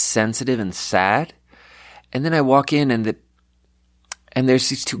really sensitive and sad, and then I walk in, and there's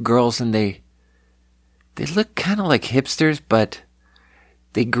these two girls, and they look kind of like hipsters, but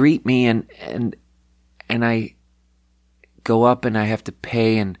they greet me, and I go up and I have to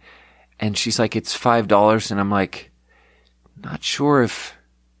pay, and she's like, it's $5, and I'm like, not sure if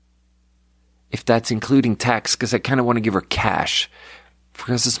that's including tax, because I kind of want to give her cash,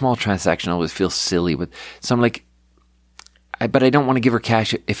 because a small transaction always feels silly with. So I'm like, but I don't want to give her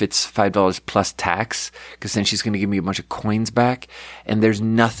cash if it's $5 plus tax, because then she's going to give me a bunch of coins back. And there's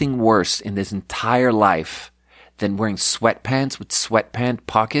nothing worse in this entire life than wearing sweatpants with sweatpant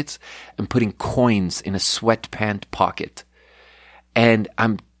pockets and putting coins in a sweatpant pocket. And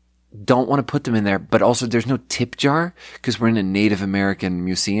don't want to put them in there, but also there's no tip jar because we're in a Native American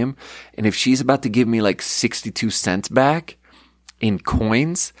museum. And if she's about to give me like 62 cents back in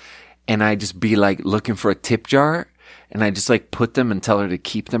coins, and I just be like looking for a tip jar, and I just like put them and tell her to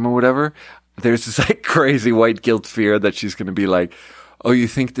keep them or whatever, there's this like crazy white guilt fear that she's going to be like, oh, you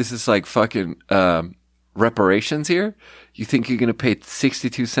think this is like fucking reparations here? You think you're going to pay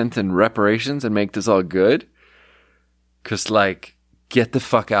 62 cents in reparations and make this all good? Because like, get the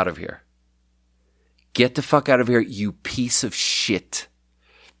fuck out of here. Get the fuck out of here, you piece of shit.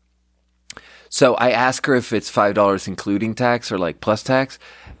 So I ask her if it's $5 including tax or like plus tax,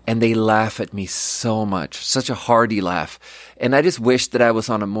 and they laugh at me so much. Such a hearty laugh. And I just wish that I was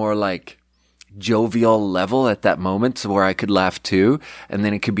on a more like jovial level at that moment, so where I could laugh too, and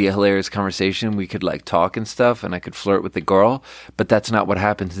then it could be a hilarious conversation. We could like talk and stuff, and I could flirt with the girl, but that's not what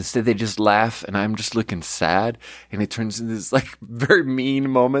happens. Instead, they just laugh, and I'm just looking sad, and it turns into this like very mean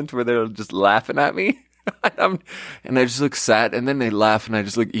moment where they're just laughing at me. And I just look sad, and then they laugh, and I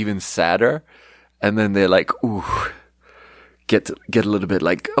just look even sadder, and then they're like, ooh, get a little bit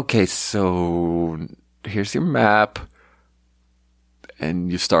like, okay, so here's your map,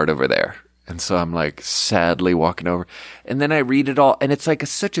 and you start over there. And so I'm like sadly walking over, and then I read it all, and it's like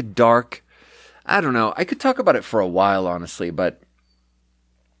such a dark, I don't know, I could talk about it for a while, honestly, but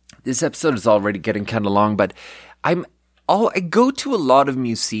this episode is already getting kind of long. But I go to a lot of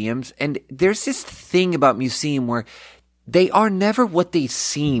museums, and there's this thing about museum where they are never what they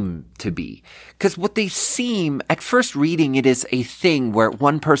seem to be. Because what they seem, at first reading, it is a thing where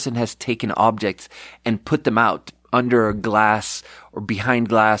one person has taken objects and put them out under a glass or behind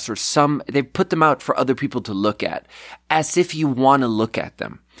glass or they put them out for other people to look at, as if you want to look at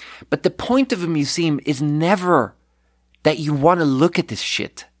them. But the point of a museum is never that you want to look at this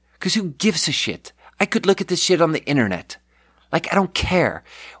shit. Because who gives a shit? I could look at this shit on the internet. Like, I don't care.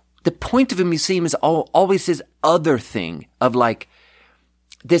 The point of a museum is always this other thing of like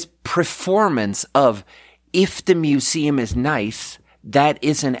this performance of, if the museum is nice, that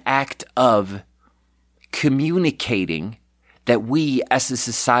is an act of communicating that we as a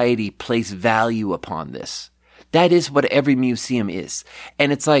society place value upon this. That is what every museum is.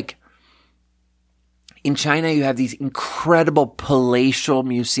 And it's like, in China, you have these incredible palatial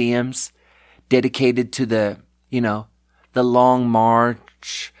museums dedicated to the Long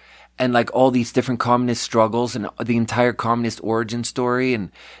March, and like all these different communist struggles and the entire communist origin story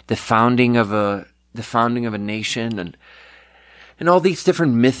and the founding of a nation and all these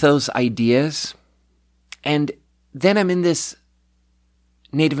different mythos ideas. And then I'm in this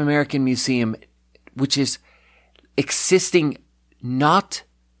Native American museum, which is existing not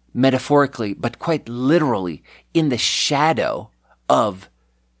metaphorically, but quite literally in the shadow of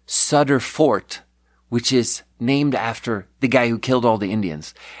Sutter Fort, which is named after the guy who killed all the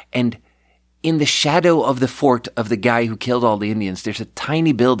Indians. And in the shadow of the fort of the guy who killed all the Indians, there's a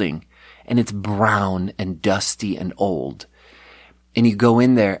tiny building, and it's brown and dusty and old. And you go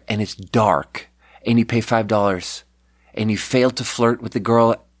in there, and it's dark, and you pay $5, and you fail to flirt with the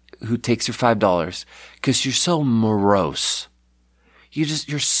girl who takes your $5 because you're so morose.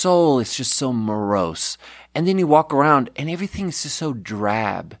 Your soul is just so morose. And then you walk around, and everything is just so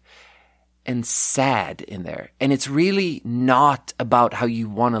drab and sad in there. And it's really not about how you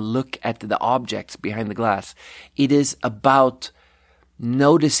want to look at the objects behind the glass. It is about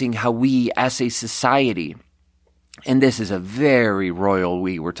noticing how we as a society, and this is a very royal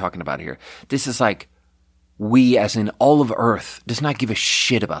we we're talking about here. This is like we as in all of Earth does not give a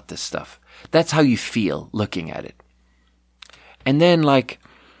shit about this stuff. That's how you feel looking at it. And then like,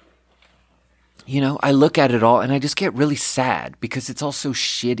 I look at it all and I just get really sad because it's all so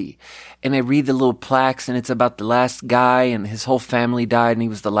shitty. And I read the little plaques and it's about the last guy and his whole family died and he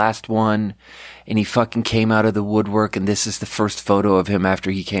was the last one. And he fucking came out of the woodwork, and this is the first photo of him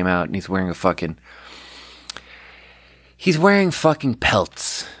after he came out, and he's wearing fucking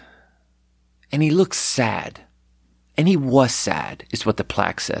pelts. And he looks sad. And he was sad, is what the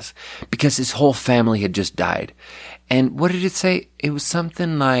plaque says, because his whole family had just died. And what did it say? It was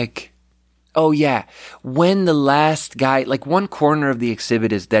something like, Oh, yeah. When the last guy, like one corner of the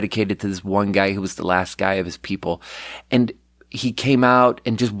exhibit is dedicated to this one guy who was the last guy of his people. And he came out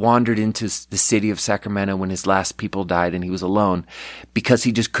and just wandered into the city of Sacramento when his last people died and he was alone because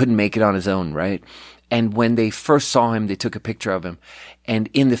he just couldn't make it on his own, right? And when they first saw him, they took a picture of him. And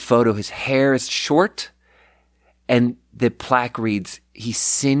in the photo, his hair is short and the plaque reads, he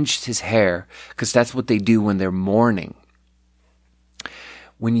singed his hair because that's what they do when they're mourning.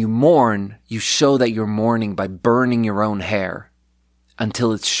 When you mourn, you show that you're mourning by burning your own hair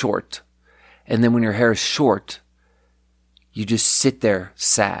until it's short. And then when your hair is short, you just sit there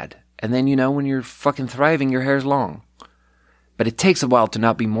sad. And then, when you're fucking thriving, your hair's long. But it takes a while to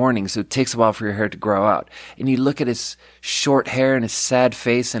not be mourning, so it takes a while for your hair to grow out. And you look at his short hair and his sad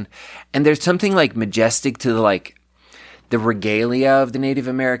face, and there's something like majestic to the regalia of the Native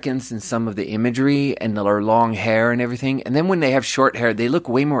Americans and some of the imagery and their long hair and everything. And then when they have short hair, they look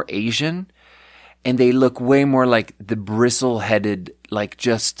way more Asian and they look way more like the bristle-headed, like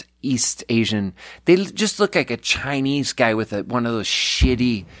just East Asian. They just look like a Chinese guy with one of those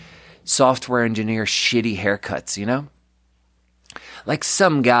shitty software engineer shitty haircuts, Like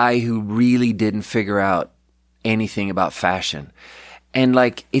some guy who really didn't figure out anything about fashion. And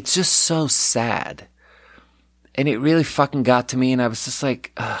it's just so sad. And it really fucking got to me, and I was just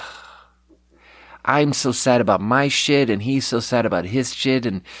like, ugh. I'm so sad about my shit, and he's so sad about his shit,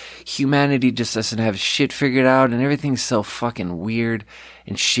 and humanity just doesn't have shit figured out, and everything's so fucking weird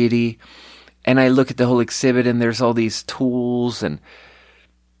and shitty. And I look at the whole exhibit, and there's all these tools, and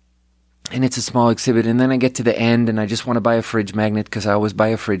it's a small exhibit, and then I get to the end, and I just want to buy a fridge magnet, because I always buy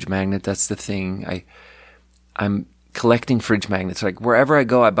a fridge magnet. That's the thing. I'm collecting fridge magnets. Like wherever I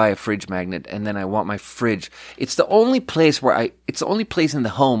go, I buy a fridge magnet, and then I want my fridge. It's the only place it's the only place in the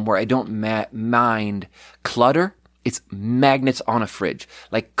home where I don't mind clutter. It's magnets on a fridge,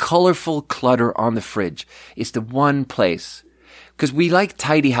 like colorful clutter on the fridge. It's the one place, because we like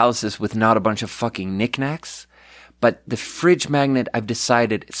tidy houses with not a bunch of fucking knickknacks. But the fridge magnet, I've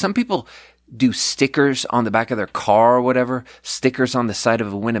decided, some people do stickers on the back of their car or whatever, stickers on the side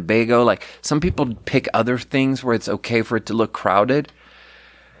of a Winnebago. Like some people pick other things where it's okay for it to look crowded.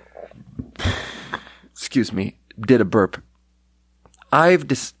 Excuse me, did a burp. I've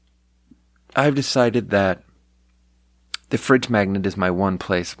decided that the fridge magnet is my one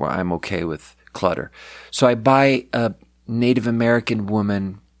place where I'm okay with clutter. So I buy a Native American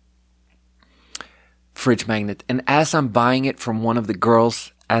woman fridge magnet, and as I'm buying it from one of the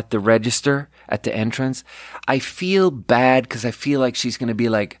girls at the register, at the entrance, I feel bad because I feel like she's going to be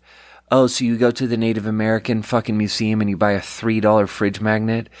like, oh, so you go to the Native American fucking museum and you buy a $3 fridge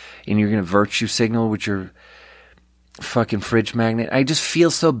magnet and you're going to virtue signal with your fucking fridge magnet. I just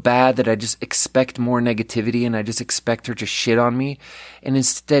feel so bad that I just expect more negativity and I just expect her to shit on me. And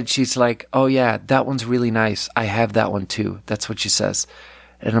instead she's like, oh yeah, that one's really nice. I have that one too. That's what she says.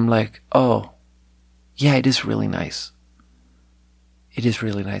 And I'm like, oh, yeah, it is really nice. It is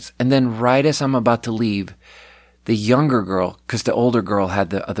really nice. And then right as I'm about to leave, the younger girl, because the older girl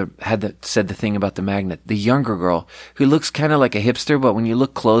said the thing about the magnet. The younger girl, who looks kind of like a hipster, but when you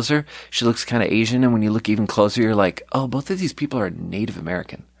look closer, she looks kind of Asian. And when you look even closer, you're like, oh, both of these people are Native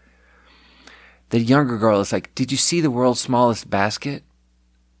American. The younger girl is like, did you see the world's smallest basket?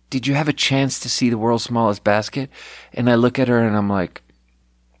 Did you have a chance to see the world's smallest basket? And I look at her and I'm like,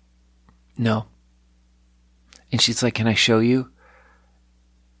 no. And she's like, can I show you?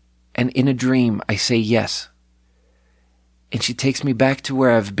 And in a dream, I say yes. And she takes me back to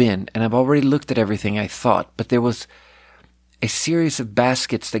where I've been, and I've already looked at everything I thought, but there was a series of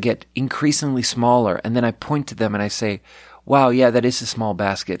baskets that get increasingly smaller, and then I point to them and I say, wow, yeah, that is a small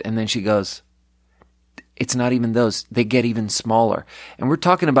basket. And then she goes, it's not even those. They get even smaller. And we're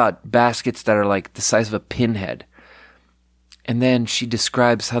talking about baskets that are like the size of a pinhead. And then she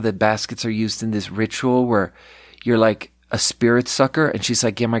describes how the baskets are used in this ritual where you're like a spirit sucker. And she's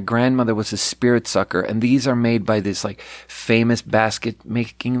like, yeah, my grandmother was a spirit sucker. And these are made by this like famous basket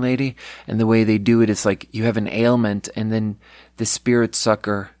making lady. And the way they do it is like you have an ailment and then the spirit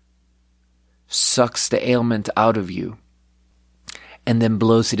sucker sucks the ailment out of you and then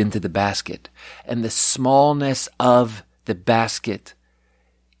blows it into the basket. And the smallness of the basket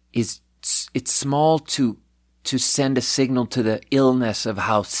it's small to send a signal to the illness of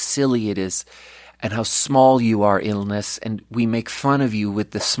how silly it is and how small you are, illness, and we make fun of you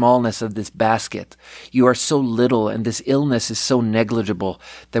with the smallness of this basket. You are so little, and this illness is so negligible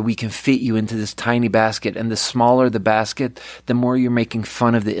that we can fit you into this tiny basket, and the smaller the basket, the more you're making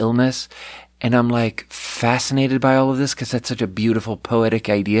fun of the illness. And I'm like fascinated by all of this because that's such a beautiful, poetic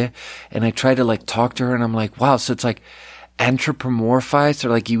idea. And I try to like talk to her, and I'm like, wow, so it's like anthropomorphized, or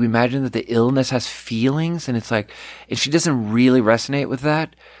like you imagine that the illness has feelings, and it's like, and she doesn't really resonate with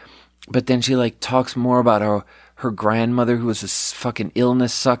that. But then she like talks more about her grandmother, who was a fucking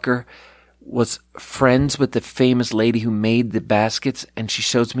illness sucker, was friends with the famous lady who made the baskets, and she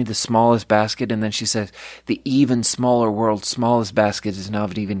shows me the smallest basket, and then she says, the even smaller world's smallest basket is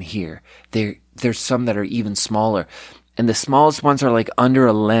not even here. There's some that are even smaller. And the smallest ones are like under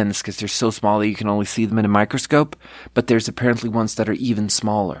a lens because they're so small that you can only see them in a microscope, but there's apparently ones that are even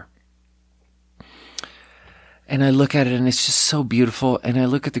smaller. And I look at it and it's just so beautiful, and I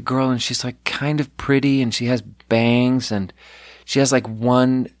look at the girl and she's like kind of pretty, and she has bangs, and she has like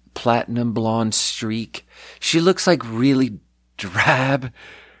one platinum blonde streak. She looks like really drab,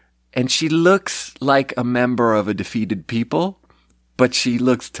 and she looks like a member of a defeated people, but she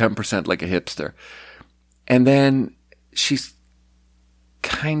looks 10% like a hipster. And then she's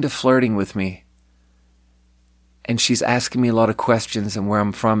kind of flirting with me, and she's asking me a lot of questions and where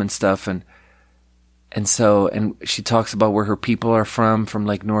I'm from and stuff, and she talks about where her people are from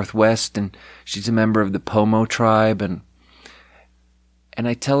like Northwest, and she's a member of the Pomo tribe, and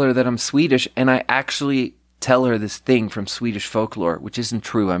I tell her that I'm Swedish, and I actually tell her this thing from Swedish folklore, which isn't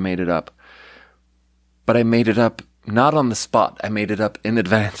true. I made it up. But I made it up not on the spot. I made it up in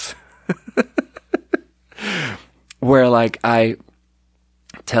advance. Where like I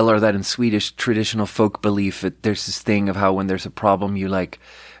tell her that in Swedish traditional folk belief, there's this thing of how when there's a problem, you like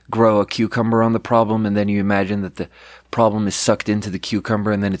grow a cucumber on the problem, and then you imagine that the problem is sucked into the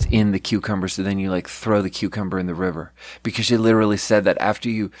cucumber, and then it's in the cucumber, so then you like throw the cucumber in the river. Because she literally said that after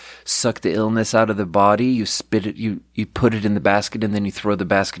you suck the illness out of the body, you spit it, you put it in the basket, and then you throw the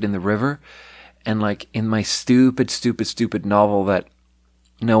basket in the river. And like in my stupid novel that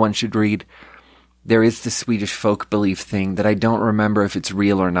no one should read, there is this Swedish folk belief thing that I don't remember if it's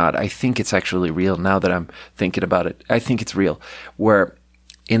real or not. I think it's actually real now that I'm thinking about it. I think it's real. Where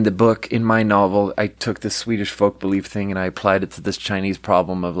in the book, in my novel, I took this Swedish folk belief thing and I applied it to this Chinese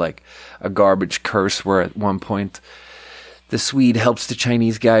problem of like a garbage curse, where at one point the Swede helps the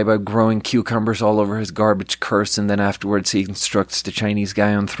Chinese guy by growing cucumbers all over his garbage curse, and then afterwards he instructs the Chinese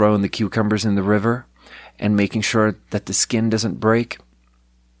guy on throwing the cucumbers in the river and making sure that the skin doesn't break.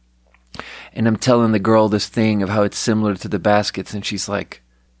 And I'm telling the girl this thing of how it's similar to the baskets, and she's like,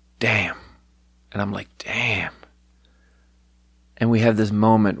 damn. And I'm like, damn. And we have this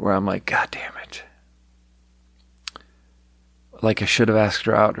moment where I'm like, God damn it. Like I should have asked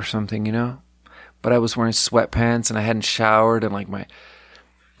her out or something, you know? But I was wearing sweatpants and I hadn't showered, and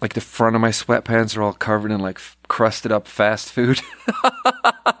like the front of my sweatpants are all covered in like crusted up fast food.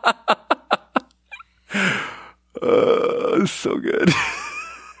 So good.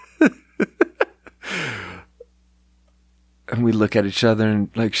 And we look at each other, and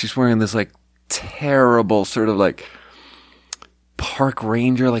like she's wearing this like terrible sort of like park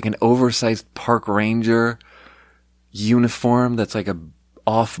ranger, like an oversized park ranger uniform that's like a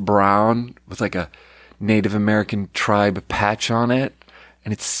off brown with like a Native American tribe patch on it,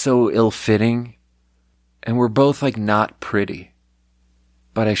 and it's so ill-fitting, and we're both like not pretty,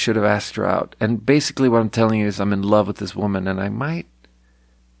 but I should have asked her out. And basically what I'm telling you is I'm in love with this woman, and I might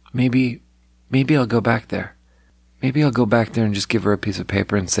maybe I'll go back there. Maybe I'll go back there and just give her a piece of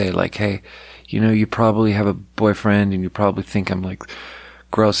paper and say like, hey, you know, you probably have a boyfriend and you probably think I'm like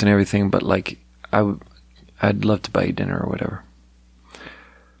gross and everything, but like I'd love to buy you dinner or whatever.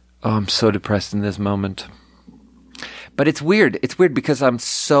 Oh, I'm so depressed in this moment. But it's weird. It's weird because I'm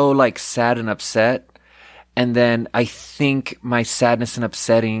so like sad and upset. And then I think my sadness and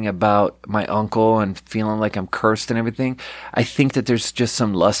upsetting about my uncle and feeling like I'm cursed and everything, I think that there's just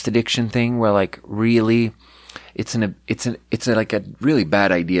some lust addiction thing where like really it's like a really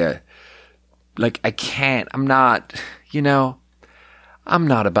bad idea. Like I'm not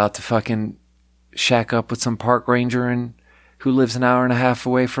about to fucking shack up with some park ranger and who lives an hour and a half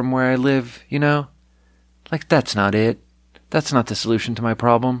away from where I live, you know? Like that's not it. That's not the solution to my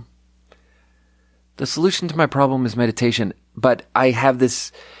problem. The solution to my problem is meditation, but I have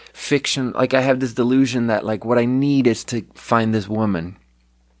this fiction, like I have this delusion that like what I need is to find this woman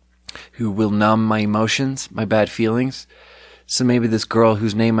who will numb my emotions, my bad feelings. So maybe this girl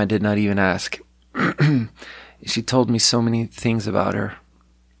whose name I did not even ask, she told me so many things about her.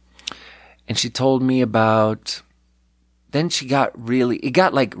 And she told me about, then it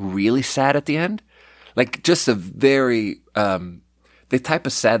got like really sad at the end. Like just a very, the type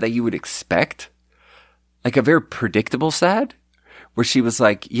of sad that you would expect. Like a very predictable sad, where she was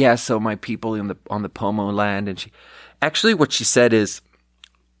like, yeah, so my people on the Pomo land, and what she said is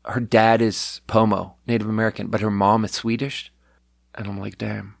her dad is Pomo, Native American, but her mom is Swedish. And I'm like,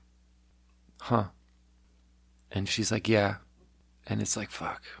 damn. Huh. And she's like, yeah. And it's like,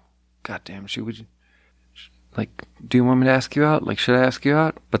 fuck. Goddamn, like, do you want me to ask you out? Like, should I ask you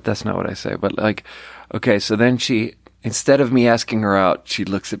out? But that's not what I say. But like, okay, so then instead of me asking her out, she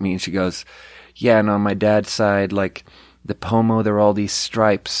looks at me and she goes, yeah, and on my dad's side, like, the Pomo, there are all these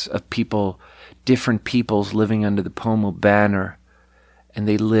stripes of people, different peoples living under the Pomo banner. And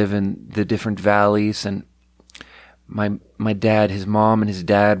they live in the different valleys. And my dad, his mom and his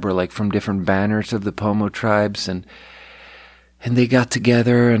dad were like from different banners of the Pomo tribes. And they got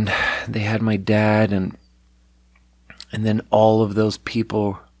together and they had my dad and then all of those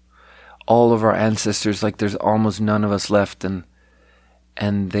people, all of our ancestors, like there's almost none of us left, and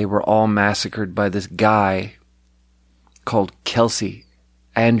they were all massacred by this guy called Kelsey,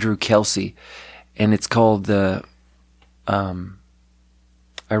 Andrew Kelsey, and it's called I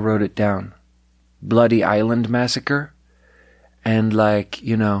wrote it down, Bloody Island Massacre, and like,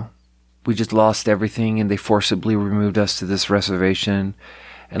 you know, we just lost everything, and they forcibly removed us to this reservation,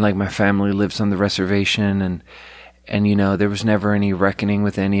 and like my family lives on the reservation, and you know, there was never any reckoning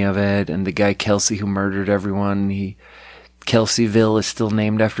with any of it. And the guy Kelsey who murdered everyone, Kelseyville is still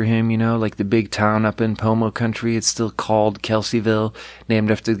named after him, you know, like the big town up in Pomo country, it's still called Kelseyville,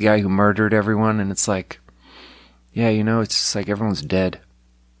 named after the guy who murdered everyone. And it's like, yeah, you know, it's just like everyone's dead.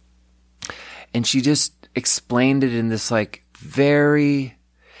 And she just explained it in this like very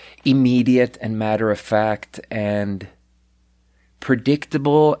immediate and matter of fact and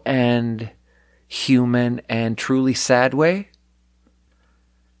predictable and human and truly sad way.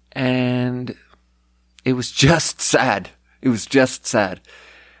 And it was just sad. It was just sad.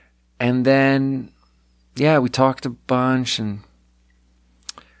 And then, yeah, we talked a bunch and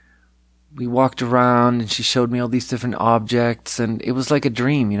we walked around and she showed me all these different objects, and it was like a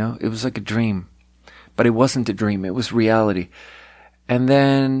dream, you know? It was like a dream. But it wasn't a dream. It was reality. And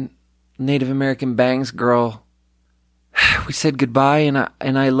then Native American Bangs girl, we said goodbye and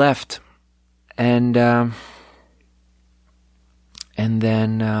I left. And then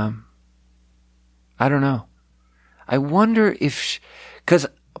I don't know. I wonder if, because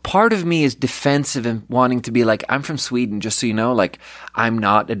part of me is defensive and wanting to be like, I'm from Sweden, just so you know, like, I'm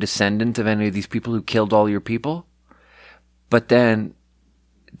not a descendant of any of these people who killed all your people. But then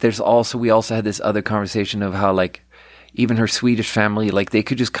we also had this other conversation of how, like, even her Swedish family, like, they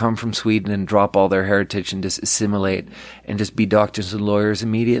could just come from Sweden and drop all their heritage and just assimilate and just be doctors and lawyers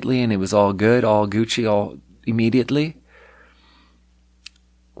immediately, and it was all good, all Gucci, all immediately.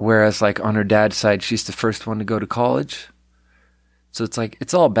 Whereas, like, on her dad's side, she's the first one to go to college. So it's like,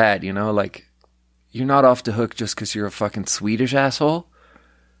 it's all bad, you know? Like, you're not off the hook just because you're a fucking Swedish asshole.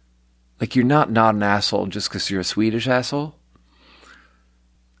 Like, you're not an asshole just because you're a Swedish asshole.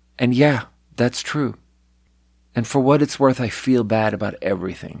 And yeah, that's true. And for what it's worth, I feel bad about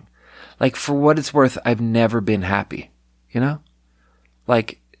everything. Like, for what it's worth, I've never been happy, you know?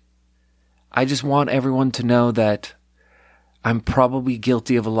 Like, I just want everyone to know that I'm probably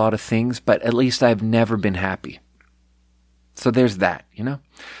guilty of a lot of things, but at least I've never been happy. So there's that, you know?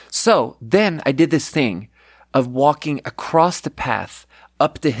 So then I did this thing of walking across the path,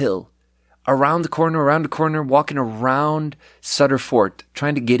 up the hill, around the corner, walking around Sutter Fort,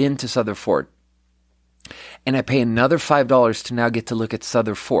 trying to get into Sutter Fort. And I pay another $5 to now get to look at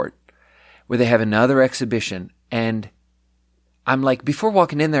Sutter Fort, where they have another exhibition. And I'm like, before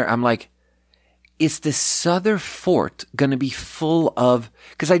walking in there, I'm like, is the Sutter Fort going to be full of,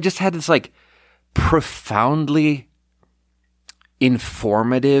 because I just had this like profoundly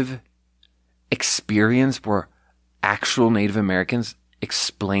informative experience where actual Native Americans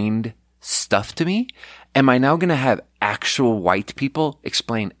explained stuff to me. Am I now going to have actual white people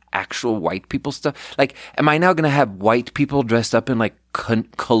explain actual white people stuff? Like, am I now going to have white people dressed up in like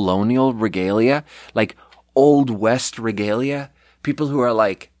colonial regalia, like Old West regalia? People who are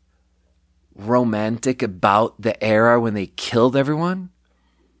like romantic about the era when they killed everyone?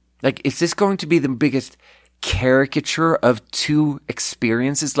 Like, is this going to be the biggest caricature of two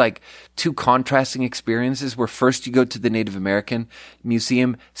experiences, like two contrasting experiences, where first you go to the Native American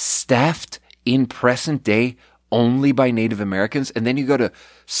Museum staffed in present day only by Native Americans, and then you go to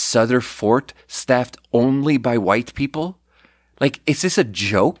Sutter Fort staffed only by white people? Like, is this a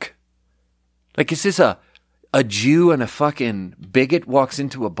joke? Like, is this a Jew and a fucking bigot walks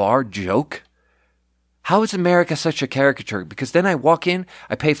into a bar joke? How is America such a caricature? Because then I walk in,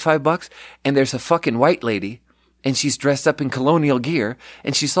 I pay $5, and there's a fucking white lady, and she's dressed up in colonial gear,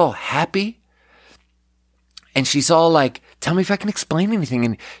 and she's all happy, and she's all like, tell me if I can explain anything,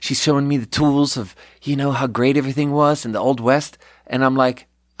 and she's showing me the tools of, you know, how great everything was in the Old West, and I'm like,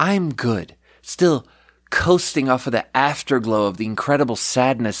 I'm good. Still coasting off of the afterglow of the incredible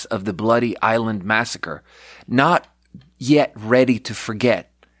sadness of the Bloody Island massacre, not yet ready to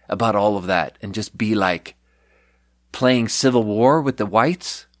forget about all of that and just be like playing Civil War with the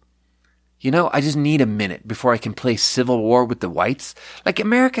whites. You know, I just need a minute before I can play Civil War with the whites. Like,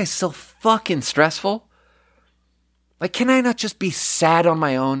 America is so fucking stressful. Like, can I not just be sad on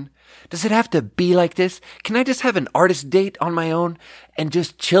my own? Does it have to be like this? Can I just have an artist date on my own and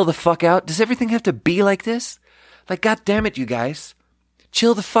just chill the fuck out? Does everything have to be like this? Like, God damn it, you guys.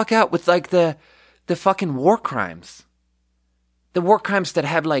 Chill the fuck out with, like, the fucking war crimes. The war crimes that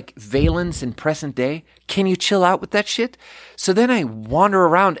have, like, valence in present day. Can you chill out with that shit? So then I wander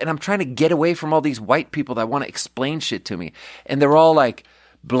around and I'm trying to get away from all these white people that want to explain shit to me. And they're all, like,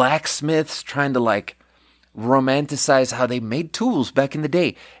 blacksmiths trying to, like, romanticize how they made tools back in the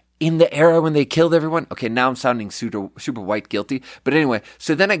day. In the era when they killed everyone. Okay, now I'm sounding super white guilty. But anyway,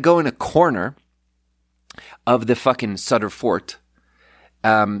 so then I go in a corner of the fucking Sutter Fort,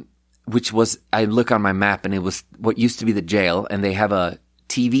 which was, I look on my map and it was what used to be the jail, and they have a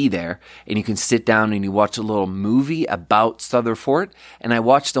TV there, and you can sit down and you watch a little movie about Sutter Fort, and I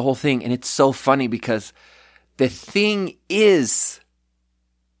watched the whole thing, and it's so funny because the thing is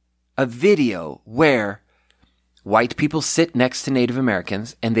a video where white people sit next to Native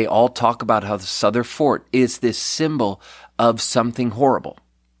Americans and they all talk about how the Sutter Fort is this symbol of something horrible.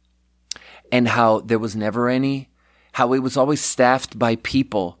 And how there was never how it was always staffed by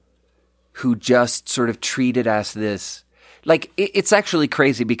people who just sort of treat it as this. Like, it's actually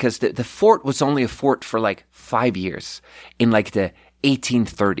crazy because the fort was only a fort for like 5 years in like the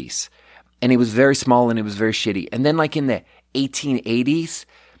 1830s. And it was very small and it was very shitty. And then like in the 1880s,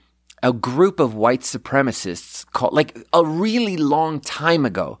 a group of white supremacists called, like a really long time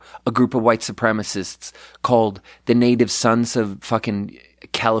ago, a group of white supremacists called the Native Sons of fucking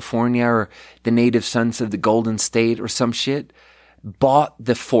California or the Native Sons of the Golden State or some shit, bought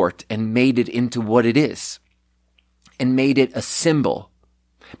the fort and made it into what it is and made it a symbol,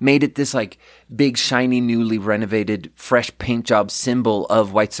 made it this like big, shiny, newly renovated, fresh paint job symbol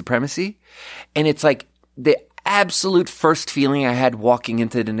of white supremacy. And it's like the absolute first feeling I had walking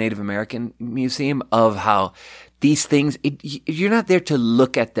into the Native American Museum of how these things, you're not there to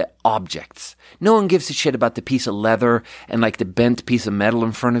look at the objects. No one gives a shit about the piece of leather and like the bent piece of metal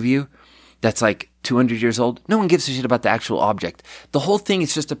in front of you that's like 200 years old. No one gives a shit about the actual object. The whole thing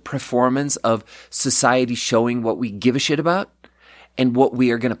is just a performance of society showing what we give a shit about and what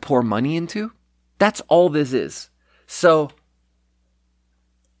we are going to pour money into. That's all this is. So,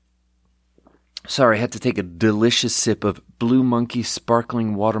 sorry, I had to take a delicious sip of Blue Monkey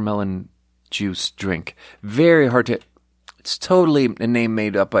sparkling watermelon juice drink. Very hard to... It's totally a name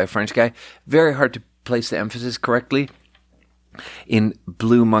made up by a French guy. Very hard to place the emphasis correctly in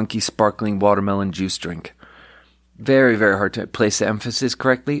Blue Monkey sparkling watermelon juice drink. Very, very hard to place the emphasis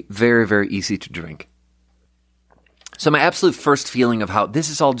correctly. Very, very easy to drink. So my absolute first feeling of how this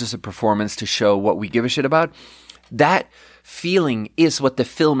is all just a performance to show what we give a shit about, that feeling is what the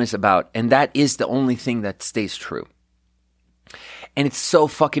film is about, and that is the only thing that stays true. And it's so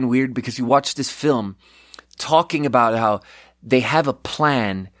fucking weird because you watch this film talking about how they have a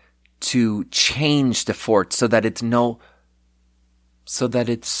plan to change the fort so that it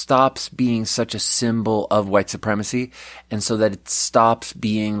stops being such a symbol of white supremacy, and so that it stops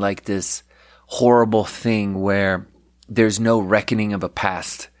being like this horrible thing where there's no reckoning of a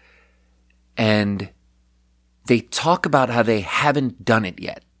past. And they talk about how they haven't done it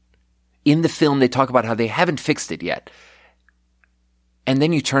yet. In the film, they talk about how they haven't fixed it yet. And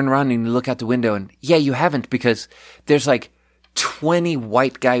then you turn around and you look out the window and, yeah, you haven't, because there's like 20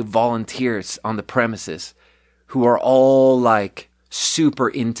 white guy volunteers on the premises who are all like super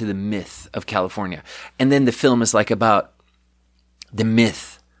into the myth of California. And then the film is like about the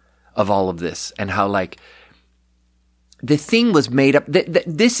myth of all of this and how like the thing was made up.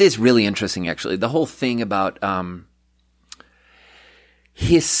 This is really interesting, actually. The whole thing about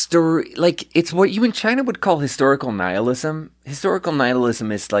history, like it's what you in China would call historical nihilism. Historical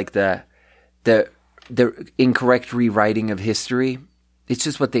nihilism is like the incorrect rewriting of history. It's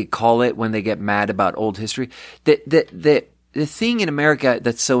just what they call it when they get mad about old history. The thing in America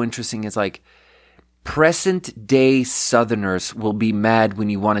that's so interesting is like present day Southerners will be mad when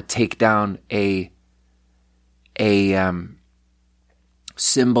you want to take down a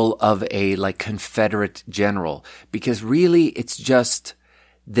symbol of a like Confederate general, because really it's just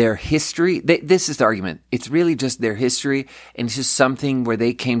their history. This is the argument. It's really just their history, and it's just something where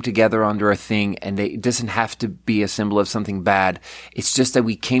they came together under a thing, and it doesn't have to be a symbol of something bad. It's just that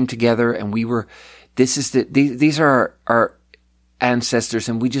we came together and these are our ancestors,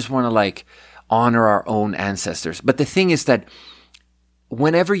 and we just want to like honor our own ancestors. But the thing is that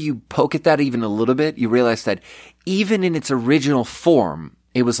whenever you poke at that even a little bit, you realize that even in its original form,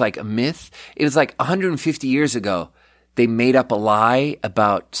 it was like a myth. It was like 150 years ago, they made up a lie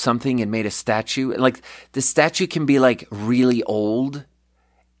about something and made a statue. Like the statue can be like really old.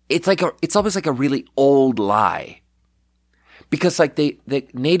 It's almost like a really old lie. Because like the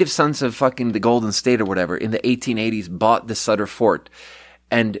native sons of fucking the Golden State or whatever in the 1880s bought the Sutter Fort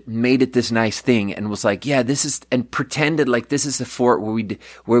and made it this nice thing and was like, yeah, this is, and pretended like this is the fort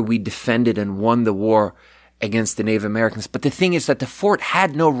where we defended and won the war against the Native Americans. But the thing is that the fort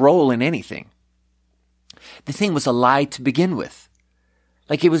had no role in anything. The thing was a lie to begin with.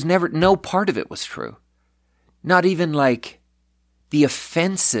 Like it was never, no part of it was true. Not even like the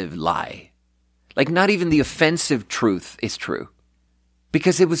offensive lie. Like not even the offensive truth is true.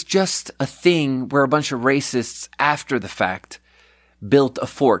 Because it was just a thing where a bunch of racists after the fact built a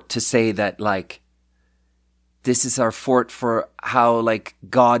fort to say that like, this is our fort for how like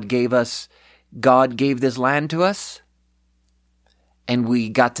God gave this land to us. And we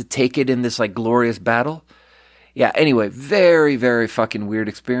got to take it in this like glorious battle. Yeah, anyway, very, very fucking weird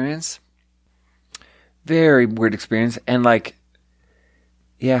experience. Very weird experience. And like,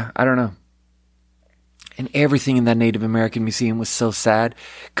 yeah, I don't know. And everything in that Native American museum was so sad.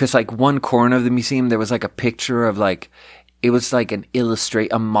 Cause like one corner of the museum, there was like a picture of like, it was like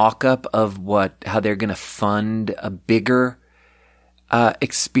a mock-up of how they're going to fund a bigger,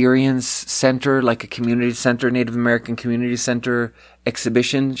 experience center, like a community center, Native American community center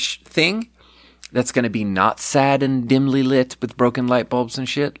exhibition thing. That's going to be not sad and dimly lit with broken light bulbs and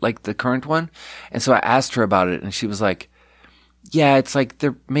shit like the current one. And so I asked her about it and she was like, yeah, it's like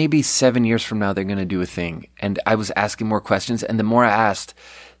they're maybe 7 years from now, they're going to do a thing. And I was asking more questions. And the more I asked,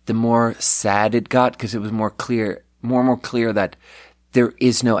 the more sad it got because it was more and more clear that there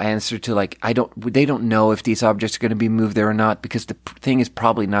is no answer to like, they don't know if these objects are going to be moved there or not because the thing is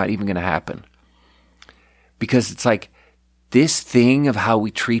probably not even going to happen. Because it's like, this thing of how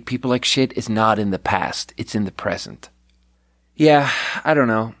we treat people like shit is not in the past. It's in the present. Yeah, I don't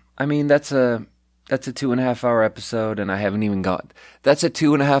know. I mean, that's a 2.5 hour episode and I haven't even got, that's a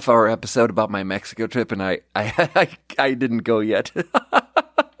 2.5 hour episode about my Mexico trip and I didn't go yet.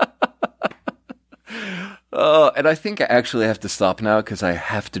 And I think I actually have to stop now because I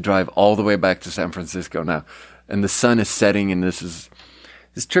have to drive all the way back to San Francisco now. And the sun is setting and this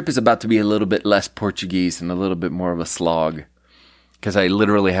trip is about to be a little bit less Portuguese and a little bit more of a slog. Because I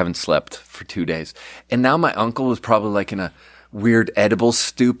literally haven't slept for 2 days. And now my uncle was probably like in a weird edible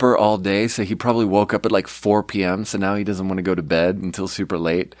stupor all day. So he probably woke up at like 4 p.m. So now he doesn't want to go to bed until super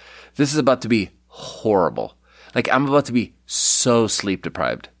late. This is about to be horrible. Like I'm about to be so sleep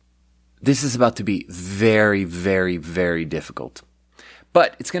deprived. This is about to be very, very, very difficult.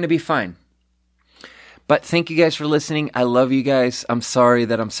 But it's going to be fine. But thank you guys for listening. I love you guys. I'm sorry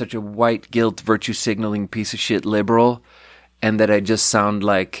that I'm such a white guilt virtue signaling piece of shit liberal and that I just sound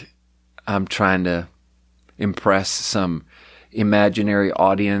like I'm trying to impress some imaginary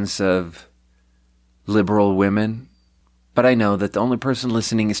audience of liberal women. But I know that the only person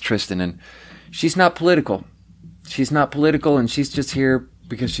listening is Tristan and she's not political. She's not political and she's just here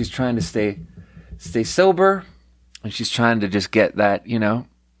because she's trying to stay sober and she's trying to just get that,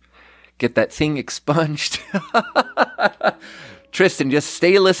 get that thing expunged. Tristan, just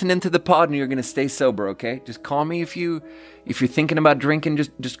stay listening to the pod and you're going to stay sober, okay? Just call me if you're thinking about drinking,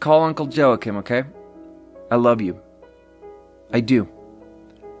 just call Uncle Joachim, okay? I love you. I do.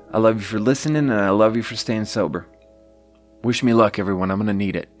 I love you for listening and I love you for staying sober. Wish me luck, everyone. I'm going to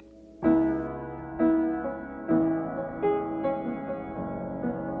need it.